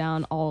the way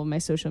down, all of my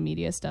social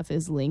media stuff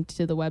is linked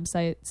to the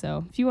website.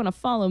 So if you want to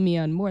follow me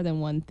on more than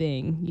one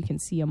thing, you can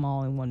see them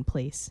all in one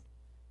place.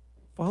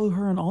 Follow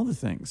her on all the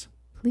things.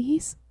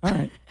 Please. All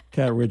right.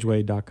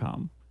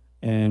 CatRidgway.com.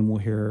 And we'll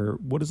hear,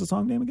 what is the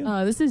song name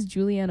again? This is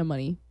Juliana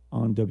Money.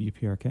 On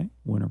WPRK,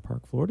 Winter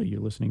Park, Florida.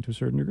 You're listening to a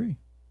certain degree.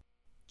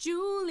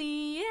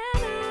 Juliana.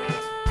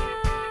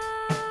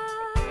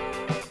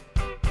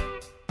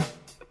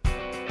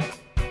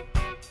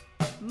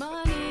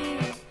 Money,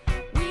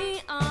 we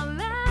are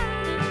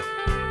live.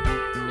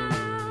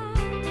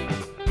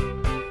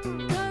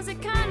 'Cause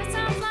it kind of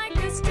sounds like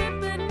a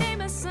stripper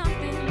name or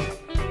something.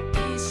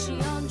 Is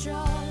she on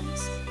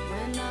drugs?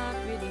 We're not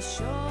really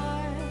sure.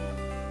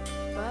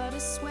 But her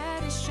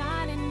sweat is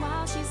shining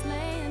while she's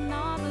laying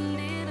on the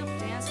little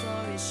dance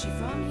floor. Is she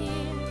from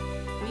here?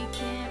 We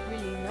can't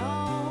really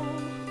know.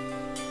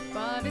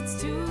 But it's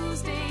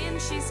Tuesday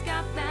and she's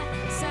got that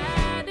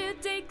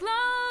Saturday glow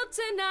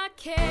to not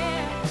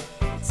care.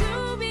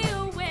 To be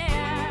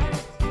aware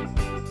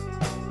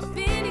of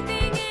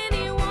anything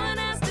anyone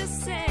has to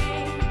say.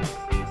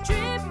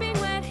 Dripping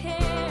wet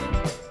hair,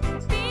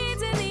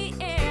 beads in the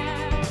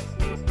air.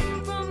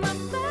 From the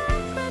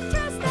black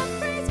dress that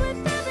frees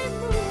with every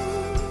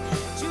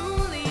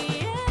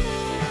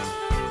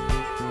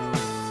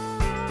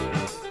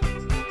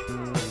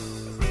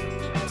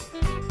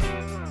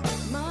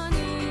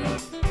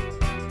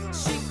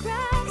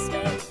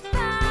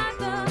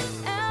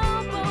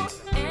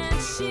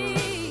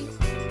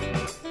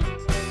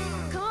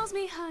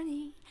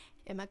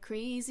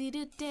crazy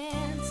to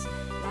dance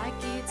like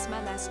it's my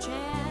last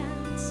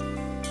chance.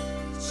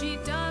 She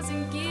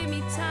doesn't give me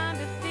time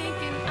to think,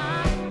 and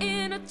I'm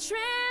in a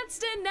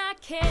trance, and I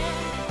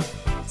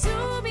can't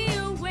to be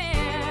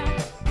aware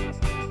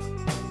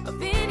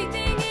of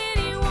anything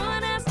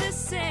anyone has to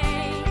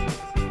say.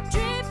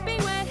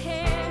 Dripping wet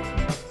hair,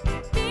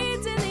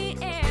 beads in the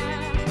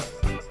air,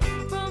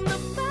 from the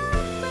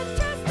back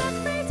mattress that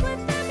breathes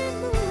with every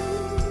move.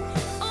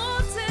 Oh,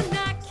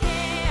 tonight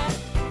can't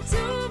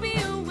to be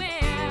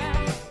aware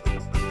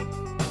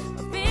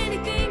of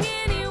anything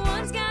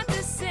anyone's got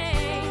to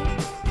say.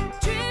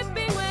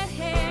 Dripping wet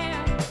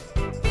hair,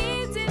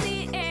 beads in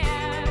the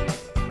air,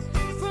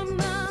 from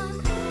the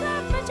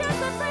black mattress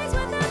that breathes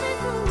with every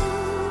move.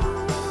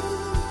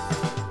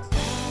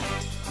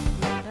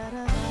 Da da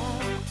da da,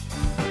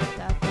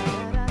 da da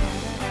da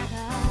da da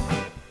da.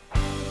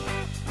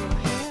 Your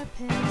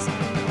hairpins on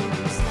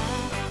your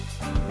slap.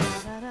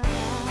 Da da da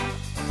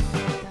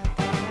da,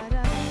 da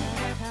da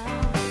da da.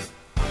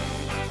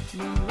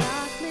 New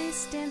rock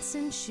lace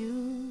dancing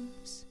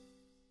shoes.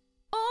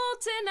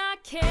 Old and I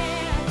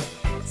care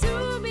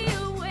to be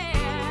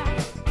aware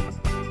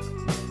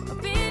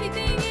of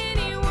anything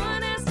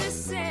anyone has to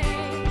say.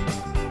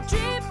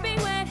 Dripping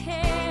wet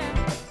hair,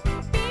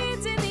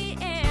 beads in the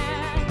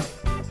air,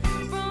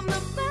 from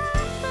the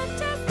back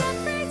mattress that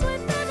breathes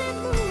with every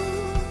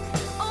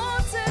move.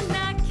 Old and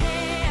I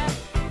care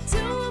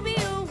to be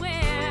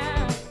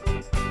aware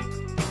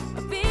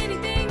of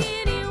anything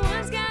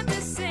anyone's got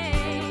to say.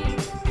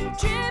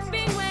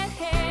 Dripping wet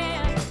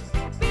hair,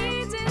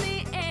 beads in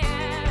the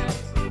air,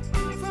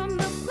 from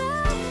the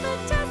black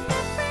mattress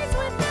that breathes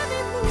with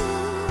every move.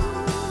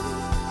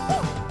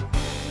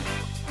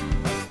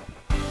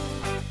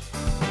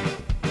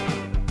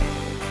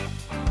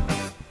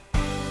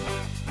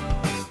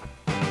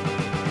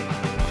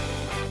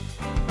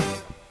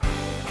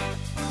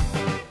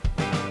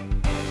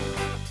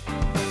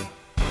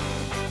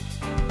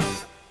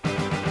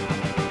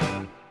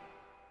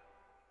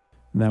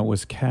 That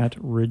was Kat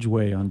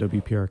Ridgway on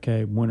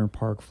WPRK, Winter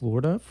Park,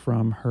 Florida,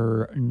 from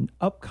her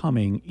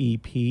upcoming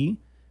EP.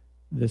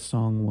 This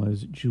song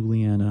was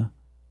Juliana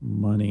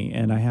Money.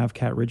 And I have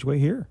Kat Ridgway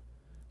here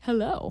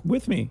Hello.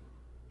 with me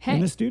Hey.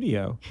 in the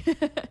studio.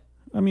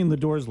 I mean, the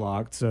door's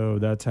locked, so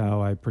that's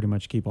how I pretty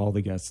much keep all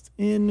the guests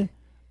in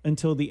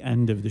until the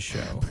end of the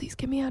show. Please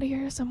get me out of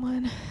here,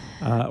 someone.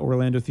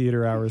 Orlando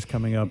Theater Hour is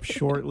coming up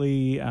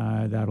shortly.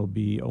 That'll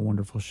be a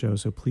wonderful show,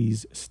 so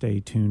please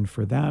stay tuned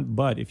for that.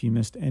 But if you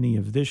missed any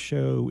of this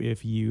show,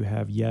 if you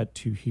have yet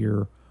to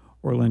hear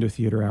Orlando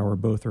Theater Hour,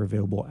 both are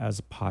available as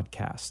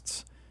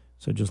podcasts.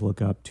 So just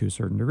look up To a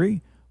Certain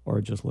Degree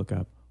or just look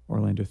up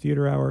Orlando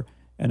Theater Hour.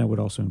 And I would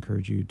also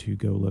encourage you to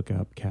go look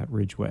up Kat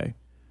Ridgway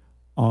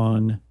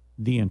on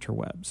the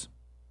interwebs.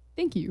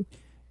 Thank you.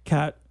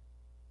 Kat,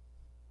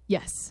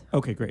 Yes.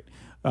 okay, great.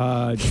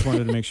 Just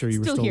wanted to make sure you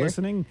were Still still here.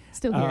 listening.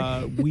 Still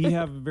here. We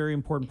have a very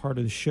important part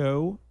of the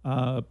show,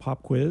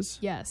 pop quiz,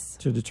 Yes.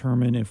 to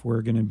determine if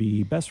we're going to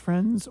be best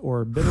friends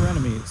or bitter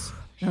enemies.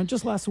 Now,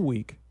 just last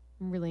week.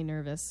 I'm really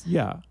nervous.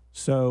 Yeah.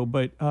 So,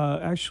 but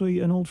actually,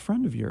 an old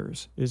friend of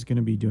yours is going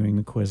to be doing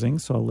the quizzing,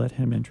 so I'll let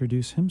him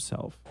introduce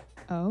himself.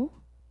 Oh?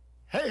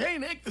 Hey,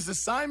 Nick, this is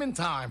Simon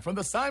Time from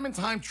the Simon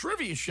Time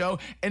Trivia Show,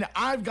 and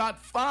I've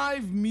got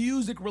 5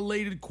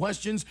 music-related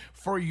questions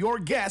for your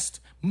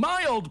guest,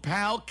 my old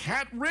pal,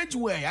 Kat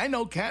Ridgway. I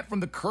know Kat from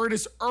the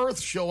Curtis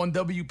Earth Show on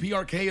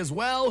WPRK as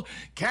well.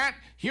 Kat,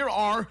 here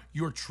are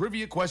your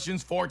trivia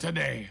questions for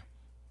today.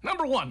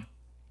 Number 1,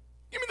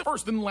 give me the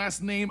first and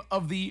last name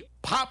of the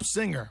pop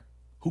singer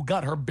who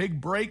got her big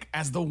break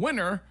as the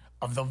winner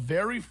of the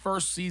very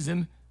first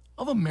season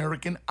of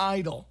American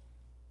Idol.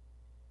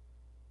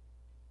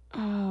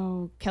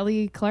 Oh,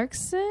 Kelly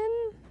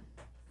Clarkson?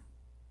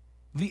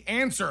 The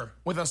answer,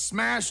 with a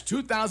smash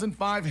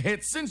 2005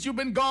 hit Since You've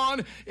Been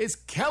Gone, is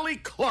Kelly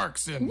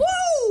Clarkson.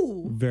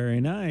 Woo! Very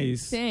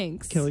nice.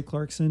 Thanks. Kelly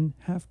Clarkson,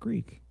 half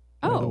Greek,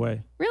 by the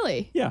way.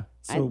 Really? Yeah.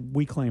 So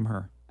we claim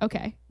her.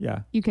 Okay.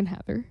 Yeah. You can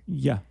have her.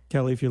 Yeah.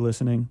 Kelly, if you're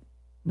listening,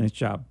 nice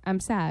job. I'm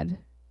sad,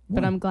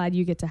 but Why? I'm glad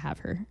you get to have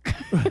her.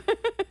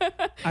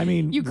 I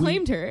mean, You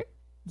claimed her.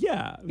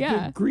 Yeah.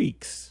 Yeah. The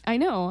Greeks. I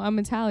know. I'm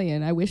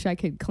Italian. I wish I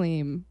could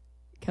claim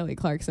Kelly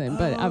Clarkson,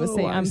 but I was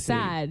saying I I'm see.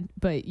 sad,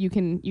 but you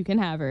can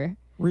have her.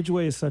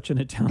 Ridgway is such an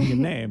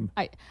Italian name.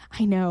 I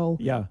know.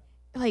 Yeah.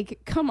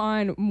 Like, come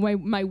on.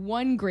 My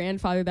one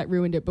grandfather that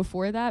ruined it.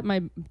 Before that,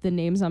 the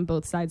names on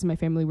both sides of my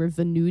family were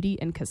Venuti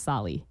and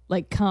Casali.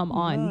 Like, come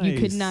on. You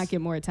could Nice. not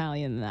get more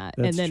Italian than that.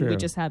 That's and then we true.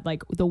 just had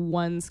like the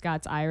one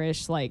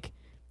Scots-Irish like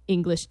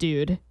English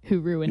dude who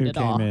ruined Who it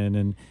came all. in.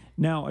 And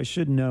now I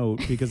should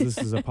note, because this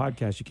is a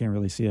podcast, you can't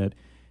really see it.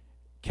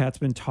 Kat's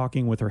been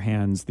talking with her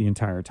hands the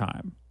entire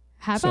time.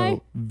 Have so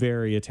I?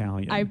 very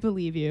Italian. I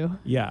believe you.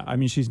 Yeah, I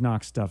mean, she's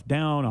knocked stuff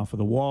down off of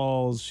the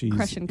walls. She's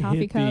Crushing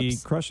coffee hit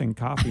cups. crushing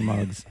coffee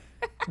mugs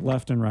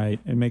left and right.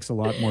 It makes a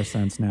lot more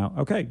sense now.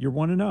 Okay, you're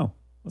 1-0.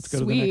 Let's go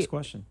to the Sweet. next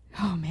question.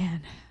 Oh,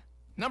 man.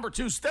 Number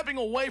 2, stepping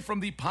away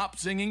from the pop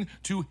singing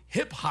to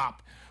hip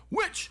hop.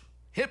 Which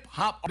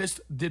hip-hop artist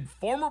did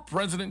former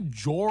President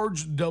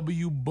George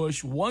W.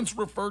 Bush once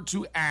refer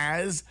to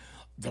as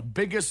the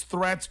biggest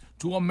threat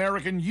to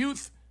American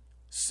youth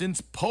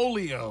since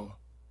polio?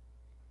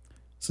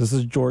 So this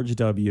is George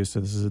W. So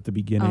this is at the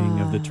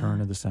beginning of the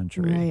turn of the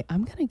century. Right.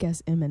 I'm going to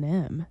guess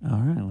Eminem. All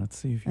right. Let's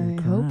see if you're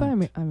correct. I hope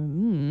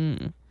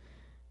I'm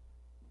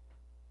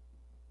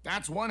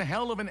That's one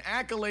hell of an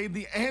accolade.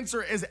 The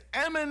answer is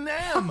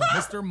Eminem,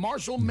 Mr.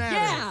 Marshall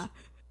Mathers.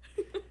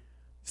 Yeah.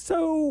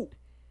 So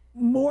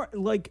more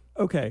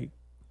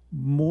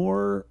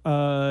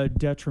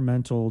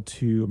detrimental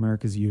to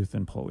America's youth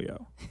than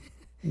polio.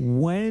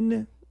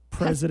 When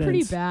presidents, That's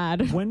pretty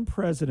bad. When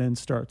presidents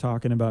start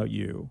talking about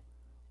you,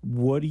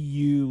 what do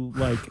you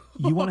like?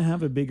 You want to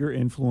have a bigger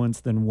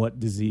influence than what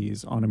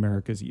disease on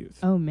America's youth?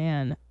 Oh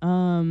man.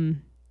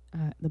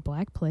 The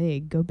Black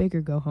Plague. Go big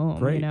or go home.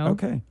 Great. You know?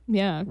 Okay.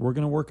 Yeah. We're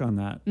gonna work on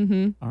that.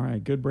 Mm-hmm. All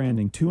right. Good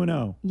branding.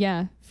 2-0.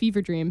 Yeah.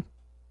 Fever Dream.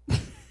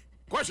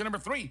 Question number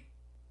 3.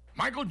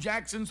 Michael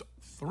Jackson's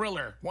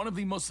Thriller, one of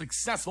the most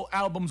successful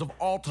albums of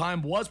all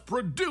time, was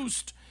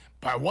produced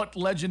by what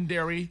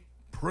legendary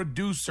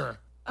producer?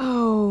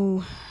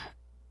 Oh.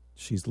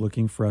 She's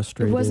looking It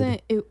frustrated.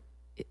 wasn't.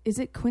 Is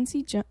it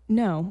Quincy Jones?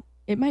 No.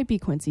 It might be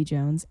Quincy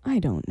Jones. I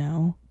don't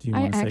know. Do you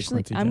want to say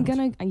Quincy I'm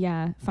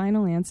Jones?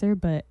 final answer,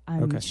 but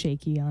I'm Okay.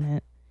 shaky on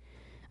it.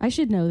 I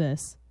should know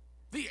this.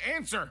 The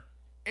answer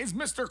is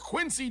Mr.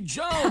 Quincy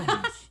Jones.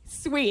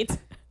 Sweet.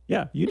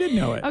 Yeah, you did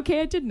know it.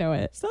 Okay, I did know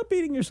it. Stop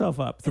beating yourself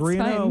up. It's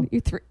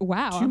 3-0. fine.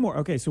 Wow. 2 more.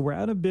 Okay, so we're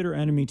out of bitter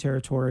enemy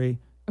territory.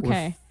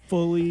 Okay. We're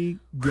fully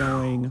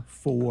going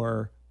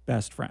for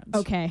best friends.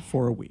 Okay.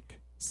 For a week.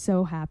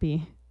 So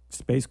happy.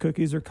 Space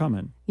cookies are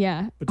coming.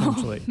 Yeah.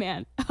 Potentially. Oh,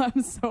 man,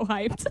 I'm so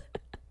hyped.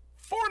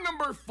 For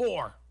number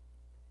 4,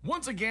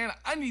 once again,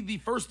 I need the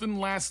first and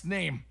last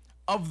name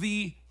of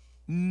the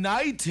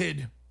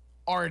knighted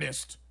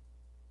artist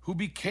who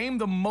became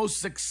the most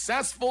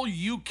successful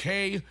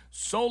UK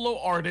solo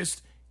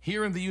artist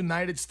here in the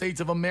United States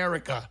of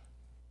America.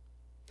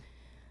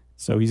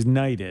 So he's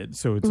knighted.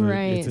 So it's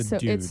Right. a So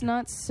dude. it's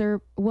not Sir.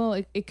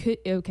 Well, it could.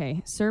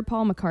 Okay. Sir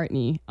Paul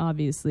McCartney,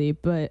 obviously.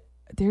 But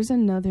there's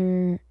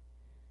another.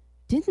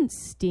 Didn't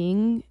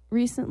Sting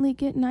recently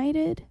get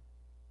knighted?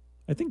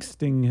 I think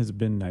Sting has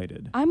been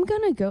knighted.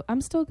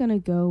 I'm still gonna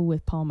go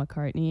with Paul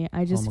McCartney.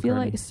 I just Paul feel McCartney.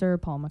 like Sir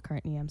Paul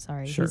McCartney. I'm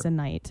sorry, Sure. he's a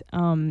knight.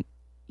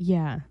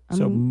 Yeah.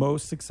 So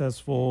most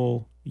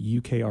successful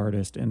UK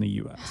artist in the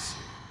US.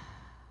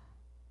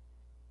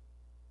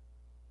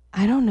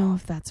 I don't know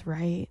if that's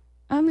right.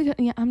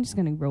 I'm just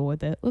gonna roll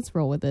with it. Let's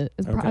roll with it.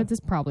 Okay. It's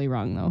probably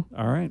wrong though.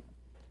 All right.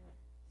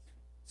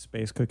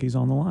 Space cookies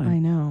on the line. I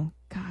know.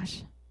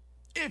 Gosh.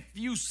 If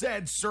you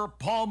said Sir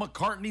Paul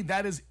McCartney,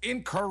 that is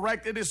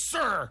incorrect. It is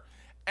Sir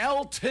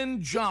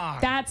Elton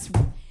John.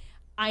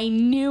 I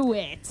knew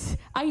it.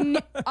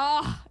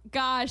 Oh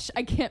gosh,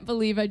 I can't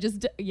believe I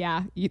just.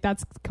 Yeah,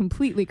 that's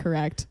completely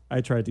correct.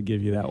 I tried to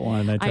give you that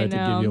one. I tried to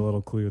give you a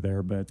little clue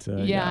there, but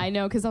yeah, I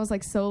know, because I was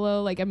like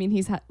solo. Like, I mean,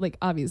 he's had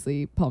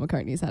obviously Paul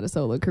McCartney's had a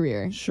solo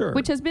career, Sure,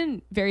 which has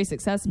been very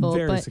successful.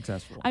 Very but,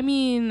 successful. I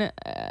mean,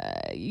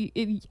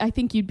 I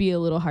think you'd be a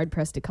little hard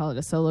pressed to call it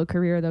a solo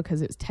career though,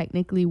 because it was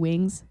technically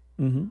Wings.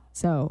 Mm-hmm.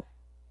 So,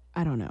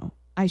 I don't know.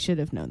 I should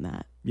have known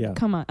that. Yeah.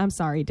 Come on. I'm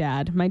sorry,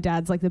 Dad. My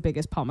dad's like the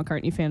biggest Paul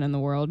McCartney fan in the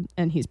world,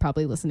 and he's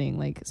probably listening,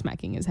 like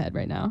smacking his head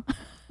right now.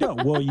 No,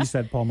 well, you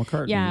said Paul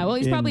McCartney. Yeah, well,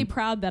 he's probably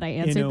proud that I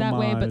answered that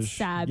way, but homage,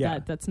 sad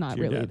that that's not to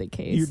your really dad. the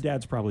case. Your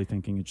dad's probably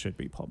thinking it should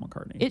be Paul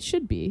McCartney. It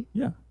should be.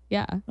 Yeah,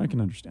 Yeah. I can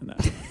understand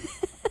that.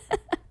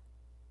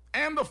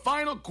 And the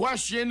final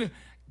question,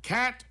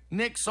 Kat,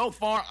 Nick, so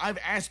far I've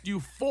asked you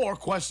 4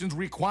 questions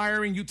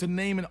requiring you to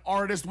name an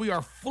artist. We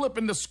are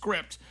flipping the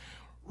script.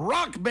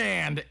 Rock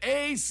band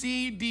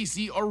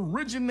AC/DC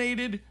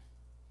originated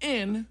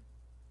in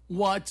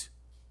what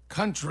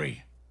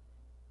country?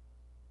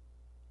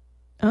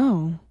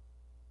 Oh.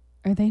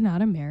 Are they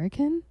not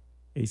American?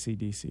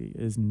 AC/DC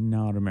is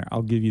not American.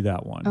 I'll give you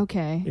that one.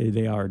 Okay.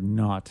 They are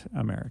not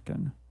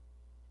American.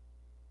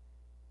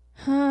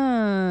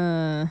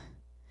 Huh.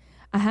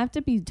 I have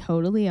to be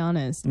totally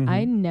honest. Mhm.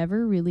 I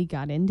never really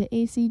got into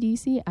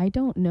AC/DC. I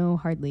don't know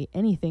hardly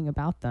anything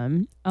about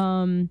them.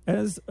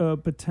 As a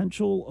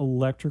potential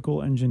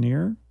electrical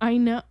engineer, I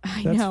know.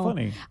 that's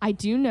funny. I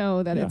do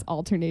know that Yeah. it's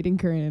alternating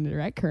current and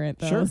direct current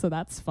though, Sure. so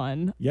that's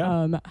fun.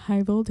 Yeah.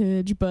 High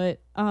voltage, but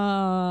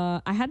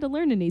I had to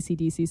learn an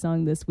AC/DC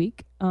song this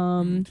week.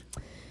 I'm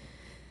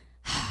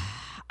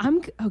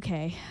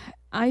okay.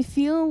 I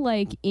feel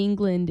like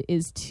England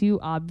is too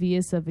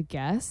obvious of a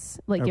guess.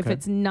 Like if Okay.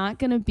 it's not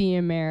going to be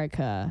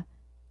America,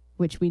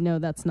 which we know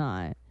that's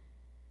not.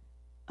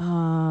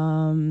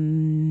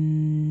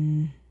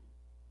 I'm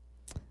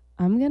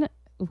going to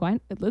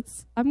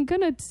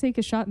take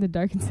a shot in the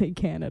dark and say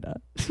Canada.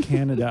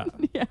 Canada.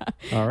 Yeah.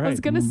 All right. I was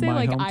going to say my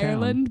like hometown.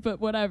 Ireland,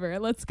 but whatever.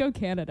 Let's go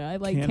Canada. I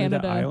like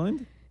Canada.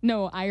 Island?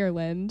 No,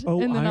 Ireland.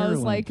 Oh, and then I was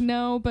Ireland. like,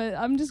 no, but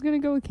I'm just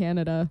going to go with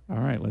Canada. All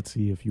right. Let's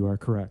see if you are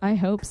correct. I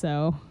hope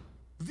so.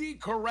 the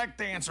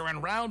correct answer.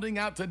 And rounding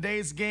out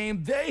today's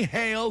game, they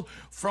hail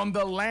from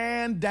the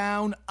land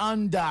down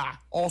under,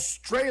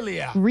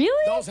 Australia.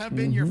 Really? Those have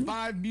been your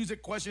 5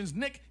 music questions.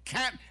 Nick,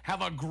 Kat,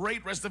 have a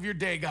great rest of your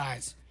day,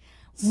 guys.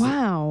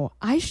 Wow.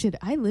 I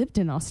lived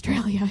in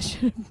Australia. I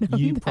should have known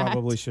You that.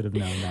 probably should have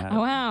known that.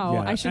 Wow.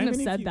 Yeah. I shouldn't have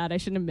if said you- that. I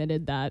shouldn't have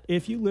admitted that.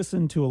 If you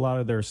listen to a lot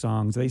of their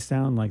songs, they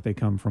sound like they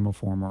come from a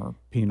former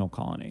penal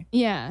colony.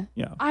 Yeah.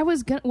 Yeah. I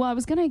was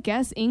gonna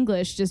guess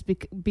English just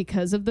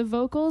because of the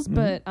vocals,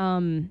 but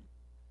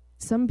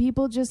some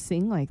people just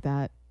sing like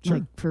that. Sure.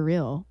 Like for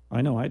real.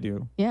 I know I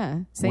do.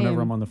 Yeah. Same.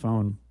 Whenever I'm on the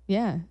phone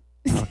Yeah.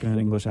 talking an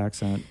English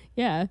accent.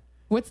 Yeah.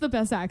 What's the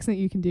best accent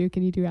you can do?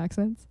 Can you do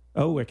accents?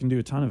 Oh, I can do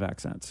a ton of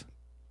accents.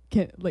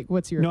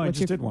 What's your No, I what's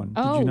just your, did one.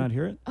 Oh. Did you not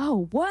hear it?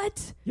 Oh,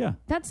 what? Yeah.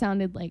 That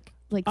sounded like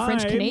French I'm-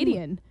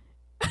 Canadian.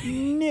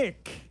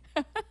 Nick.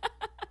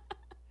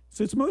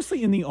 So it's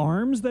mostly in the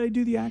arms that I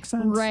do the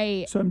accents.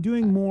 Right. So I'm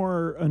doing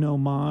more an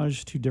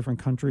homage to different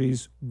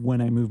countries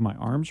when I move my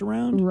arms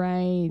around.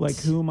 Right. Like,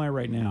 who am I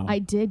right now? I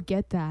did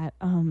get that.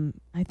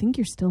 I think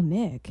you're still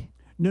Nick.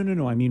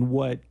 No. I mean,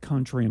 what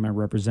country am I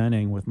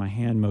representing with my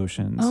hand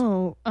motions?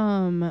 Oh,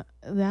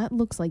 that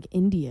looks like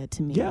India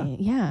to me. Yeah. I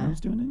Yeah. was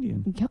doing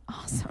Indian. Yeah,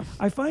 awesome.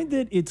 I find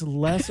that it's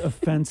less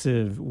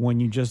offensive when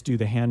you just do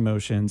the hand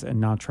motions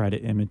and not try to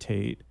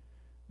imitate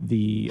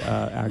the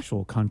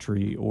actual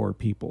country or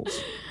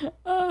peoples.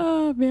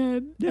 Oh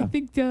man. Yeah. I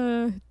think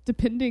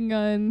depending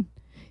on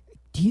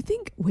do you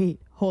think wait,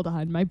 hold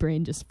on, my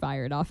brain just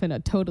fired off in a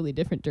totally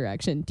different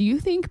direction. Do you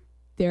think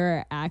there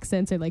are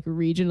accents or like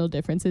regional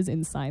differences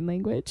in sign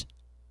language?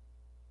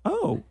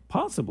 Oh,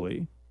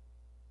 possibly.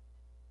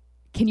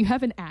 Can you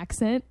have an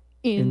accent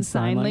in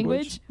sign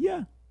language?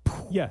 Yeah.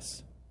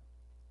 Yes.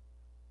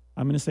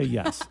 I'm going to say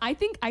yes. I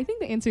think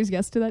the answer is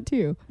yes to that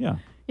too. Yeah.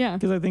 Yeah.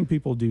 Because I think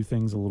people do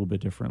things a little bit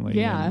differently.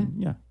 Yeah.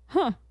 and- yeah.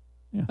 Huh.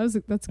 Yeah. That's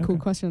a cool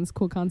Okay. question. It's a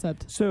cool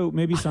concept. So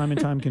maybe Simon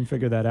Time can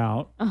figure that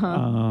out.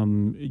 Uh-huh.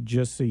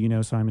 Just so you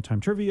know, Simon Time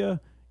Trivia,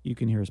 you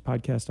can hear his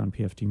podcast on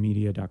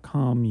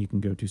pftmedia.com. You can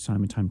go to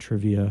Simon Time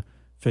Trivia,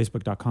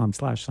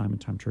 facebook.com/Simon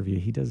Time Trivia.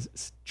 He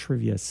does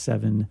trivia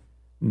 7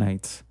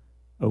 nights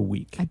a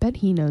week, I bet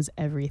he knows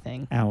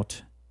everything.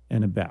 out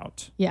and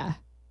about. Yeah.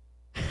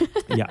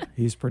 Yeah,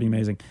 he's pretty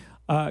amazing.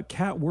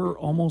 Kat, we're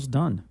almost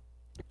done.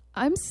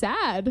 I'm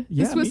sad.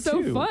 Yeah, this was me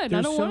so too. fun. There's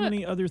I don't so want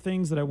many other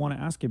things that I want to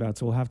ask you about,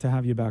 so we'll have to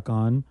have you back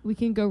on. We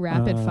can go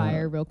rapid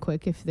fire real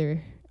quick if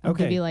they're I'll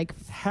Okay. give you like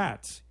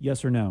Hats,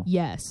 yes or no?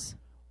 yes.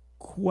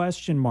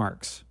 Question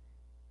marks.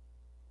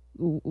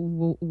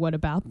 What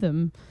about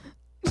them?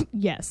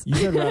 Yes. You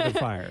said rapid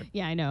fire.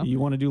 Yeah, I know. You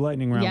want to do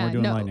lightning round? Yeah, We're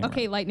doing no. lightning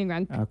Okay, round. lightning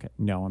round. Okay.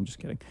 No, I'm just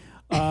kidding.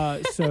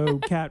 So,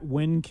 Kat,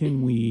 when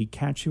can we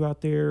catch you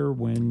out there?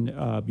 When,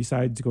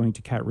 besides going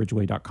to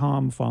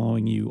katridgway.com,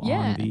 following you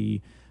Yeah. on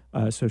the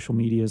social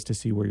medias to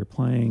see where you're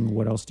playing,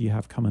 what else do you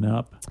have coming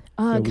up?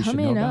 that we should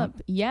know Coming about?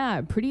 up,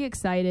 yeah, pretty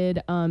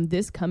excited.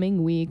 This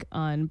coming week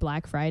on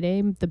Black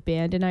Friday, the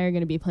band and I are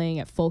going to be playing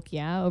at Folk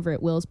Yeah over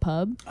at Will's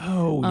Pub.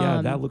 Oh,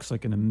 yeah, that looks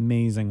like an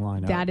amazing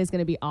lineup. That is going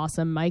to be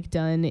awesome. Mike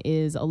Dunn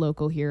is a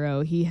local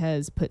hero. He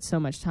has put so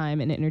much time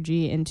and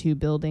energy into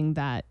building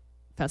that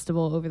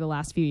festival over the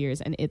last few years,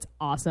 and it's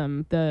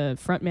awesome. The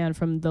frontman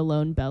from The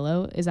Lone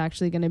Bellow is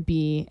actually going to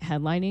be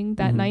headlining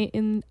that night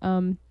in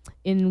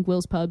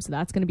Will's Pub, so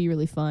that's going to be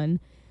really fun.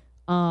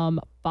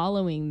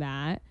 Following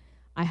that,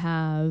 I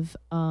have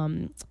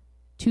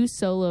 2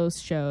 solo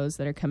shows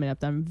that are coming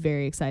up that I'm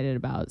very excited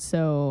about.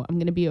 So I'm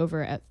going to be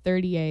over at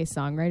 30A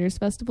Songwriters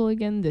Festival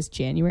again this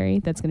January.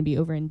 That's going to be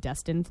over in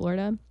Destin,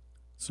 Florida.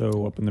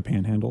 So up in the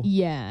Panhandle.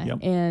 Yeah. Yep.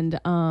 And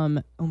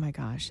oh my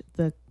gosh,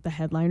 the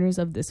headliners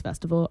of this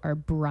festival are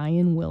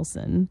Brian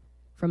Wilson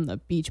from the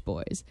Beach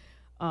Boys.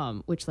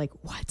 Which like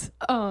what?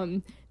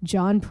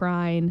 John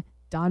Prine,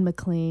 Don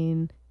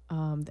McLean,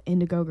 the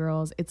Indigo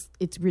Girls. It's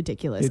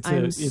ridiculous.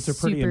 It's a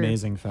pretty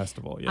amazing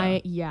festival.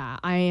 Yeah.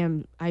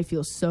 I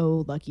feel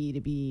so lucky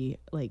to be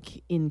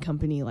like in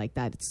company like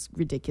that. It's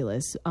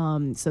ridiculous.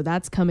 So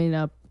that's coming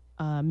up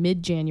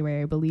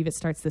mid-January. I believe it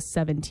starts the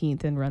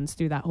 17th and runs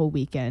through that whole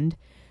weekend.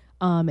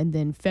 And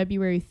then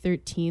February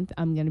 13th,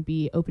 I'm going to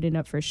be opening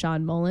up for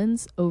Sean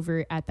Mullins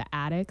over at the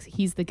Attics.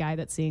 He's the guy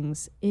that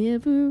sings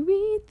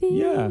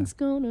Everything's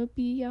Gonna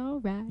Be All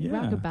Right. Yeah.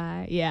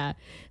 Rockabye. Yeah.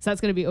 So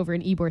that's going to be over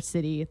in Ybor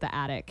City at the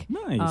Attic.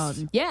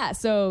 Nice. Yeah.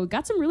 So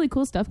got some really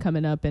cool stuff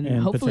coming up and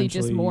hopefully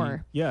just potentially-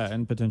 more. Yeah,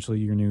 and potentially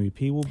your new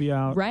EP will be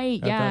out.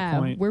 Right. at Yeah. that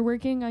point. We're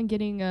working on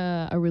getting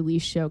a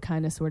release show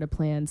kind of sort of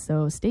planned.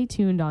 So stay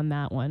tuned on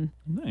that one.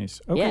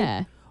 Nice. Okay.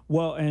 Yeah.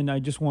 Well, and I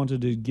just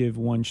wanted to give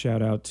one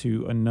shout out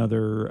to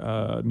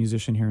another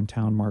musician here in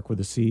town, Mark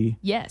with a C.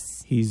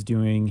 Yes. He's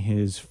doing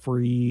his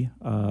free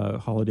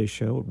holiday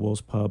show at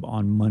Will's Pub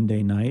on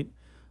Monday night.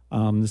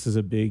 This is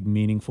a big,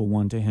 meaningful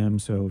one to him.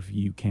 So if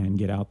you can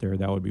get out there,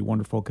 that would be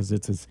wonderful because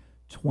it's his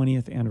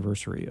 20th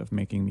anniversary of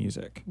making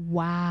music.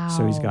 Wow.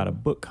 So he's got a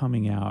book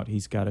coming out.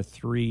 He's got a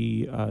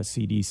 3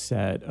 CD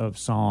set of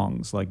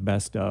songs like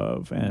Best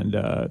Of. And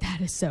That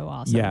is so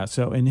awesome. yeah,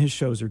 so and his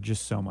shows are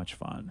just so much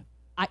fun.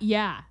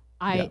 Yeah.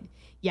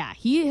 yeah,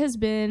 he has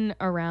been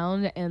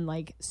around and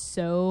like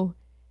so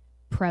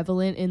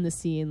prevalent in the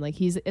scene. Like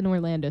he's an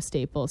Orlando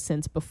staple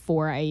since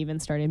before I even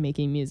started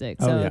making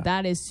music. So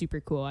that is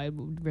super cool. I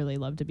would really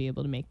love to be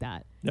able to make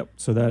that. Yep.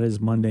 So that is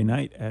Monday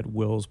night at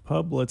Will's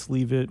Pub. Let's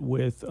leave it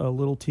with a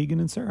little Tegan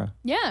and Sara.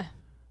 Yeah.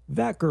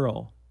 That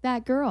girl.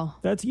 That girl.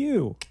 That's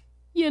you.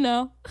 You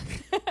know.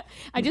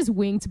 I just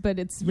winked, but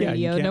it's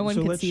radio. No one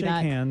can see that. So let's shake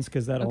hands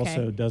because that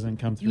also doesn't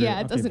come through.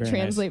 Yeah, it doesn't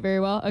translate very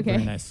well. Okay.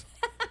 Very nice.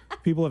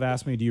 People have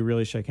asked me, do you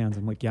really shake hands?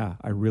 I'm like, yeah,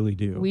 I really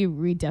do.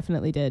 We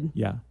definitely did.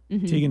 Yeah.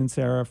 Tegan and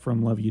Sara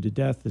from Love You to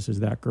Death. This is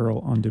That Girl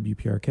on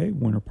WPRK,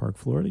 Winter Park,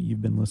 Florida.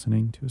 You've been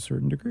listening to A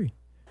Certain Degree.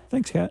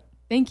 Thanks, Kat.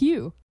 Thank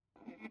you.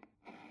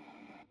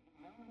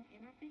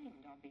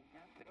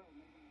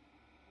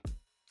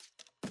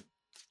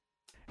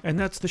 And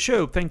that's the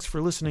show. Thanks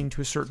for listening to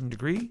A Certain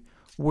Degree.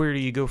 Where do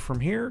you go from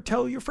here?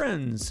 Tell your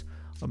friends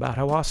about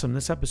how awesome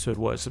this episode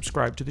was.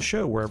 Subscribe to the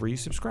show wherever you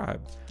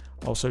subscribe.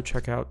 Also,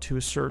 check out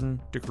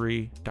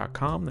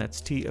toacertaindegree.com.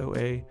 That's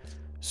TOA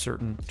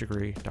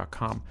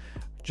certaindegree.com.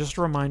 Just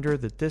a reminder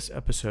that this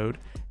episode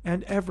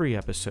and every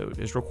episode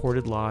is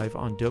recorded live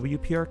on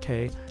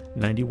WPRK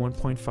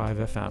 91.5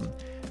 FM.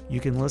 You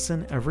can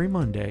listen every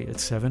Monday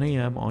at 7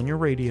 a.m. on your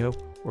radio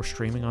or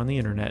streaming on the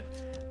internet.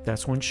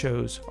 That's when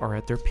shows are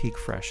at their peak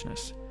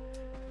freshness.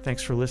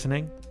 Thanks for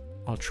listening.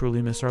 I'll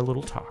truly miss our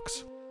little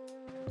talks.